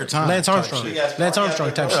record time. Lance Armstrong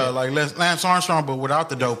type shit. Like Lance Armstrong, but without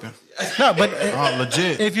the doping. No, but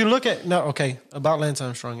legit. If you look at about Lance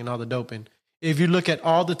Armstrong and all the doping. If you look at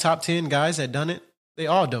all the top 10 guys that done it, They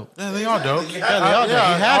all dope. Yeah, they all dope. Yeah, they all dope.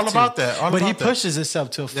 Yeah, all about that. All but about he that. pushes himself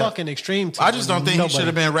to a fucking extreme. I just don't think he should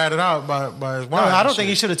have been ratted out by his wife. No, I don't think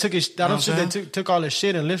he should have took his. I don't think they took all his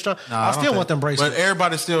shit and lift strong. I still want them bracelets. But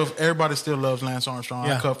everybody still loves Lance Armstrong.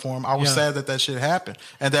 I cut for him. I was sad that shit happened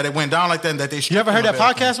and that it went down like that. And that they. You ever heard that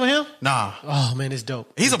podcast with him? Nah. Oh man, it's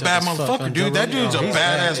dope. He's a bad motherfucker, dude. That dude's a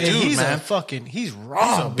badass dude, man. He's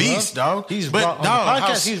raw. He's a beast, dog. He's raw. On the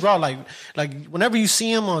podcast, he's raw. Like whenever you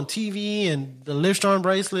see him on TV and the Livestrong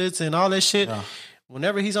bracelets and all that shit. Yeah.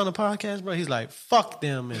 Whenever he's on the podcast, bro, he's like, fuck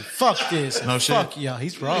them and fuck this and fuck yeah,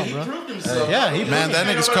 he's raw, bro. Man, that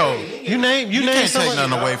nigga's cold. You can't take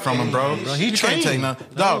nothing away from him, bro. He can't take nothing.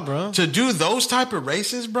 Dog, bro. To do those type of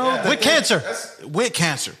races, bro. With cancer.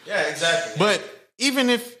 Yeah, exactly. But even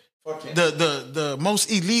if the most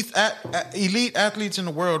elite athletes in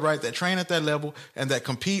the world, right, that train at that level and that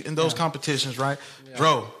compete in those competitions, right,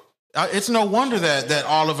 bro, it's no wonder that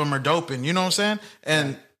all of them are doping. You know what I'm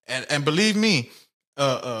saying? And believe me,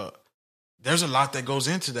 there's a lot that goes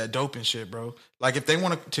into that doping shit, bro. Like if they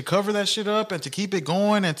want to cover that shit up and to keep it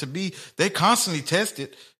going and they constantly test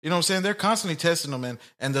it. You know what I'm saying? They're constantly testing them,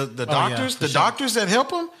 and the doctors, doctors that help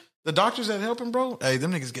them, bro. Hey,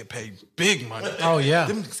 them niggas get paid big money. Oh yeah,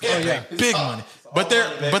 them niggas get paid big money. But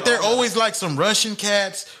they're always like some Russian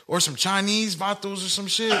cats or some Chinese vatos or some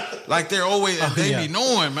shit. Like they're always be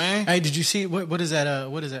knowing, man. Hey, did you see what is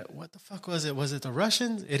that? What is that? What the fuck was it? Was it the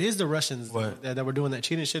Russians? It is the Russians that were doing that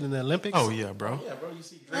cheating shit in the Olympics. Oh yeah, bro. Yeah, bro. You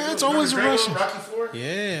see, it's always a Russian.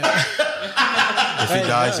 Yeah. If he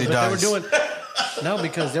dies, he dies. They were doing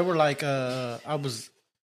because they were like I was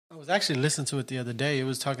actually listening to it the other day. It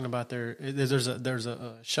was talking about there's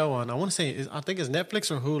a show on. I think it's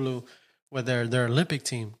Netflix or Hulu. With their Olympic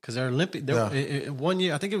team, because they're Olympic. 1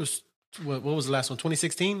 year, I think it was what was the last one?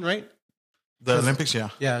 2016, right? The Olympics, yeah,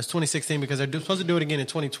 it's 2016 because they're supposed to do it again in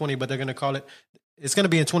 2020, but they're going to call it. It's going to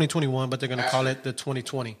be in 2021, but they're going to call it the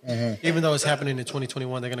 2020. Mm-hmm. Even though it's happening in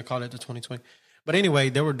 2021, they're going to call it the 2020. But anyway,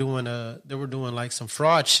 they were doing like some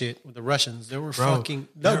fraud shit with the Russians. They were bro.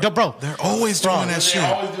 They're always doing that shit.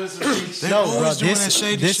 They're always doing that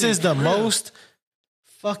shady shit. This is the most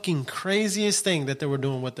fucking craziest thing that they were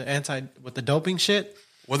doing with the doping shit.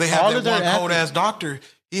 Well, they have that one cold ass doctor.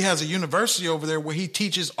 He has a university over there where he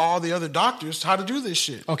teaches all the other doctors how to do this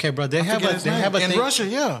shit. Okay, bro. They have a thing in Russia.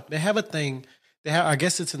 Yeah, they have a thing. I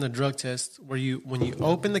guess it's in the drug test where when you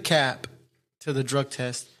open the cap to the drug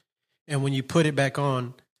test and when you put it back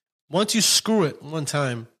on, once you screw it one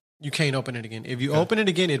time, you can't open it again. If you open it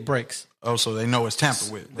again, it breaks. Oh, so they know it's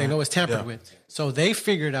tampered with. Right? They know it's tampered with. So they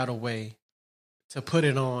figured out a way to put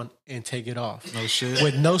it on and take it off. No shit.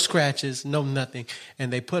 With no scratches, no nothing.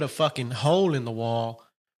 And they put a fucking hole in the wall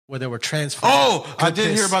where they were transferring. Oh, I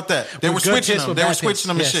did hear about that. They were switching them. They were switching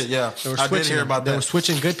them and shit, yeah. I did hear about that. They were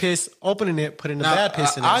switching good piss, opening it, putting the bad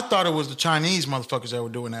piss in it. I thought it was the Chinese motherfuckers that were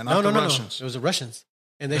doing that, not the Russians. It was the Russians.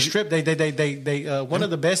 And they stripped, one of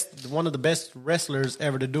the best wrestlers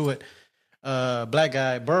ever to do it, black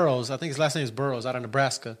guy, Burroughs. I think his last name is Burroughs, out of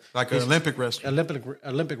Nebraska. Like an Olympic wrestler.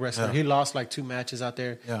 Olympic wrestler. Yeah. He lost like 2 matches out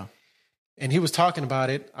there. Yeah. And he was talking about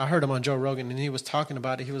it. I heard him on Joe Rogan, and he was talking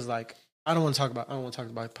about it. He was like, I don't want to talk about the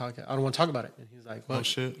podcast. I don't want to talk about it. And he's like, well,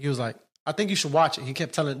 shit. He was like, I think you should watch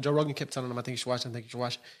it. Joe Rogan kept telling him, I think you should watch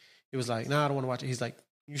it. He was like, nah, I don't want to watch it. He's like,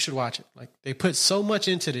 you should watch it. Like, they put so much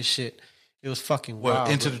into this shit. It was fucking wild.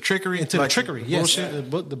 Into the trickery? Into the trickery, yes. The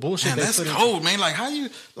bullshit. Man, that's cold, man. Like, how you,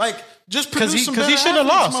 just produce some better athletes? Because he shouldn't have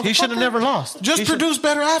lost. He should have never lost. Just produce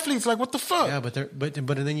better athletes. Like, what the fuck? Yeah, but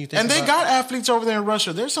then you think and they got athletes over there in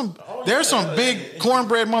Russia. There's some big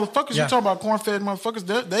cornbread motherfuckers. Yeah. You talk about corn-fed motherfuckers.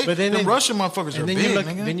 The Russian motherfuckers are big,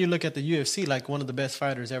 Then you look at the UFC, like one of the best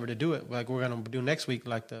fighters ever to do it. Like we're going to do next week,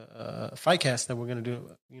 like the Fightcast that we're going to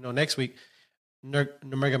do, next week.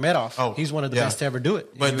 Nurmagomedov. He's one of the best to ever do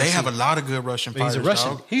it. But they have a lot of good Russian fighters. He's a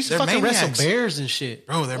Russian. He's fucking wrestled bears and shit.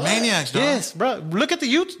 Bro, they're maniacs, dog. Yes, bro. Look at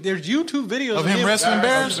the YouTube. There's YouTube videos of him wrestling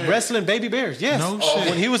bears? Wrestling baby bears, yes. No shit.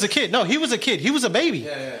 When he was a kid. No, he was a kid. He was a baby.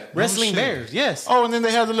 Wrestling bears, yes. Oh, and then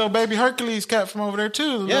they had the little baby Hercules cat from over there,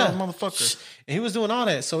 too. The little motherfucker. And he was doing all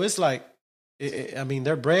that. So it's like,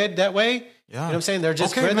 they're bred that way. Yeah. You know what I'm saying? They're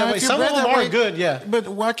just bred that way. Some of them are good, yeah. But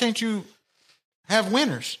why can't you have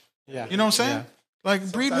winners? Yeah. You know what I'm saying? Yeah.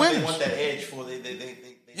 Like breed winners. They want that edge for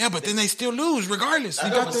but then they still lose regardless.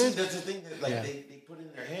 That's the thing that they put in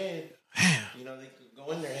their head. Man. They could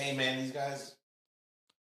go in there. Hey man, these guys.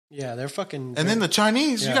 Yeah, they're fucking. And then the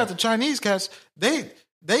Chinese, you got the Chinese cats. They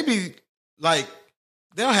be like,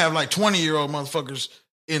 they'll have like 20-year-old motherfuckers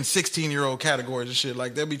in 16-year-old categories and shit.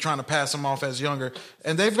 Like they'll be trying to pass them off as younger,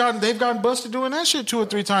 and they've gotten busted doing that shit 2 or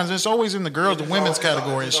 3 times. And it's always in the girls, the women's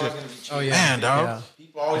category and shit. Oh yeah, man, dog. Yeah.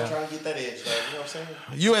 People always trying to get that edge, though. You know what I'm saying?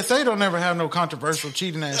 USA don't never have no controversial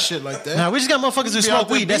cheating ass shit like that. Nah, we just got motherfuckers who smoke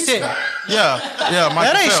weed. That's it. Yeah, Michael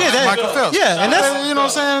That ain't Phelps. shit. Michael Phelps. Yeah, and that's you know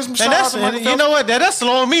what I'm saying. And that's you know what? That's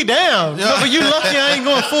slowing me down. Yeah. No, but you lucky I ain't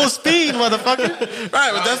going full speed, motherfucker.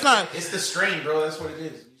 Right, but that's not. It's the strain, bro. That's what it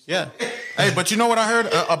is. Yeah. Hey, but you know what I heard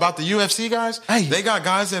about the UFC guys? Hey. They got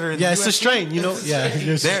guys that are in the Yeah, UFC. it's a strain, you know. Yeah,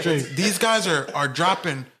 it's a strain. These guys are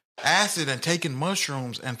dropping acid and taking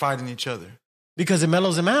mushrooms and fighting each other. Because it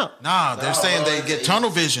mellows them out. Nah, they're saying they get tunnel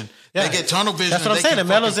vision. Yeah. They get tunnel vision. That's what I'm saying. It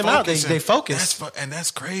mellows them out. They focus. And that's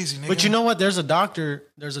crazy, nigga. But you know what? There's a doctor.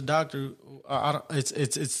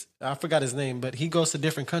 I forgot his name, but he goes to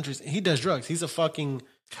different countries. He does drugs. He's a fucking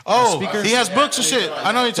speaker. He has books and shit.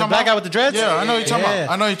 I know you're talking about. Black guy with the dreads? Yeah, I know you're talking about.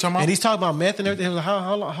 I know you're talking about. And he's talking about meth and everything. He was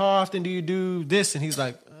like, how often do you do this? And he's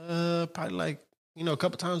like, probably like, a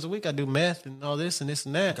couple times a week I do meth and all this and this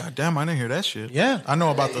and that. God damn, I didn't hear that shit. Yeah. I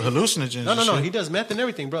know about the hallucinogens. No. He does meth and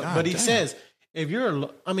everything, bro. God but he damn. says, if you're,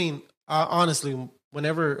 honestly,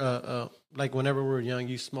 whenever we were young,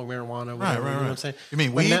 you smoke marijuana. Whatever, Right. You know what I'm saying? You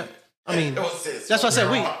mean When weed? That's why I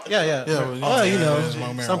said weed. Yeah.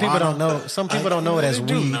 well, Some people don't know. Some people don't know it as They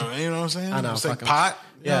do weed. know, you know what I'm saying? I know, Say fucking- pot.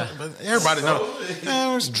 Yeah. But everybody knows.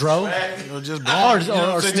 Yeah, it's Dro. just blowing.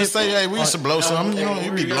 Or Just say, hey, we used to blow something. You know,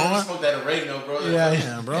 you be blowing. Smoke that oregano, bro.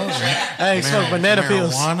 Yeah. Bro. Hey, smoke banana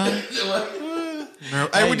peels.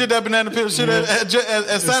 Marijuana. Hey, we did that banana peel shit at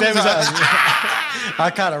Sammy's house.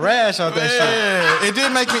 I caught a rash out that shit. Yeah, it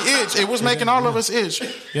did make me itch. It was making all of us itch.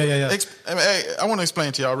 Yeah. Hey, I want to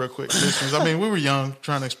explain to y'all real quick, listeners. I mean, we were young,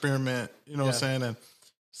 trying to experiment. You know what I'm saying? And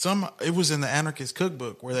it was in the Anarchist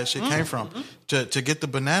Cookbook where that shit came from. To get the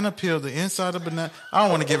banana peel, the inside of banana. I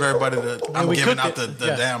don't want to give everybody I'm we giving cooked out it. the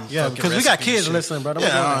Yeah. damn Yeah, fucking because we got recipe kids shit. listening, bro.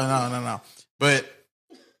 No. But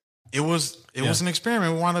it was an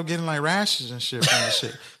experiment. We wound up getting like rashes and shit from the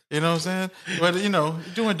shit. You know what I'm saying? But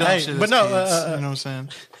doing dumb shit. but as no, kids, you know what I'm saying?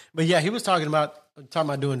 But yeah, he was talking about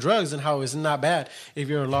doing drugs and how it's not bad if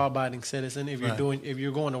you're a law-abiding citizen, if you're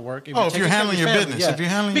going to work, if you're handling your business, Yeah. if you're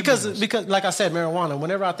handling your because business. like I said, marijuana.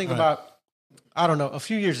 Whenever I think about, I don't know, a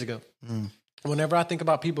few years ago, whenever I think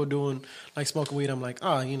about people doing like smoking weed, I'm like,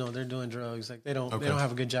 they're doing drugs, like they don't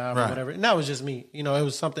have a good job or whatever. And that was just me. It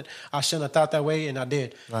was something I shouldn't have thought that way, and I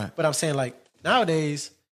did. Right. But I'm saying like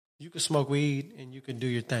nowadays, you can smoke weed and you can do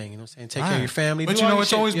your thing. You know what I'm saying? Take care of your family. But do all your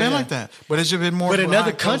it's shit. always been like that. But it's just been more. But in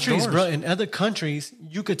other behind closed countries, doors. bro, in other countries,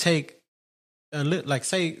 you could take like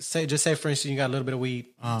say for instance, you got a little bit of weed,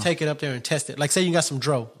 take it up there and test it. Like say you got some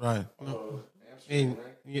dro, Right. and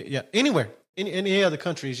anywhere, any other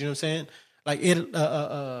countries, you know what I'm saying? Like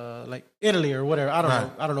Italy or whatever. I don't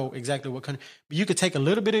know. I don't know exactly what country. But you could take a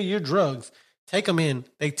little bit of your drugs, take them in,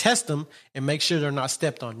 they test them, and make sure they're not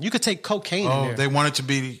stepped on. You could take cocaine in there. They want it to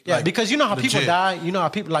be Because you know how people legit. die. You know how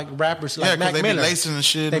people like rappers like Mac they Miller. be lacing the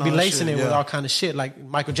shit. They and be all that lacing shit, it with all kind of shit, like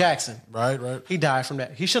Michael Jackson. Right. He died from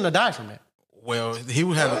that. He shouldn't have died from that. Well, he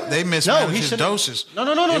would have. They mismanaged his shouldn't- doses.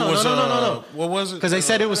 No. What was it? Because they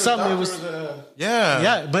said it was something. It was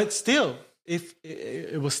Yeah. but still, if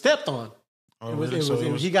it was stepped on,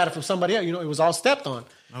 really? he got it from somebody else. It was all stepped on.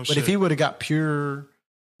 But shit. if he would have got pure,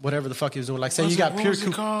 whatever the fuck he was doing, like say you got pure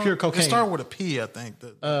cocaine. It started with a P, I think.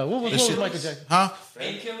 What was Michael Jackson? Huh?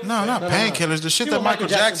 No, not painkillers. The shit See that what Michael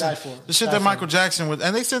Jackson died for. The shit that Michael Jackson was,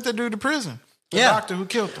 and they sent that dude to prison. The doctor who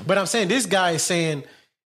killed him. But I'm saying this guy is saying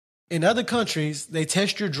in other countries they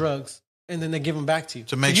test your drugs and then they give them back to you.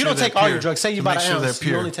 To make you sure don't take they're all your pure. drugs. Say you To buy make an sure ounce, they're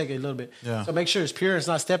you pure. only take a little bit. Yeah. So make sure it's pure. It's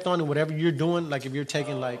not stepped on, and whatever you're doing, like if you're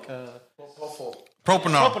taking like Propanol.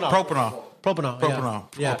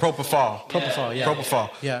 Yeah. Propofol. Propofol, yeah. Propofol.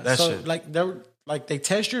 Yeah. That so shit. they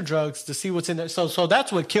test your drugs to see what's in there. So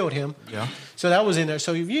that's what killed him. Yeah. So that was in there.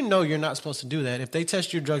 So if you know you're not supposed to do that, if they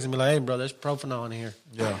test your drugs and be like, hey bro, there's propanol in here.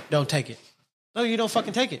 Yeah. Don't take it. No, you don't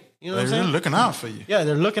fucking take it. You know what I'm They're saying? looking out for you. Yeah,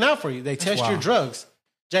 they're looking out for you. They test your wild. drugs.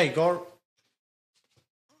 Jay, go.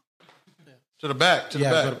 To the back. To the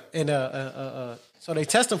back. And so they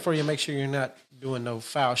test them for you, make sure you're not doing no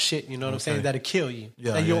foul shit. You know what I'm saying? That'll kill you.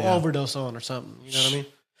 Yeah, that you'll yeah. overdose on or something. You know what I mean?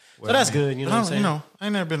 So that's good. You know what I'm saying? I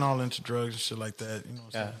ain't never been all into drugs and shit like that. You know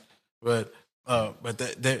what I'm saying? But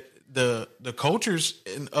the cultures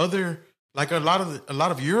in other, like a lot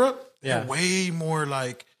of Europe, they're way more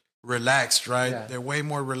like relaxed, right? Yeah. They're way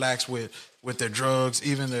more relaxed with their drugs,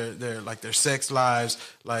 even their sex lives,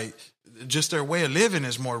 like just their way of living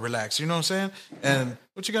is more relaxed. You know what I'm saying? And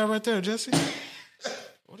what you got right there, Jesse?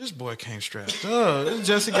 Oh, this boy came strapped up. This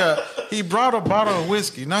Jesse he brought a bottle of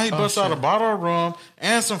whiskey. Now he busts out a bottle of rum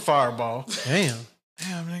and some Fireball. Damn.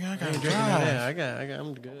 Damn, nigga, I got to drive. Yeah, I got.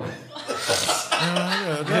 I'm good.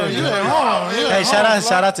 Hey, Hey,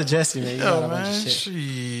 shout out to Jesse, man. You know Yo, a bunch of man, shit.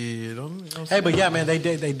 shit. Hey, but yeah, man, they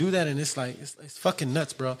do that, and it's like it's fucking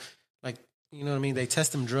nuts, bro. Like, you know what I mean? They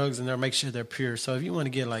test them drugs and they'll make sure they're pure. So if you want to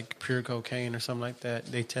get like pure cocaine or something like that,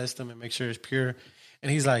 they test them and make sure it's pure.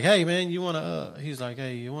 And he's like, hey man, you want to? He's like,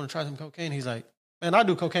 hey, you want to try some cocaine? He's like, man, I'll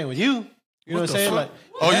do cocaine with you. You know what I'm saying? Like,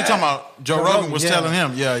 you talking about Joe Rogan was telling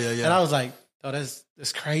him? Yeah. And I was like, oh,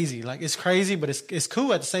 that's crazy. Like, it's crazy, but it's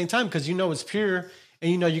cool at the same time because you know it's pure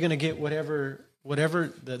and you know you're gonna get whatever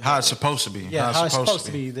how it's supposed to be. Yeah, how it's supposed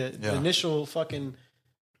to be. The initial fucking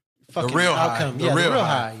the real outcome. High. The real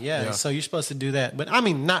high. Yeah. So you're supposed to do that. But I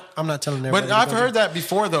mean, I'm not telling everybody. But I've heard that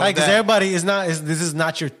before though. Like, because everybody this is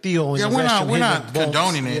not your Theo. Yeah, we're not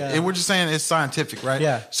condoning it. Yeah. We're just saying it's scientific, right?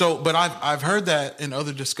 Yeah. So, but I've heard that in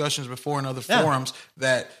other discussions before in other forums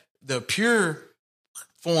that the pure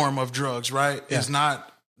form of drugs, right, is not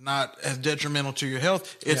as detrimental to your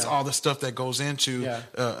health. It's all the stuff that goes into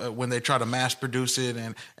when they try to mass produce it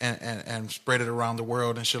and spread it around the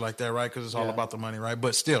world and shit like that, right? Because it's all about the money, right?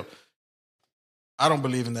 But still, I don't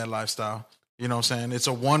believe in that lifestyle. You know what I'm saying? It's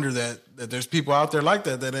a wonder that there's people out there like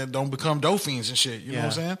that don't become dope fiends and shit. You know what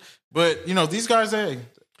I'm saying? But, you know, these guys,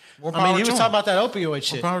 more power he was talking about that opioid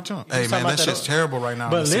shit. More power to him. Hey, man, that shit's terrible right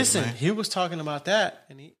now. But listen, he was talking about that,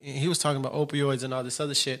 and he was talking about opioids and all this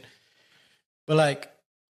other shit. But, like,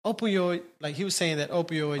 opioid, like he was saying that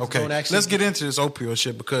opioids don't actually... Let's get into this opioid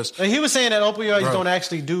shit because... He was saying that opioids don't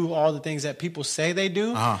actually do all the things that people say they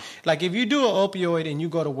do. Like if you do an opioid and you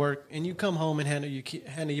go to work and you come home and handle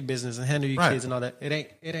your business and handle your kids and all that, it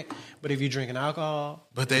ain't. But if you're drinking alcohol...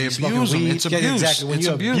 But they abuse them. It's abuse. Exactly. When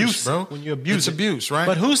you abuse, bro. When you abuse it's abuse, right?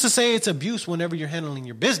 But who's to say it's abuse whenever you're handling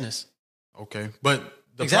your business? Okay. But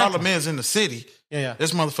the problem is in the city... Yeah.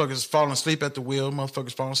 This motherfuckers falling asleep at the wheel.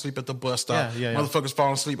 Motherfuckers falling asleep at the bus stop. Motherfuckers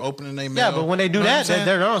falling asleep opening their mail. Yeah, but when they do that,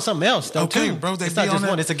 they're on something else. Though, too. Bro. It's not just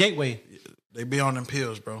one. It's a gateway. They be on them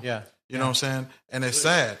pills, bro. Yeah. You know what I'm saying? And it's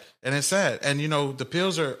sad. And, you know, the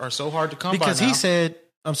pills are so hard to come by because now. he said,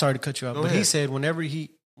 I'm sorry to cut you off, Go but ahead. he said whenever he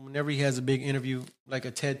has a big interview, like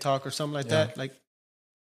a TED Talk or something like that, like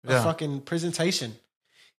a fucking presentation,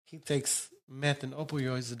 he takes meth and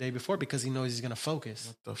opioids the day before because he knows he's gonna focus.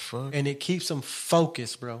 What the fuck? And it keeps him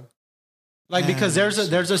focused, bro. Like, because there's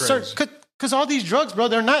a certain, because all these drugs, bro,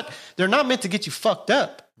 they're not meant to get you fucked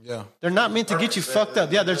up. Yeah. They're not meant to get you fucked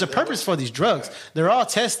up. Yeah, there's a purpose for these drugs. They're all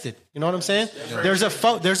tested. You know what I'm saying? Yeah.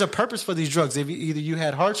 There's a purpose for these drugs. If either you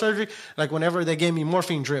had heart surgery, like whenever they gave me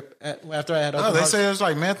morphine drip after I had open they say there's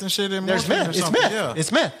like meth and shit in there's morphine meth. or something. It's meth.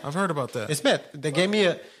 It's meth. I've heard about that. It's meth. They gave me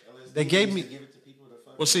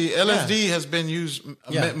Well, see, LSD has been used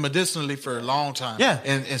medicinally for a long time. Yeah.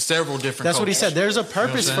 In several different That's cultures. what he said. There's a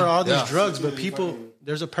purpose for all these drugs, but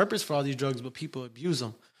people abuse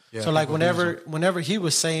them. Yeah, so like whenever he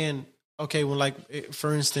was saying, okay, well, like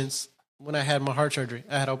for instance, when I had my heart surgery,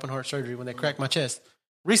 I had open heart surgery when they cracked my chest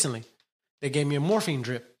recently. They gave me a morphine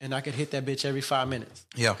drip and I could hit that bitch every 5 minutes.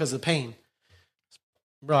 Yeah. Because of pain.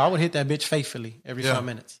 Bro, I would hit that bitch faithfully every 5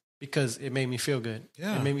 minutes because it made me feel good.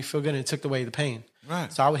 Yeah. It made me feel good and it took away the pain.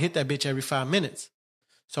 Right. So I would hit that bitch every 5 minutes.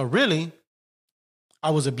 So really, I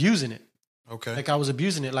was abusing it. Okay. Like I was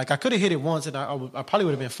abusing it. Like I could have hit it once and I probably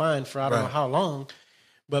would have been fine for I don't know how long.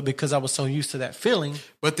 But because I was so used to that feeling,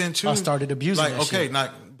 but then too, I started abusing it. Okay,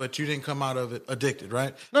 but you didn't come out of it addicted,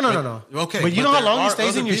 right? No. Okay. But you know how long it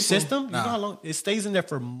stays in your system? You know how long it stays in there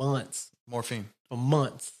for months. Morphine. For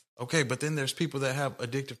months. Okay, but then there's people that have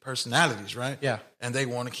addictive personalities, right? Yeah. And they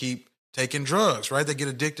want to keep taking drugs, right? They get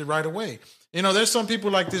addicted right away. You know, there's some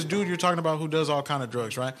people like this dude you're talking about who does all kind of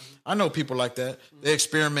drugs, right? I know people like that. They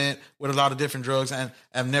experiment with a lot of different drugs and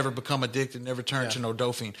have never become addicted, never turned to no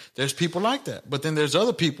dopamine. There's people like that. But then there's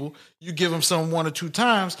other people, you give them some 1 or 2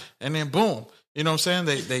 times and then boom. You know what I'm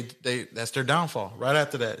saying? They that's their downfall right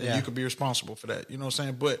after that. And you could be responsible for that. You know what I'm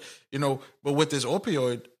saying? But, you know, with this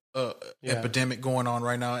opioid epidemic going on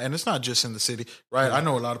right now, and it's not just in the city, right? I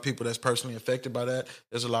know a lot of people that's personally affected by that.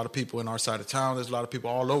 There's a lot of people in our side of town. There's a lot of people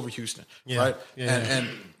all over Houston, right? And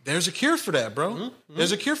there's a cure for that, bro. Mm-hmm.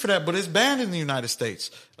 There's a cure for that, but it's banned in the United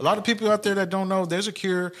States. A lot of people out there that don't know, there's a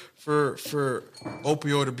cure for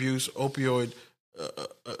opioid abuse,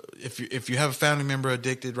 if you have a family member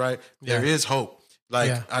addicted, right? There is hope.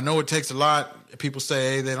 Like, I know it takes a lot. People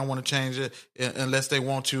say, hey, they don't want to change it unless they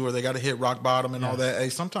want to, or they got to hit rock bottom and all that. Hey,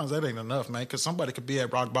 sometimes that ain't enough, man, because somebody could be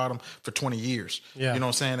at rock bottom for 20 years. Yeah. You know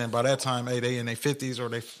what I'm saying? And by that time, hey, they in their 50s or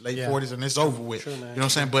their late 40s and it's over with. True, you know what I'm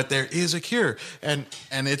saying? But there is a cure, and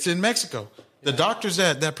it's in Mexico. The doctors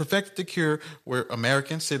that perfected the cure were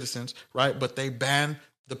American citizens, right? But they banned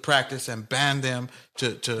the practice and banned them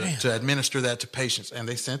to administer that to patients. And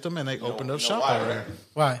they sent them and they opened up shop over there.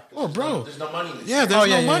 Why? Oh, bro. There's no money. Yeah, there's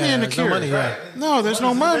no money in the There's cure. no money, right. No, there's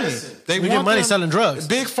no money. We get money selling drugs.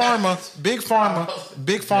 Big pharma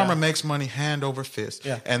makes money hand over fist.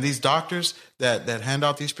 Yeah. And these doctors that hand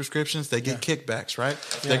out these prescriptions, they get kickbacks, right?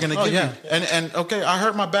 They're gonna give you and okay, I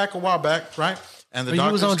hurt my back a while back, right? And the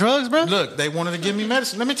doctors, you was on drugs, bro? Look, they wanted to give me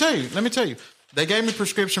medicine. Let me tell you. They gave me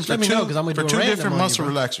prescription for two different muscle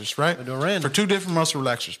relaxers, right? For two different muscle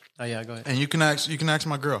relaxers. Oh yeah, go ahead. And you can ask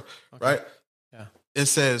my girl, right? Yeah. It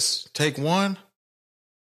says take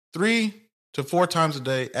 3 to 4 times a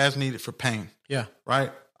day as needed for pain. Yeah.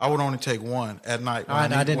 Right? I would only take one at night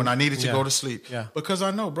when I needed to go to sleep. Yeah. Because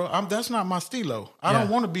I know, bro, that's not my stilo. I don't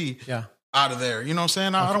want to be out of there. You know what I'm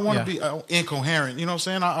saying? I don't want to be incoherent. You know what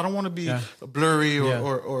I'm saying? I don't want to be blurry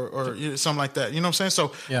or something like that. You know what I'm saying?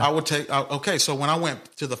 So I would take, so when I went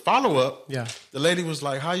to the follow-up, the lady was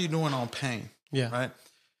like, how you doing on pain? Yeah. Right?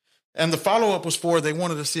 And the follow-up was they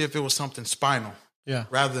wanted to see if it was something spinal. Yeah.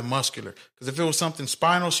 Rather than muscular. Because if it was something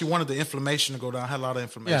spinal, she wanted the inflammation to go down. I had a lot of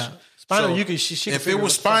inflammation. Yeah. Spinal, so you could, she if it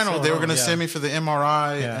was spinal, they were going to send me for the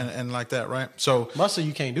MRI and like that, right? So muscle,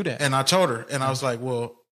 you can't do that. And I told her, and I was like,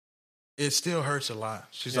 well, it still hurts a lot.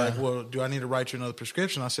 She's like, well, do I need to write you another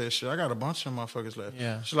prescription? I said, shit, I got a bunch of motherfuckers left.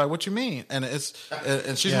 Yeah. She's like, what you mean? And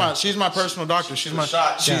she's my personal doctor. She's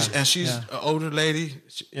an older lady.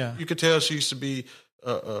 You could tell she used to be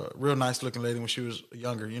a real nice looking lady when she was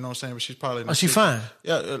younger. You know what I'm saying? But she's probably she fine.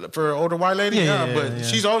 Yeah, for an older white lady. But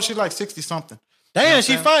she's old. She's like 60 something. Damn,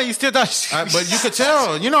 she fine. You still thought but you could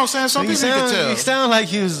tell. You know what I'm saying? Some people you could tell. You sound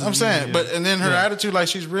like you was. I'm saying, and then her attitude, like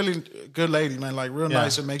she's really good lady, man, like real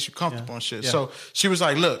nice and makes you comfortable and shit. So she was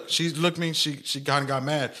like, look, she looked at me, she kind of got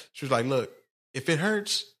mad. She was like, look, if it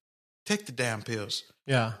hurts, take the damn pills.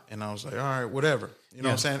 Yeah. And I was like, all right, whatever. You know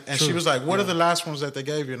what I'm saying? And she was like, what are the last ones that they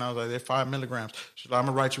gave you? And I was like, they're 5 milligrams. She's like, I'm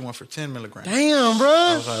going to write you one for 10 milligrams. Damn, bro.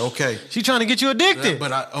 I was like, okay. She trying to get you addicted.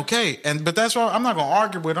 But that's why I'm not going to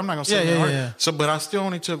argue with her. I'm not going to say argue. So, but I still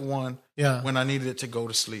only took one when I needed it to go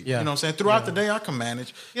to sleep. Yeah. You know what I'm saying? Throughout the day, I can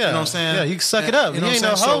manage. Yeah. You know what I'm saying? Yeah, you can suck it up. You ain't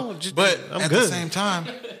no hoe. But at the same time,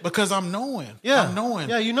 because I'm knowing. Yeah. I'm knowing.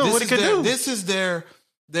 Yeah, you know what it could do. This is their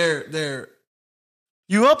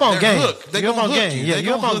you up on game. You up on game. Yeah,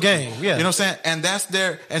 you up on game. Yeah. You know what I'm saying? And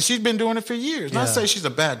and she's been doing it for years. Not to say she's a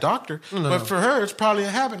bad doctor, but for her, it's probably a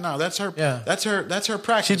habit now. That's her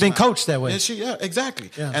practice. She's been coached that way.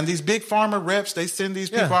 Exactly. Yeah. And these big pharma reps, they send these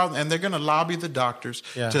people out and they're gonna lobby the doctors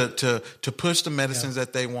to push the medicines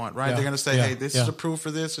that they want, right? They're gonna say, hey, this is approved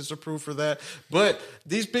for this, it's approved for that. But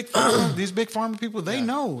these big pharma people, they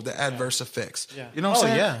know the adverse effects. Yeah. You know what I'm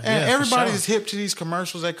saying? Yeah. And everybody's hip to these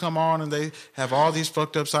commercials that come on and they have all these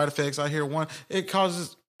fucked up side effects. I hear one, it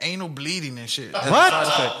causes anal bleeding and shit. What?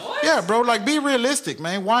 What? Yeah, bro. Like, be realistic,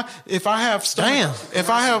 man. Why? If I have stomach, if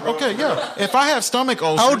I have stomach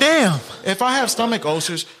ulcers. Oh damn. If I have stomach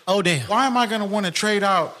ulcers. Oh damn. Why am I gonna want to trade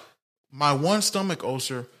out my one stomach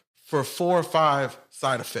ulcer for 4 or 5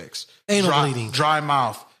 side effects? Anal bleeding, dry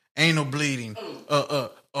mouth, anal bleeding,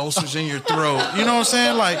 ulcers in your throat. You know what I'm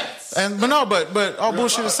saying? Like, but all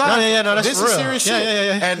bullshit aside, that's this for is real. serious shit.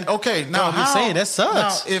 Yeah. And okay, now I'm just saying that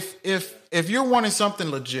sucks. Now, if you're wanting something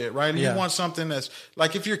legit, right? And you want something that's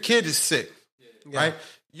like, if your kid is sick, right?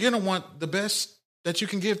 You're gonna want the best that you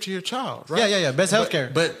can give to your child, right? Yeah. Best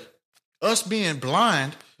healthcare. But us being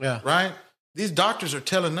blind, right? These doctors are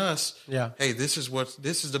telling us, hey, this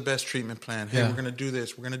is the best treatment plan. Hey, we're gonna do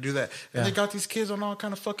this, we're gonna do that. And they got these kids on all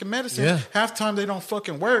kind of fucking medicine. Yeah. Half the time they don't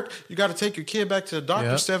fucking work. You got to take your kid back to the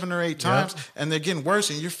doctor 7 or 8 times, and they're getting worse,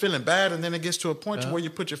 and you're feeling bad. And then it gets to a point to where you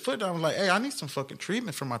put your foot down, like, hey, I need some fucking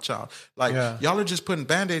treatment for my child. Like, y'all are just putting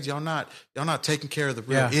band-aids. Y'all not taking care of the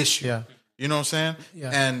real issue. Yeah. You know what I'm saying? Yeah.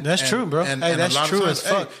 And that's true, bro. And that's true as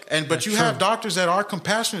fuck. But you have doctors that are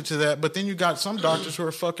compassionate to that, but then you got some doctors who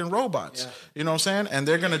are fucking robots. Yeah. You know what I'm saying? And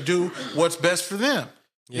they're gonna do what's best for them.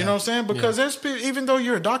 Yeah. You know what I'm saying? Because there's people, even though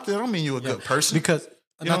you're a doctor, that don't mean you're a good person. Because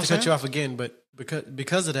not to cut you off again, but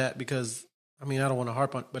because of that, I mean, I don't want to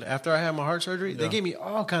harp on, but after I had my heart surgery, they gave me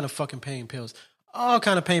all kind of fucking pain pills. All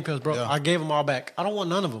kind of pain pills, bro. Yeah. I gave them all back. I don't want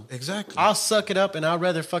none of them. Exactly. I'll suck it up, and I'd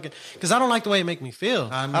rather fucking, because I don't like the way it makes me feel.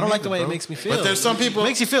 I don't like the way it makes me feel. But there's some people, it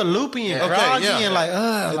makes you feel loopy and groggy and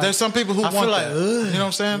like, there's some people who want that. You know what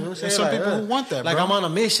I'm saying? There's some people who want that. Like, bro. I'm on a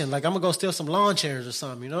mission. Like, I'm gonna go steal some lawn chairs or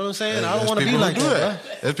something. You know what I'm saying? I don't want to be like that,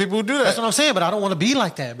 bro. There's people who do that. That's what I'm saying. But I don't want to be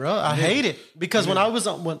like that, bro. I hate it because when I was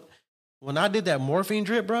when I did that morphine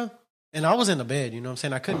drip, bro, and I was in the bed. You know what I'm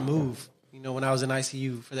saying? I couldn't move. You know, when I was in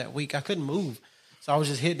ICU for that week, I couldn't move. So I was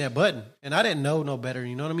just hitting that button, and I didn't know no better.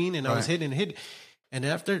 You know what I mean? And I was hitting. And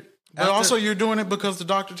after But also, you're doing it because the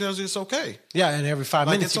doctor tells you it's okay. Yeah, and every 5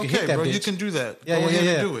 minutes you can hit that bro. bitch. You can do that. Yeah, Go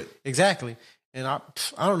ahead and do it. Exactly. And I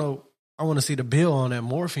don't know. I want to see the bill on that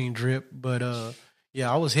morphine drip, but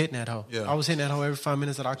I was hitting that hoe. Yeah. I was hitting that hoe every 5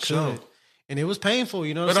 minutes that I could. Sure. And it was painful,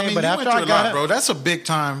 you know what But I'm I mean, saying? you But went after through I a got lot, bro. That's a big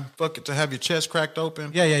time fucking to have your chest cracked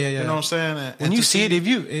open. Yeah. You know what I'm saying? When you see it, if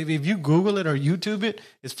you Google it or YouTube it,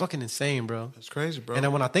 it's fucking insane, bro. It's crazy, bro. And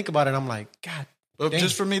then when I think about it, I'm like, God. But damn.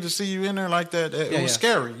 just for me to see you in there like that, it was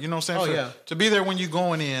scary. You know what I'm saying? To be there when you're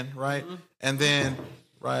going in, right? Mm-hmm. And then,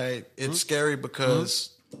 right, it's scary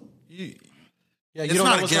because it's don't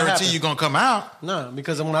not a guarantee you're going to come out. No,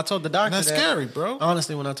 because when I told the doctor that's scary, bro.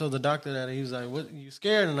 Honestly, when I told the doctor that, he was like, "What? You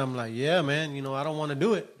scared?" And I'm like, "Yeah, man. You know, I don't want to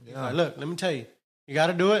do it." He's like, "Look, let me tell you, you got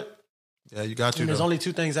to do it. Yeah, you got to. And there's only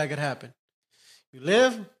two things that could happen: you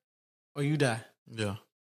live or you die. Yeah, and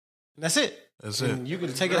that's it. That's and it. You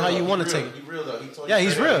can take it how you want to take it. He's real though. He told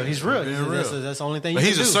He's real. He's real. That's the only thing. But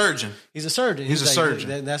he's a surgeon. He's a surgeon. He's a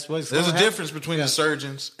surgeon. That's what's. There's a difference between the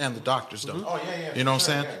surgeons and the doctors, though. Mm-hmm. Oh yeah. You know what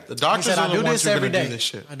I'm saying? The doctors said, are the ones who are going to day. do this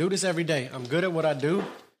shit. I do this every day. I'm good at what I do.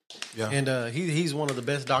 Yeah. And he's one of the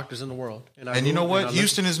best doctors in the world. And you know what?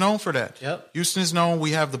 Houston is known for that. Yep. Houston is known.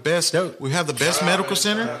 We have the best. We have the best medical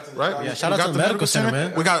center, right? Yeah. Shout out to the medical center,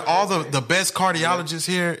 man. We got all the best cardiologists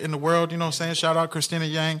here in the world. You know what I'm saying? Shout out Christina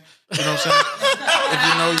Yang. You know what I'm saying? If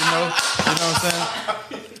you know, you know. You know what I'm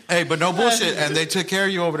saying? Hey, but no bullshit. And they took care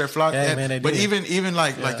of you over there, Flock. Yeah, man, they but did. even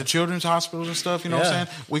like the children's hospitals and stuff, you know what I'm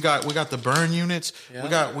saying? We got the burn units. Yeah.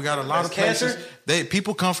 We got a lot of places.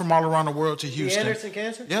 People come from all around the world to Houston. The Anderson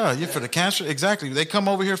cancer? Yeah, for the cancer. Exactly. They come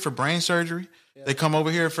over here for brain surgery. Yeah. They come over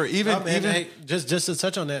here for even. Hey, just to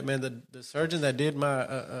touch on that, man. The surgeon that did my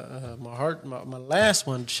heart, my last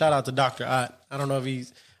one. Shout out to Dr. Ott. I don't know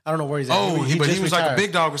where he's at. Oh, he was retired. like a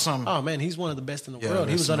big dog or something. Oh man, he's one of the best in the world.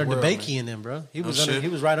 He was under DeBakey and them, bro. He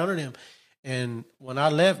was right under them. And when I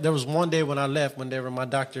left, there was one day when I left, whenever my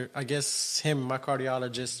doctor, I guess him and my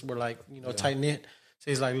cardiologist were like, tight knit. So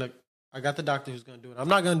he's like, look, I got the doctor who's going to do it. I'm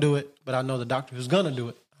not going to do it, but I know the doctor who's going to do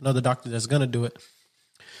it. I know the doctor that's going to do it.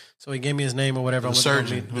 So he gave me his name or whatever. The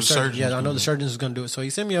surgeon. Yeah, I know the surgeon who's going to do it. So he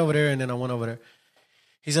sent me over there, and then I went over there.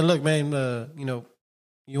 He said, look, man,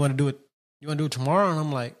 you want to do it? You want to do it tomorrow? And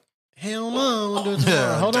I'm like, hell no, I want to do it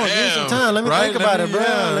tomorrow. Hold on, give me some time. Let me think about it, bro.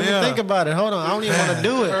 Let me think about it. Hold on. I don't even want to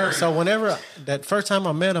do it. So whenever, that first time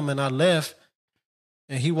I met him and I left,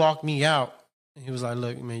 and he walked me out, and he was like,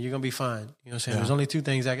 look, man, you're going to be fine. You know what I'm saying? There's only two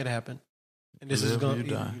things that could happen. And this is going to,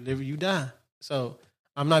 you live or you die. So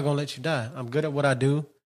I'm not going to let you die. I'm good at what I do.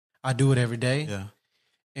 I do it every day. Yeah.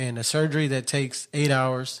 And a surgery that takes 8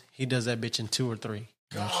 hours, he does that bitch in 2 or 3.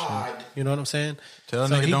 God. You know what I'm saying? Tell a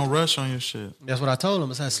nigga don't rush on your shit. That's what I told him.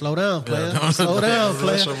 I said, slow down, player. Slow down,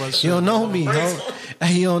 player. You don't know me.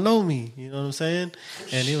 You don't know me. You know what I'm saying?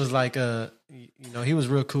 And he was like, he was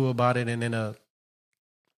real cool about it. And then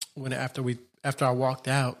after I walked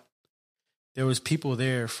out, there was people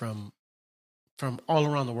there from all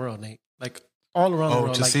around the world, Nate. Like all around the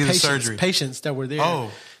world. To like see the surgery. Patients that were there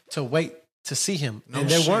to wait to see him. And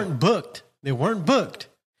they weren't booked. They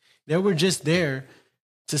were just there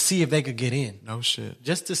to see if they could get in. No shit.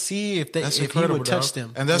 Just to see if he would touch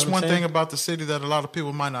them. And that's one thing about the city that a lot of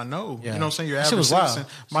people might not know. Yeah. You know what I'm saying? Your average citizen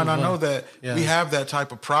might not know that we have that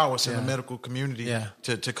type of prowess in the medical community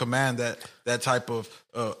to command that type of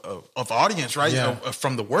audience, right? Yeah.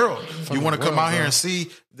 From the world. You want to come out here and see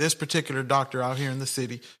this particular doctor out here in the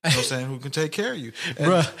city, you know what I'm saying, who can take care of you. And,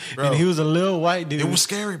 bro, and he was a little white dude. It was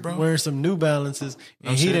scary, bro. Wearing some New Balances,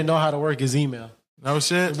 and he didn't know how to work his email. No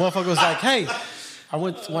shit. The motherfucker was like, hey,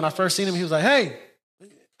 when I first seen him, he was like, hey,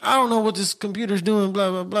 I don't know what this computer's doing, blah,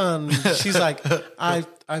 blah, blah. And she's like,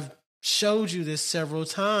 I've showed you this several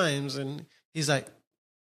times. And he's like,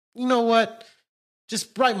 you know what?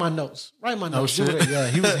 Just write my notes. Write my notes. Shit. Do it. Yeah,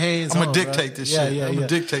 he was hands-on. I'm going to dictate this shit. I'm going to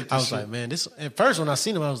dictate this shit. I was like, man, this. At first, when I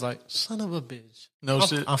seen him, I was like, son of a bitch.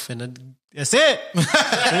 Shit. I'm finna. That's it.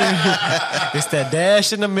 It's that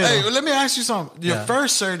dash in the middle. Hey, let me ask you something. Your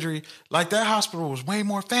first surgery, like that hospital was way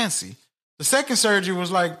more fancy. The second surgery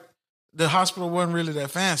was like the hospital wasn't really that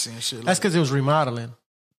fancy and shit. That's because it was remodeling.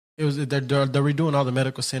 It was they're redoing all the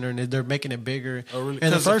medical center and they're making it bigger. Oh, really?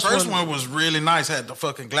 And the first one was really nice. Had the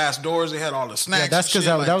fucking glass doors. They had all the snacks. Yeah, that's because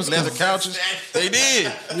that was leather couches. They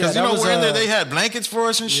did. Because we're in there. They had blankets for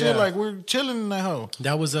us and shit. Like we're chilling in that hole.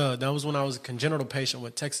 That was when I was a congenital patient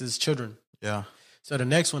with Texas Children. Yeah. So the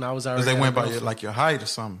next one I was already. Because they went by your height or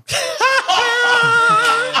something.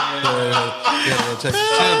 Texas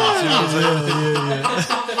Children.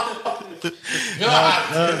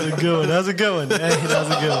 That was a good one. That was a good one. Hey, that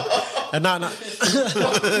was a good one. And not.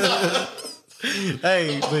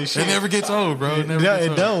 Hey, but shit. It never gets old, bro. It never No, gets it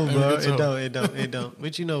old. don't, Never bro. gets It old. don't. It don't.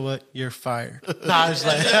 But you know what? You're fired. Nah, it's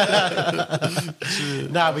like,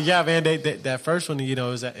 nah, but yeah, man. That first one, you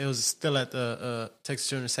know, it was still at the Texas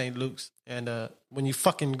Children's St. Luke's, and when you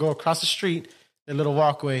fucking go across the street, that little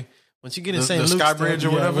walkway. Once you get in St. Luke's, Sky Bridge or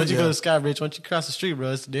whatever. Once you go to Sky Bridge, once you cross the street,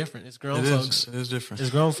 bro, it's different. It's grown folks. It is different. It's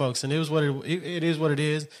grown folks, and it is what it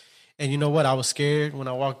is. And you know what? I was scared when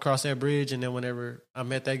I walked across that bridge, and then whenever I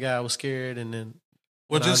met that guy, I was scared. And then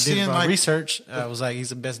Well, just I did seeing my like research, I was like, he's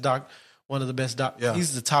the best doc, one of the best doc. Yeah.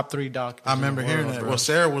 He's the top 3 doctors. I remember in the hearing world, that. bro. Well,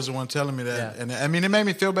 Sarah was the one telling me that, Yeah. and I mean, it made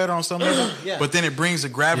me feel better on some level. Yeah. But then it brings the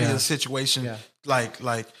gravity Yeah. of the situation, Yeah. like,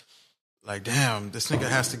 damn, this nigga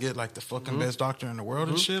has to get like the fucking best doctor in the world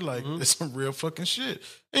and shit. Like, it's some real fucking shit.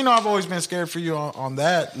 You know, I've always been scared for you on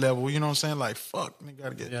that level. You know what I'm saying? Like, fuck, nigga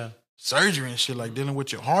gotta get surgery and shit, like dealing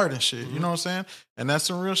with your heart and shit. You know what I'm saying? And that's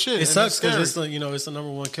some real shit. It And sucks that's because scary. it's the number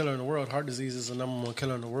 1 killer in the world. Heart disease is the number 1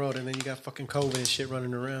 killer in the world, and then you got fucking COVID and shit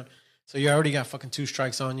running around. So you already got fucking 2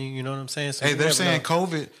 strikes on you. You know what I'm saying? So Hey, you they're never saying know.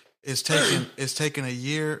 COVID is taking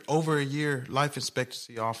over a year life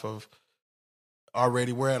expectancy off of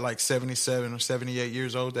already. We're at like 77 or 78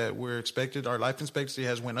 years old that we're expected. Our life expectancy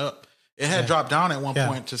has went up. It had dropped down at one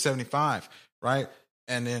point to 75, right?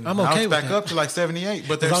 And then I'm now okay it's with back that. up to like 78.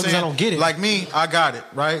 But they're long as I saying, don't get it. like me, I got it,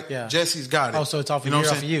 right? Yeah. Jesse's got it. Oh, so it's off a you know year what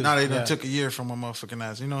I'm off of saying? you. Now they done Yeah. took a year from my motherfucking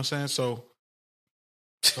ass. You know what I'm saying? So,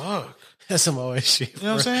 fuck. That's some OS shit. You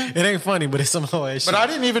know what I'm saying? It ain't funny, but it's some OS shit. But I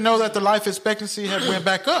didn't even know that the life expectancy had went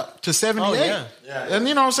back up to 78. Oh, yeah. And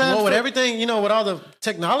you know what I'm saying? Well, with everything, you know, with all the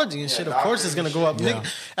technology and shit, of course it's gonna go up. Yeah.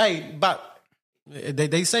 Hey, but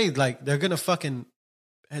they say like they're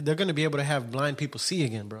gonna be able to have blind people see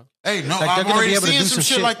again, bro. Hey, no, Like, they're I'm gonna already be able to seeing do some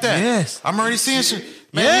some shit like that. Yes. I'm already seeing some.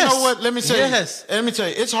 Man, Yes. you know what? Let me tell you. Yes. Let me tell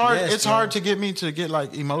you. It's hard. Yes, it's bro. hard to get me to get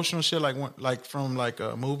like emotional shit, like from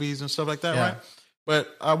movies and stuff like that, Yeah. right?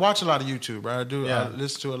 But I watch a lot of YouTube, right? I do. Yeah. I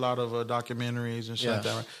listen to a lot of documentaries and shit like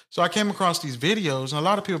Yeah. that, right? So I came across these videos, and a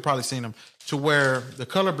lot of people probably seen them, to where the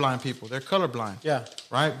colorblind people, they're colorblind, Yeah.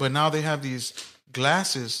 right? But now they have these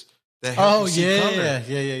glasses that help Oh you see color.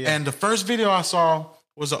 yeah. And the first video I saw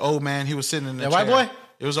was an old man. He was sitting in the That chair. white boy?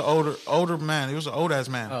 It was an older man. He was an old ass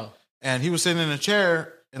man. Oh. And he was sitting in a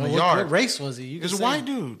chair in the What yard. race was he? You He was can a say- white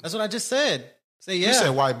dude. That's what I just said. Say You yeah. said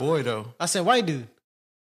white boy though. I said white dude.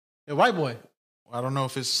 A white boy. I don't know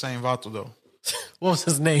if it's the same Vato though. What was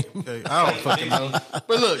his name? Okay, I don't fucking know. But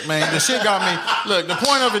look, man, the shit got me. Look, the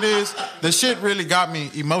point of it is, the shit really got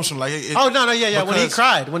me emotional. Like, Oh no, yeah. When he because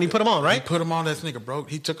cried, when he put him on, he right? put him on. That nigga broke.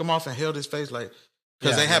 He took him off and held his face like,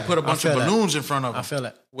 because Yeah, they had yeah. put a I bunch of feel that. balloons in front of him. I feel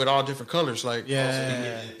that. With all different colors, like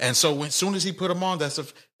Yeah. And so when soon as he put him on, that's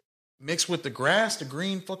mixed with the grass, the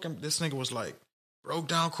green fucking. This nigga was like broke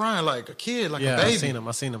down crying like a kid, like Yeah, a baby. I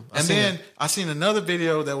seen him. And then I seen another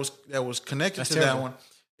video that was connected That's to terrible. that one.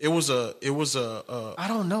 It was a. I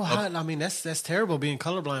don't know how. I mean, that's terrible being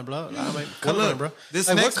colorblind, bro. I mean, Well, colorblind, look, bro. this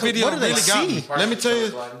Like, next video what do they really got see? me. Let me tell you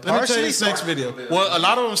this next video. Well, a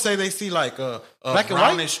lot of them say they see like Black and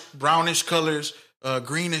white? brownish colors,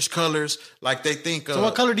 greenish colors. Like they think So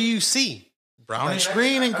what color do you see? brownish,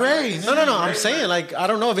 green, and gray. No. I'm saying like I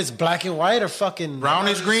don't know if it's black and white or fucking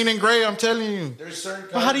Brownish, green, and gray. I'm telling you.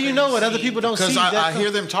 Well, how do you know what other people don't see? Because that I color?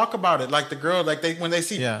 hear them talk about it. Like the girl, like when they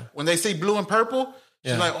see blue and purple,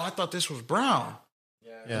 she's Yeah. like, "Oh, I thought this was brown,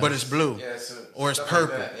 Yeah. but it's blue, or it's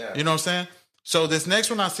purple." You know what I'm saying? So this next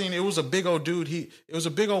one I seen, it was a big old dude. It was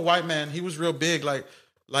a big old white man. He was real big, like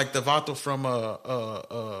the Vato from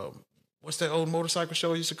what's that old motorcycle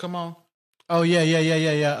show he used to come on? Oh yeah.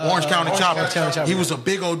 Orange County Chopper. Chopper. He was a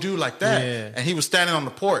big old dude like that, Yeah. and he was standing on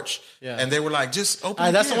the porch. Yeah. And they were like, "Just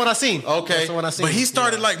open." That's the the one I seen. Okay, That's the one I seen. But he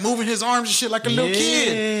started Yeah. like moving his arms and shit like a little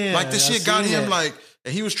kid. Yeah, Like the I shit got seen him that. like,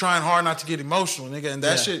 and he was trying hard not to get emotional, nigga. And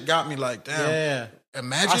that Yeah. shit got me like, damn. Yeah.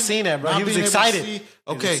 Imagine. I seen that, bro. not He was being able to excited. see- He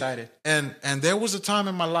was Okay. excited. And there was a time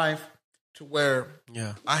in my life to where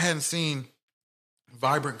Yeah. I hadn't seen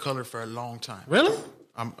vibrant color for a long time. Really?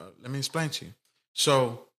 Let me explain to you.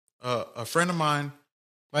 So a friend of mine.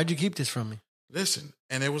 Why'd you keep this from me? Listen,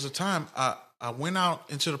 and there was a time I went out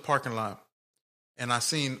into the parking lot and I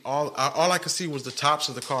seen all I could see was the tops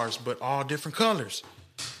of the cars, but all different colors.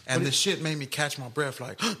 And the shit made me catch my breath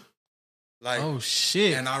like Oh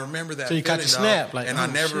shit. And I remember that So you feeling, caught the dog, snap, like, and oh, I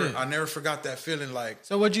shit. never forgot that feeling like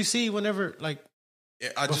So what'd you see whenever like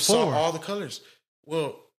I just saw before? all the colors.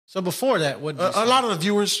 Well, So before that, what a lot of the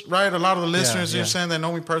viewers, right? A lot of the listeners, you know what I'm saying, that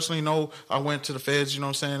know me personally know I went to the feds, you know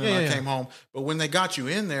what I'm saying, and I came home. But when they got you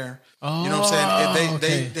in there, you know what I'm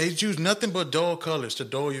saying, they use nothing but dull colors to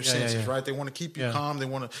dull your senses, right? They want to keep you calm. They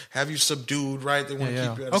want to have you subdued, right? They want to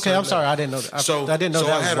keep you at a certain sorry, level. I didn't know that. I didn't know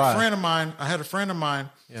that. I had a friend of mine.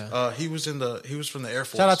 He was from the Air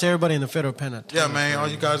Force. Shout out to everybody in the federal penitentiary. Yeah, man. All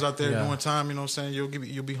you guys out there doing time, you know what I'm saying?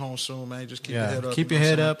 You'll be home soon, man. Just keep your head up. Keep your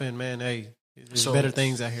head up, and man, hey, there's better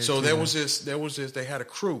things out here. So there was this. They had a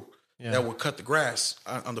crew that would cut the grass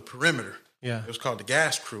on the perimeter. Yeah, it was called the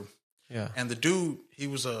gas crew. Yeah, and the dude, he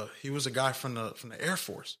was a guy from the Air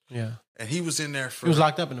Force. Yeah, and he was in there for. He was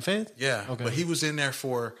locked up in the feds. Yeah, okay. But he was in there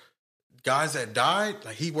for guys that died.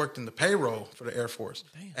 Like he worked in the payroll for the Air Force,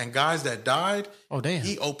 and guys that died. Oh damn!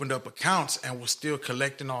 He opened up accounts and was still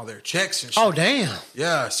collecting all their checks and shit. Oh damn!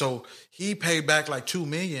 Yeah, so he paid back like $2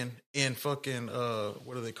 million in fucking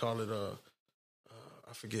what do they call it?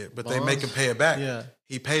 I forget, but they make him pay it back. Yeah,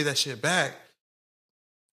 he paid that shit back,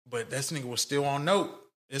 but this nigga was still on note.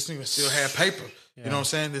 This nigga still had paper. You know what I'm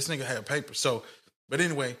saying? This nigga had paper. So, but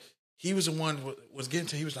anyway, he was the one was getting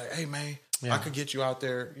to. He was like, "Hey man, I could get you out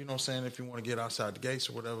there. You know what I'm saying? If you want to get outside the gates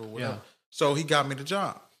or whatever." Yeah. So he got me the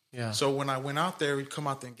job. Yeah. So when I went out there, we come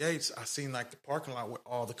out the gates. I seen like the parking lot with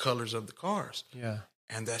all the colors of the cars. Yeah.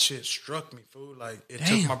 And that shit struck me, fool. Like it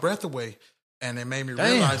took my breath away, and it made me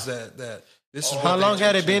realize that. This is how long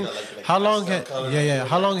had it been? How long had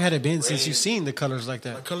How long had it been since you seen the colors like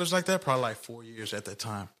that? Like colors like that, probably like 4 years at that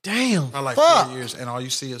time. Damn, probably like 4 years, and all you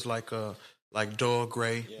see is like dull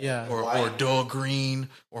gray, or dull green,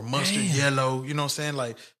 or mustard yellow. You know what I'm saying?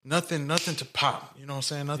 Like nothing to pop. You know what I'm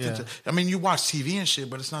saying? Nothing to. I mean, you watch TV and shit,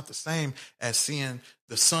 but it's not the same as seeing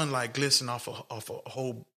the sunlight glisten off a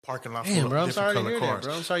whole parking lot full of different color cars.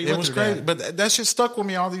 I'm sorry you it was crazy, but that shit stuck with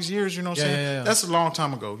me all these years. You know what I'm saying? Yeah. That's a long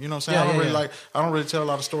time ago. You know what I'm saying? I don't really tell a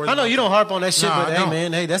lot of stories. I know you don't harp on that shit, but hey,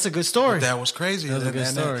 man, hey, that's a good story. But that was crazy. That was a good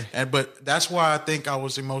story. But that's why I think I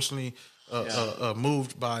was emotionally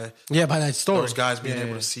moved by by that story. Those guys being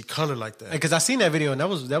able to see color like that. Because I seen that video and that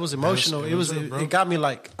was emotional. It got me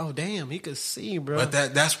like, oh damn, he could see, bro. But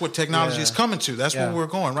that's what technology is coming to. That's where we're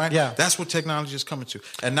going, right? Yeah, that's what technology is coming to.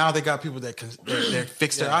 And now they got people that can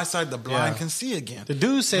fix their eyesight. The blind can see again. The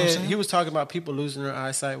dude said he was talking about people losing their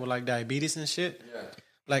eyesight with like diabetes and shit. Yeah.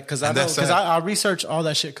 Like, cause I researched all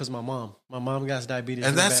that shit because my mom got diabetes,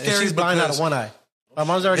 and that's scary. And she's blind out of one eye. My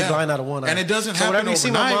mom's already blind out of one eye. And it doesn't happen whenever you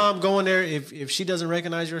see my overnight. mom going there, if she doesn't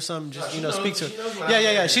recognize you or something, just, speak to her.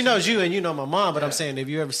 Yeah. She knows you and you know my mom, but I'm saying if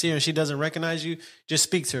you ever see her and she doesn't recognize you, just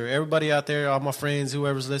speak to her. Everybody out there, all my friends,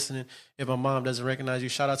 whoever's listening, if my mom doesn't recognize you,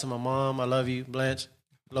 shout out to my mom. I love you, Blanche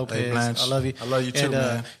Lopez. Hey, Blanche. I love you. I love you too,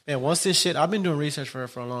 man. Man, once this shit, I've been doing research for her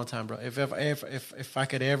for a long time, bro. If I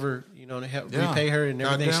could ever, help repay her and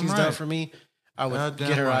everything she's done for me, I would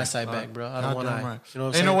get her eyesight back, bro. I don't want to. You know what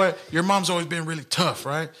I'm saying? You know what? Your mom's always been really tough,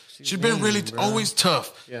 right? She's been really always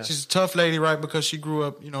tough. Yeah. She's a tough lady, right? Because she grew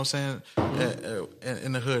up, you know what I'm saying,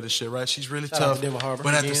 in the hood and shit, right? She's really tough.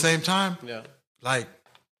 But at the same time, like,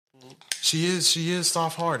 she is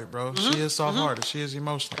soft-hearted, bro. Mm-hmm. She is soft-hearted. She is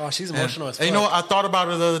emotional. Oh, she's emotional as fuck. And you know what? I thought about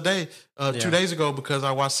her the other day, 2 days ago, because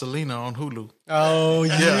I watched Selena on Hulu. Oh,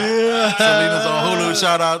 yeah. Selena's on Hulu.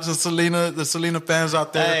 Shout out to Selena, the Selena fans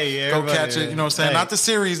out there. Hey, go catch it. You know what I'm saying? Hey. Not the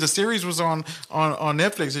series. The series was on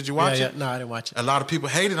Netflix. Did you watch it? No, I didn't watch it. A lot of people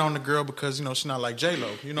hated on the girl because, she's not like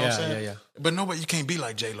J-Lo. You know what I'm saying? Yeah. But you can't be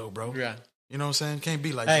like J-Lo, bro. Yeah. You know what I'm saying? You can't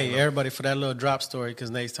be like J-Lo. Hey, everybody, for that little drop story,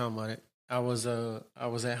 because Nate's talking about it. I was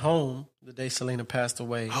at home the day Selena passed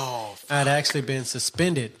away. Oh, I had actually been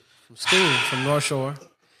suspended from school from North Shore.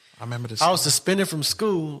 I remember this. I was suspended from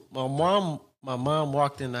school. My mom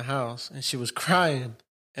walked in the house and she was crying,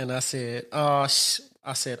 and I said, "Oh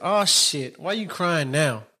shit, why you crying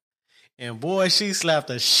now?" And boy, she slapped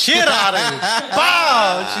the shit out of me.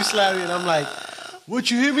 Bow! She slapped me, and I'm like, "What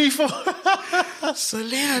you hit me for?"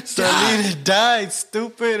 Selena died,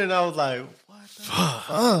 stupid, and I was like,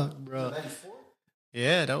 fuck, bro. 94?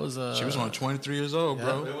 Yeah, that was she was only 23 years old,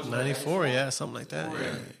 bro. 94, something like that.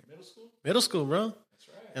 Yeah. Middle school, bro. That's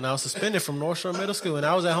right. And I was suspended from North Shore Middle School, and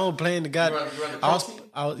I was at home playing the guy. I was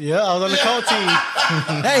on the coach team.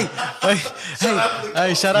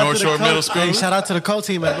 hey, shout out North to the Shore Middle School. Hey, shout out to the coach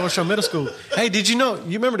team at North Shore Middle School. Hey, did you know?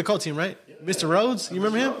 You remember the coach team, right? Mr. Rhodes, you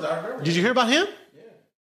remember him? Did you hear about him? Yeah.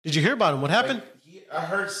 Did you hear about him? What happened? I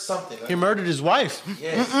heard something. He murdered his wife.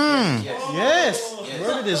 Yes.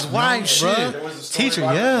 Murdered his wife, bro. Teacher,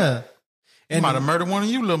 yeah. He might have murdered one of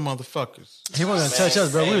you little motherfuckers. He wasn't gonna touch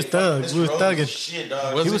us, bro. We was thugs. We was thugging. Shit,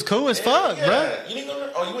 dog. He was cool as fuck, bro. You didn't go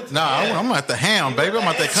there? Oh, you went to Nah, I'm at the ham, baby. I'm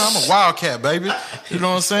at the I'm a wildcat, baby. You know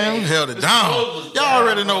what I'm saying? We held it down. Y'all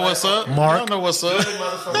already know what's up. Mark. Y'all know what's up.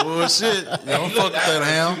 Bullshit. You don't fuck with that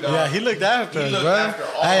ham. Yeah, he looked after us, bro.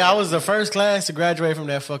 Hey, I was the first class to graduate from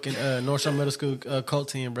that fucking North Shore Middle School cult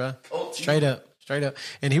team, bro. Straight up.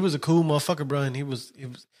 And he was a cool motherfucker, bro. And he was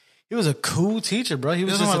a cool teacher, bro. He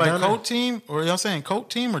was This just one a like coat team, or y'all saying coat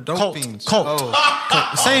team or dope Colt. teams? Colt. Oh,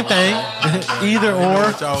 Colt. Same thing. Either I know or.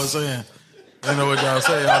 what y'all was saying. I know what y'all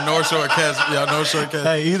saying. Y'all North Shore cats. Y'all North Shore cats.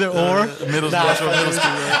 Hey, either or. North Shore Middle School.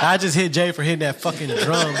 Right? I just hit Jay for hitting that fucking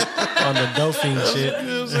drum on the Dauphine shit.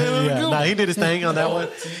 Yeah, nah, he did his thing on that one.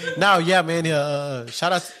 Now, yeah, man.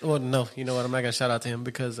 Shout out. Well, no, you know what? I'm not gonna shout out to him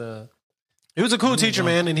because he was a cool teacher,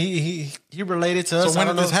 man, and he related to us. So when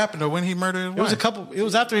did this happen, or when he murdered his wife? It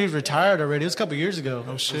was after he retired already. It was a couple years ago.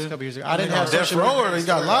 Oh shit! It was a couple years ago. I didn't have death social row, media. or he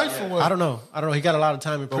got life, or what? I don't know. He got a lot of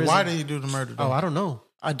time in But prison. why did he do the murder? Though? Oh, I don't know.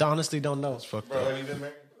 I honestly don't know. Fucked up. Have you been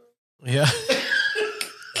married? Yeah.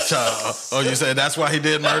 Oh, you said that's why he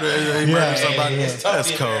did murder? He murdered somebody? yeah.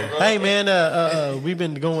 That's cold. Hey, man, we've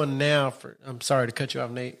been going now for. I'm sorry to cut you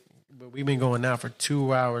off, Nate. But we've been going now for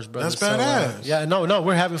 2 hours, brother. That's badass. Yeah, no,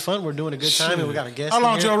 we're having fun. We're doing a good time, and we got a guest. How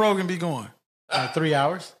long in here. Joe Rogan be going? 3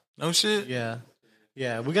 hours. No shit. Yeah.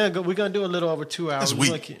 We're gonna do a little over 2 hours.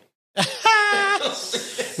 That's weak.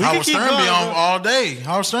 We Howard can keep Stern going, be on bro. all day.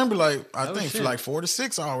 Howard Stern be like, I Oh, think shit. for like 4 to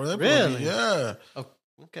 6 hours. That boy Really? be- yeah. Oh,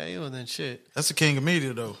 okay, well then shit. That's the king of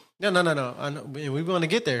media, though. No. I know, we want to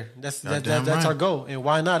get there. That's Goddamn that's our right. goal. And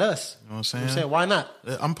why not us? You know what I'm saying? I'm saying, why not?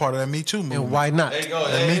 I'm part of that Me Too movement. And why not? There you go.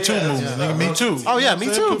 That Me Too movement. Nigga, Me Too. Oh yeah, me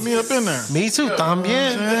too. Put me up in there. Me too.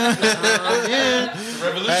 También. También.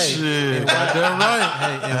 Revolution. Shit, goddamn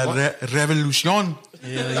right. Revolution. Yeah.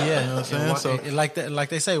 You know what I'm saying? And So, and like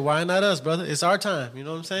they say, why not us, brother? It's our time. You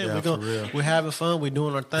know what I'm saying? Yeah, for real. We're having fun. We're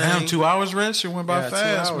doing our thing. damn, 2 hours, Red? Shit went by Yeah,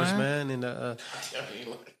 fast, 2 hours, man. And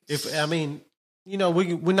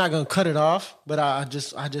we're not gonna cut it off, but I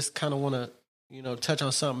just kind of want to touch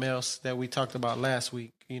on something else that we talked about last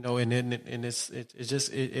week. And it's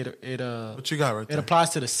just What you got right it there?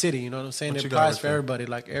 applies to the city. You know what I'm saying? What It you got applies right for there? everybody.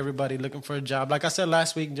 Like everybody looking for a job. Like I said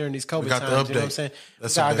last week during these COVID got the times. You know what I'm update. saying?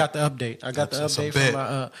 That's I a got the update. I got That's the a update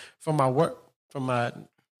bet. from my work from my. I'm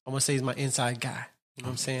gonna say he's my inside guy. You know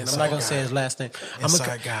what I'm saying? I'm Inside not gonna guy. say his last name.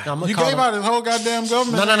 Inside guy. I'm gonna You call gave him- out his whole goddamn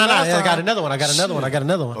government. no. last I got time. another one. I got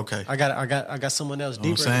another one. Okay. I got someone else Know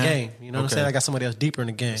what deeper I'm in the saying? game. You know what I'm Okay. saying? I got somebody else deeper in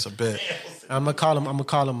the game. It's a bet. I'm gonna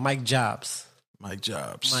call him Mike Jobs. Mike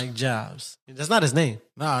Jobs. Mike Jobs. That's not his name.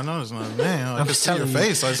 Nah, I know it's not. Man, I I'm can see your telling you.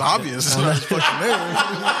 face. So it's obvious. It's not his fucking name.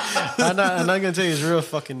 I'm not gonna tell you his real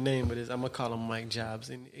fucking name, but I'm gonna call him Mike Jobs.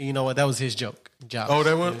 And you know what? That was his joke. Jobs. Oh,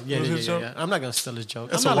 that was- yeah, was yeah, his yeah, joke? yeah. I'm not gonna steal his joke.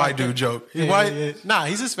 That's I'm a not white like dude that. joke. He Yeah, white? yeah. Nah,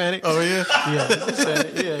 he's Hispanic. Oh, yeah? Yeah, he's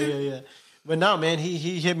Hispanic. Yeah. But no, man, he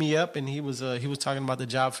hit me up and he was talking about the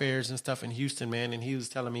job fairs and stuff in Houston, man, and he was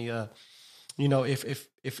telling me,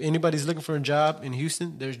 if anybody's looking for a job in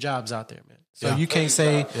Houston, there's jobs out there, man. So Yeah. you can't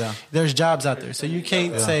say Yeah. there's jobs out there. So you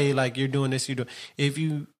can't say like you're doing this, you do. If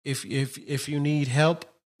you need help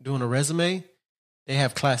doing a resume, they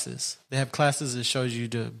have classes. They have classes that shows you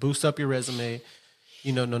to boost up your resume.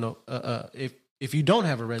 If you don't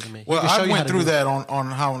have a resume, Well, he can show I you how went to through do it. that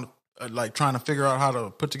on how, like, trying to figure out how to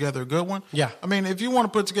put together a good one. Yeah. I mean, if you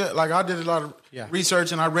want to put together, like, I did a lot of Yeah.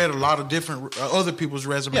 research and I read a lot of different other people's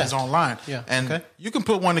resumes Yeah. online. Yeah. And Okay. you can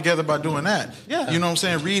put one together by doing that. Yeah. You know what I'm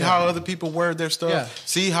saying? Read how other people word their stuff. Yeah.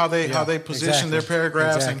 See how they position their Exactly.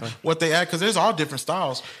 paragraphs Exactly. and what they add. Because there's all different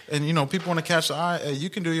styles. And, people want to catch the eye. You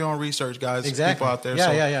can do your own research, guys. Exactly. People out there. Yeah,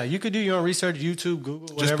 So yeah. You could do your own research, YouTube,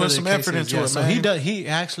 Google, whatever. put the some case effort is. into Yeah, it, so man. he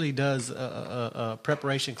actually does a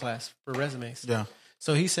preparation class for resumes. Yeah.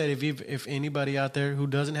 So he said if anybody out there who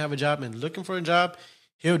doesn't have a job and looking for a job,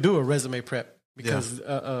 he'll do a resume prep because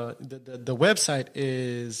the website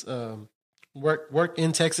is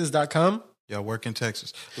workintexas.com. Yeah, work in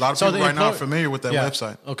Texas. A lot of people right now are familiar with that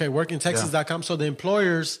website. Okay, workintexas.com. So the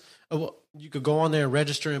employers, you could go on there and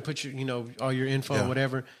register and put all your info and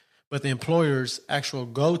whatever. But the employers actually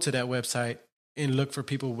go to that website and look for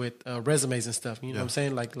people with resumes and stuff. You know what I'm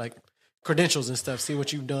saying? Like credentials and stuff. See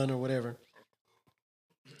what you've done or whatever.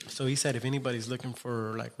 So he said if anybody's looking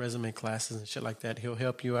for like resume classes and shit like that, he'll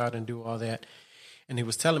help you out and do all that. And he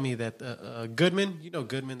was telling me that Goodman,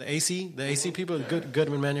 Goodman, the AC people,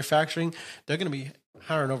 Goodman Manufacturing, they're going to be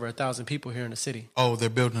hiring over 1,000 people here in the city. Oh, they're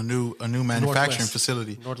building a new manufacturing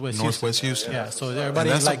facility. Northwest Houston. Yeah, so everybody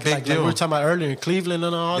that's a like big we deal. were talking about earlier in Cleveland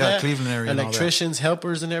and all that. Yeah, Cleveland area and all that. Electricians,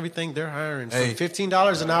 helpers, and everything. They're hiring from Hey,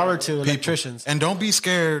 $15 an hour to electricians. And don't be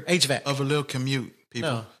scared HVAC. of a little commute.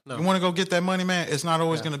 people. No. You want to go get that money, man. It's not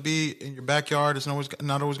always going to be in your backyard. It's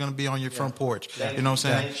not always going to be on your front porch. You know what I'm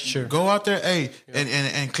saying? Yeah, sure. Go out there,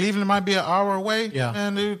 and Cleveland might be an hour away. Yeah.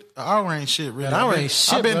 Man, dude, an hour ain't shit, really. An hour ain't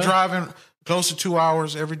shit, I've been bro. driving close to 2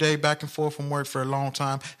 hours every day back and forth from work for a long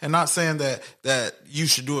time. And not saying that you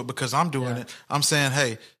should do it because I'm doing it. I'm saying,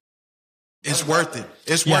 hey, it's worth it.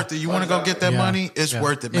 It's worth it. You want to go get that money? It's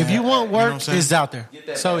worth it, man. If you want know what work, I'm saying? it's out there.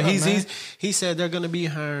 So he said they're going to be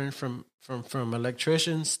hiring from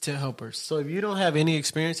electricians to helpers. So if you don't have any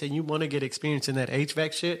experience and you want to get experience in that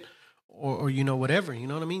HVAC shit or whatever, you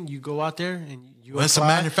know what I mean? You go out there and you Well, it's a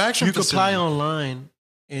manufacturing You can apply facility. online.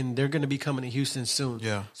 And they're going to be coming to Houston soon.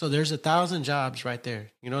 Yeah. So there's 1,000 jobs right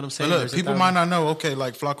there. You know what I'm saying? But look, There's people 1,000. might not know. Okay,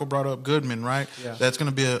 like Flacco brought up Goodman, right? Yeah. That's going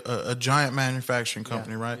to be a giant manufacturing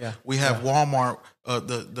company, right? Yeah. We have Walmart,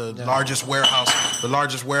 the largest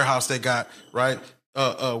warehouse they got, right?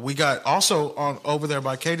 We got also on over there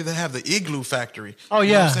by Katy, they have the Igloo factory. Oh,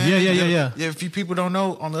 You know yeah. what I'm saying? Yeah. Yeah, if you people don't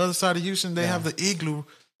know, on the other side of Houston, they have the Igloo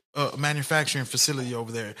manufacturing facility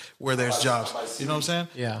over there where there's jobs. You know what I'm saying?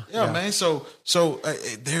 Yeah. man. So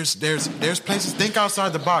there's places. Think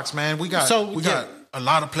outside the box, man. We got a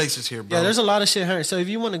lot of places here, bro. Yeah, there's a lot of shit here. So if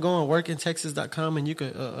you want to go on workintexas.com and you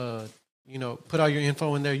could put all your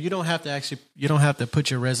info in there. You don't have to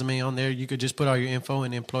put your resume on there. You could just put all your info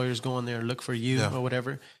and employers go on there and look for you or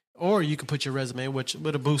whatever. Or you could put your resume, which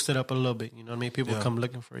would have boosted up a little bit. You know what I mean? People come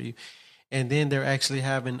looking for you. And then they're actually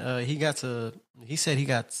having he said he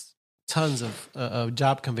got tons of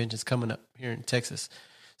job conventions coming up here in Texas.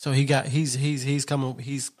 So he's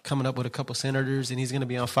coming up with a couple senators, and he's going to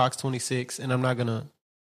be on Fox 26. And I'm not going to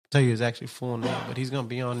tell you his actually full name, but he's going to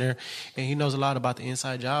be on there, and he knows a lot about the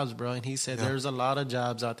inside jobs, bro. And he said there's a lot of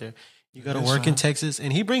jobs out there. You got to work in Texas,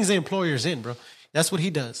 and he brings the employers in, bro. That's what he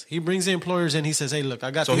does. He brings the employers in. He says, "Hey, look,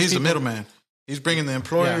 I got." So these he's people. the middleman. He's bringing the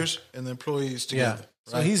employers and the employees together.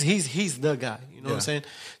 So he's the guy. You know what I'm saying?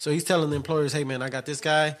 So he's telling the employers, "Hey, man, I got this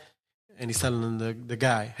guy," and he's telling the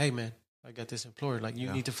guy, "Hey, man, I got this employer. Like,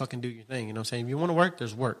 you need to fucking do your thing." You know what I'm saying? If you want to work,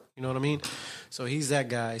 there's work. You know what I mean? So he's that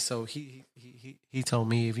guy. So he told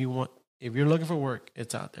me, if you're looking for work,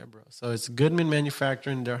 it's out there, bro. So it's Goodman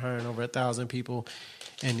Manufacturing. They're hiring over 1,000 people,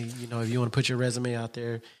 and if you want to put your resume out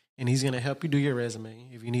there, and he's gonna help you do your resume.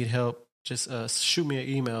 If you need help, just shoot me an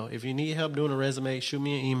email. If you need help doing a resume, shoot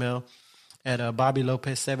me an email at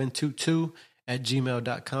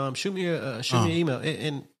BobbyLopez722@gmail.com. Shoot me an email.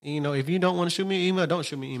 And if you don't want to shoot me an email, don't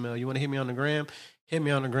shoot me an email. You want to hit me on the gram, hit me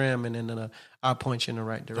on the gram, and then I'll point you in the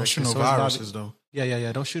right direction. Don't shoot no viruses, though.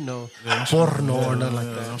 Yeah. Don't shoot no porno or nothing like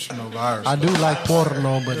that. Don't shoot no viruses. I do like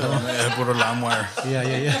porno, but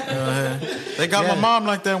yeah. They got my mom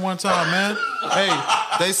like that one time, man. Hey,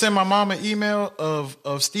 they sent my mom an email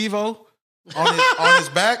of Steve-O on his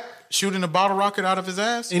back shooting a bottle rocket out of his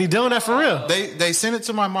ass. And he doing that for real? They sent it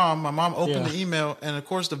to my mom. My mom opened the email, and of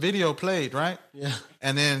course the video played, right? Yeah.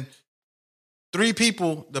 And then 3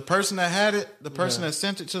 people, the person that had it, the person that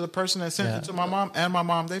sent it to the person that sent it to my mom, and my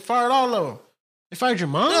mom, they fired all of them. They fired your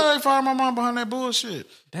mom? Yeah, they fired my mom behind that bullshit.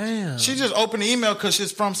 Damn. She just opened the email because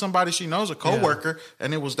it's from somebody she knows, a coworker,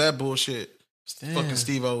 and it was that bullshit. Damn. Fucking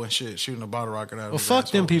Steve-O and shit, shooting a bottle rocket out of his fuck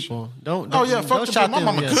ass. them people. Don't Fuck them shot people. My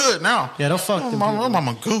mama good now. Yeah, don't fuck them My people.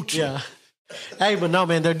 mama Gucci. Yeah. Hey, but no,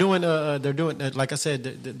 man, they're doing like I said,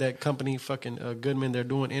 that company, fucking Goodman, they're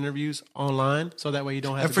doing interviews online, so that way you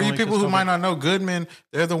don't have. And for you people who might not know, Goodman,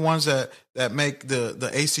 they're the ones that make the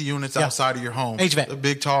AC units outside of your home. HVAC. The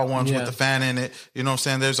big tall ones with the fan in it. You know what I'm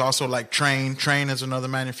saying? There's also like Train. Train is another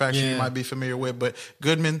manufacturer you might be familiar with. But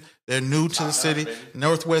Goodman, they're new to the city.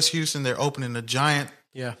 Northwest Houston, they're opening a giant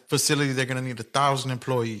facility. They're going to need 1,000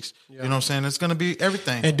 employees. You know what I'm saying? It's going to be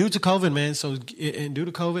everything. And due to COVID,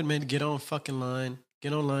 man, get on fucking line.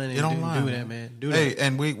 Get online and do that, man. Do that. Hey,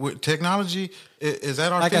 and we technology is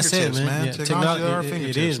at our like fingertips, I said, man. man. Technology at our it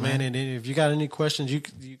fingertips, is, man. And if you got any questions, you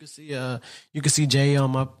can see Jay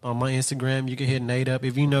on my Instagram. You can hit Nate up.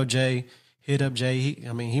 If you know Jay, hit up Jay.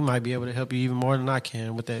 He might be able to help you even more than I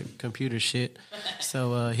can with that computer shit.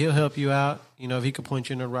 So he'll help you out. If he could point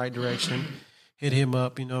you in the right direction. Hit him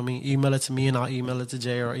up, email it to me and I'll email it to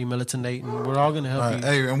Jay or email it to Nate, and we're all going to help you.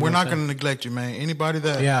 Hey, and we're not going to neglect you, man. Anybody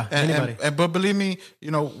that... anybody. But believe me,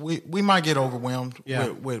 we might get overwhelmed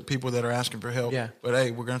with people that are asking for help. Yeah. But hey,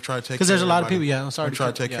 we're going to try to take care of because there's a lot of people, I'm sorry. We're try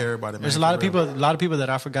to take care of everybody, man. There's a lot of people that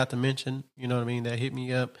I forgot to mention, you know what I mean, that hit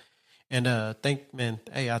me up. And I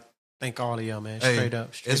thank all of y'all, man. Straight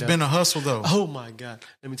up. It's been a hustle, though. Oh, my God.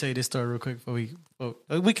 Let me tell you this story real quick before we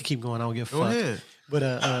could keep going. I don't give a fuck. Go ahead. But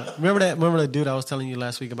remember that dude I was telling you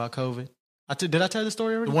last week about COVID? Did I tell the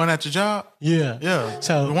story already? The one at your job? Yeah. Yeah.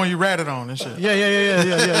 So the one you ratted on and shit.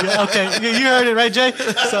 Yeah. Okay, you heard it, right, Jay?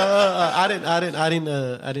 So I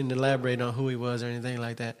didn't elaborate on who he was or anything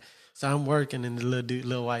like that. So I'm working, and the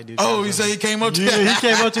little white dude. Oh, he said he came up to you? Yeah, he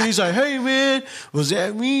came up to me. He's like, "Hey, man, was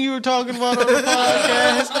that me you were talking about on the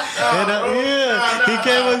podcast?" And he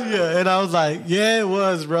came up, and I was like, "Yeah, it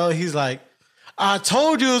was, bro." He's like, I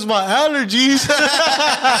told you it was my allergies.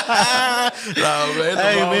 No, man, it's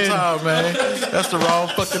the wrong time, man. That's the wrong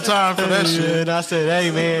fucking time for that shit. And I said, hey,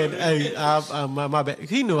 man, my bad.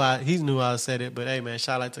 He knew I said it, but hey, man,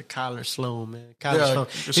 shout out to Kyler Sloan, man. Kyler Sloan.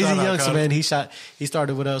 He's a youngster, man. He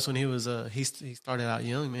started with us when he was, he started out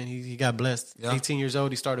young, man. He got blessed. 18 years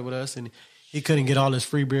old, he started with us, and he couldn't get all his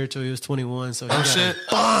free beer till he was 21, so he got a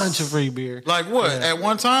bunch of free beer. Like what? Yeah. At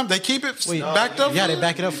one time, they keep it backed up? Yeah, they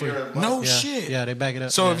back it up for you. No shit. Yeah, they back it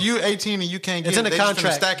up. So if you're 18 and you can't get it's in the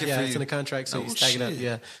contract. Stack it for you. It's in the contract, so you stack it up.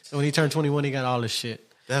 Yeah. So when he turned 21, he got all this shit.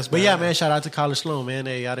 That's but yeah, man, shout out to Kyler Sloan, man.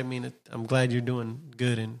 Hey, I didn't mean it. I'm glad you're doing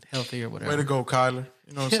good and healthy or whatever. Way to go, Kyler.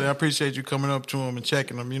 You know what I'm saying? I appreciate you coming up to him and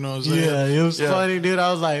checking him. You know what I'm saying? Yeah, it was funny, dude.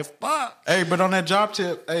 I was like, fuck. Hey, but on that job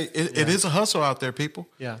tip, hey, it is a hustle out there, people.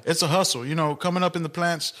 Yeah. It's a hustle. You know, coming up in the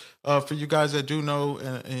plants, for you guys that do know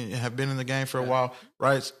and have been in the game for a while,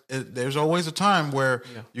 right? There's always a time where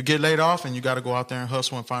you get laid off and you got to go out there and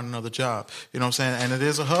hustle and find another job. You know what I'm saying? And it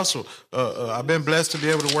is a hustle. I've been blessed to be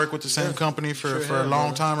able to work with the same company for a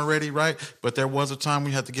long time already, right? But there was a time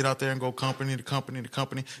we had to get out there and go company to company to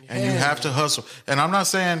company, and you have to hustle. And I'm not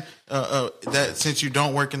saying that since you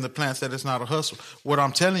don't work in the plants that it's not a hustle. What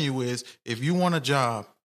I'm telling you is if you want a job,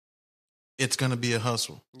 it's going to be a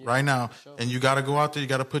hustle right now. Sure. And you got to go out there. You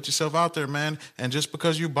got to put yourself out there, man. And just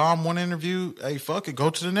because you bomb one interview, hey, fuck it. Go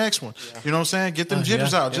to the next one. Yeah. You know what I'm saying? Get them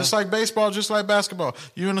jitters out. Just like baseball, just like basketball.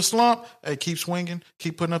 You in a slump, hey, keep swinging.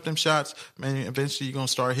 Keep putting up them shots. Man, eventually you're going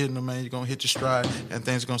to start hitting them, man. You're going to hit your stride, and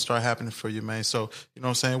things are going to start happening for you, man. So, you know what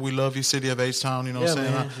I'm saying? We love you, City of H-Town. You know what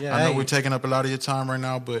I'm saying? I know we're taking up a lot of your time right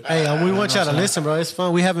now, but... Hey, we want y'all to listen, bro. It's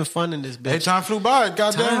fun. We having fun in this bitch. Hey, time flew by.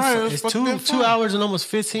 Goddamn right. It's 2 hours and almost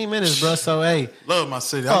 15 minutes, bro. So, hey... Love my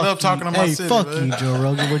city. I love talking to my city. Fuck you, Joe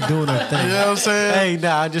Rogan. We're doing our thing. You know what I'm saying? Hey,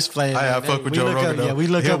 I just playing. I fuck with Joe Rogan, though. Yeah, we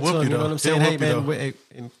look up to him. You know what I'm saying? Hey, man.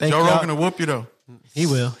 Joe Rogan will whoop you, though. He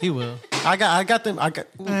will. I got them.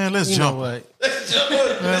 Man, let's jump. Know what?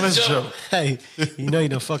 Man, let's jump. Hey, you know you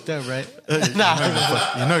done fucked up, right? You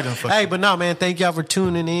know you done fucked up. Hey, but no, man, thank y'all for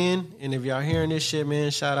tuning in. And if y'all hearing this shit,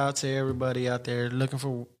 man, shout out to everybody out there looking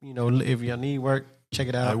for, if y'all need work, check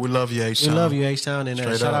it out. Hey, we love you, H-Town. We love you, H-Town. And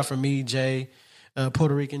shout out from me, Jay.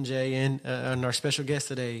 Puerto Rican Jay and our special guest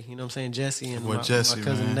today, you know what I'm saying, Jesse and my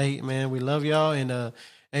cousin Nate, man. We love y'all, and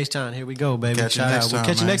H-Town, here we go, baby. We'll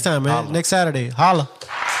catch you next time, man. Holla. Next Saturday. Holla.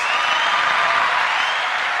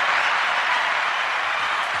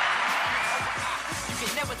 You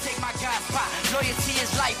can never take my God's spot. Loyalty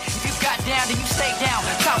is life. If you got down, then you stay down.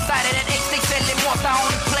 Southside of that H, they said they want the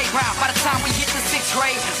only playground. By the time we hit the 6th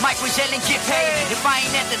grade, Mike was yelling, get paid. If I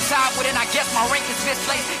ain't at the top, well then I guess my rank is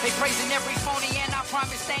misplaced. They praising every phony, and I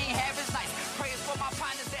promise they ain't have his life.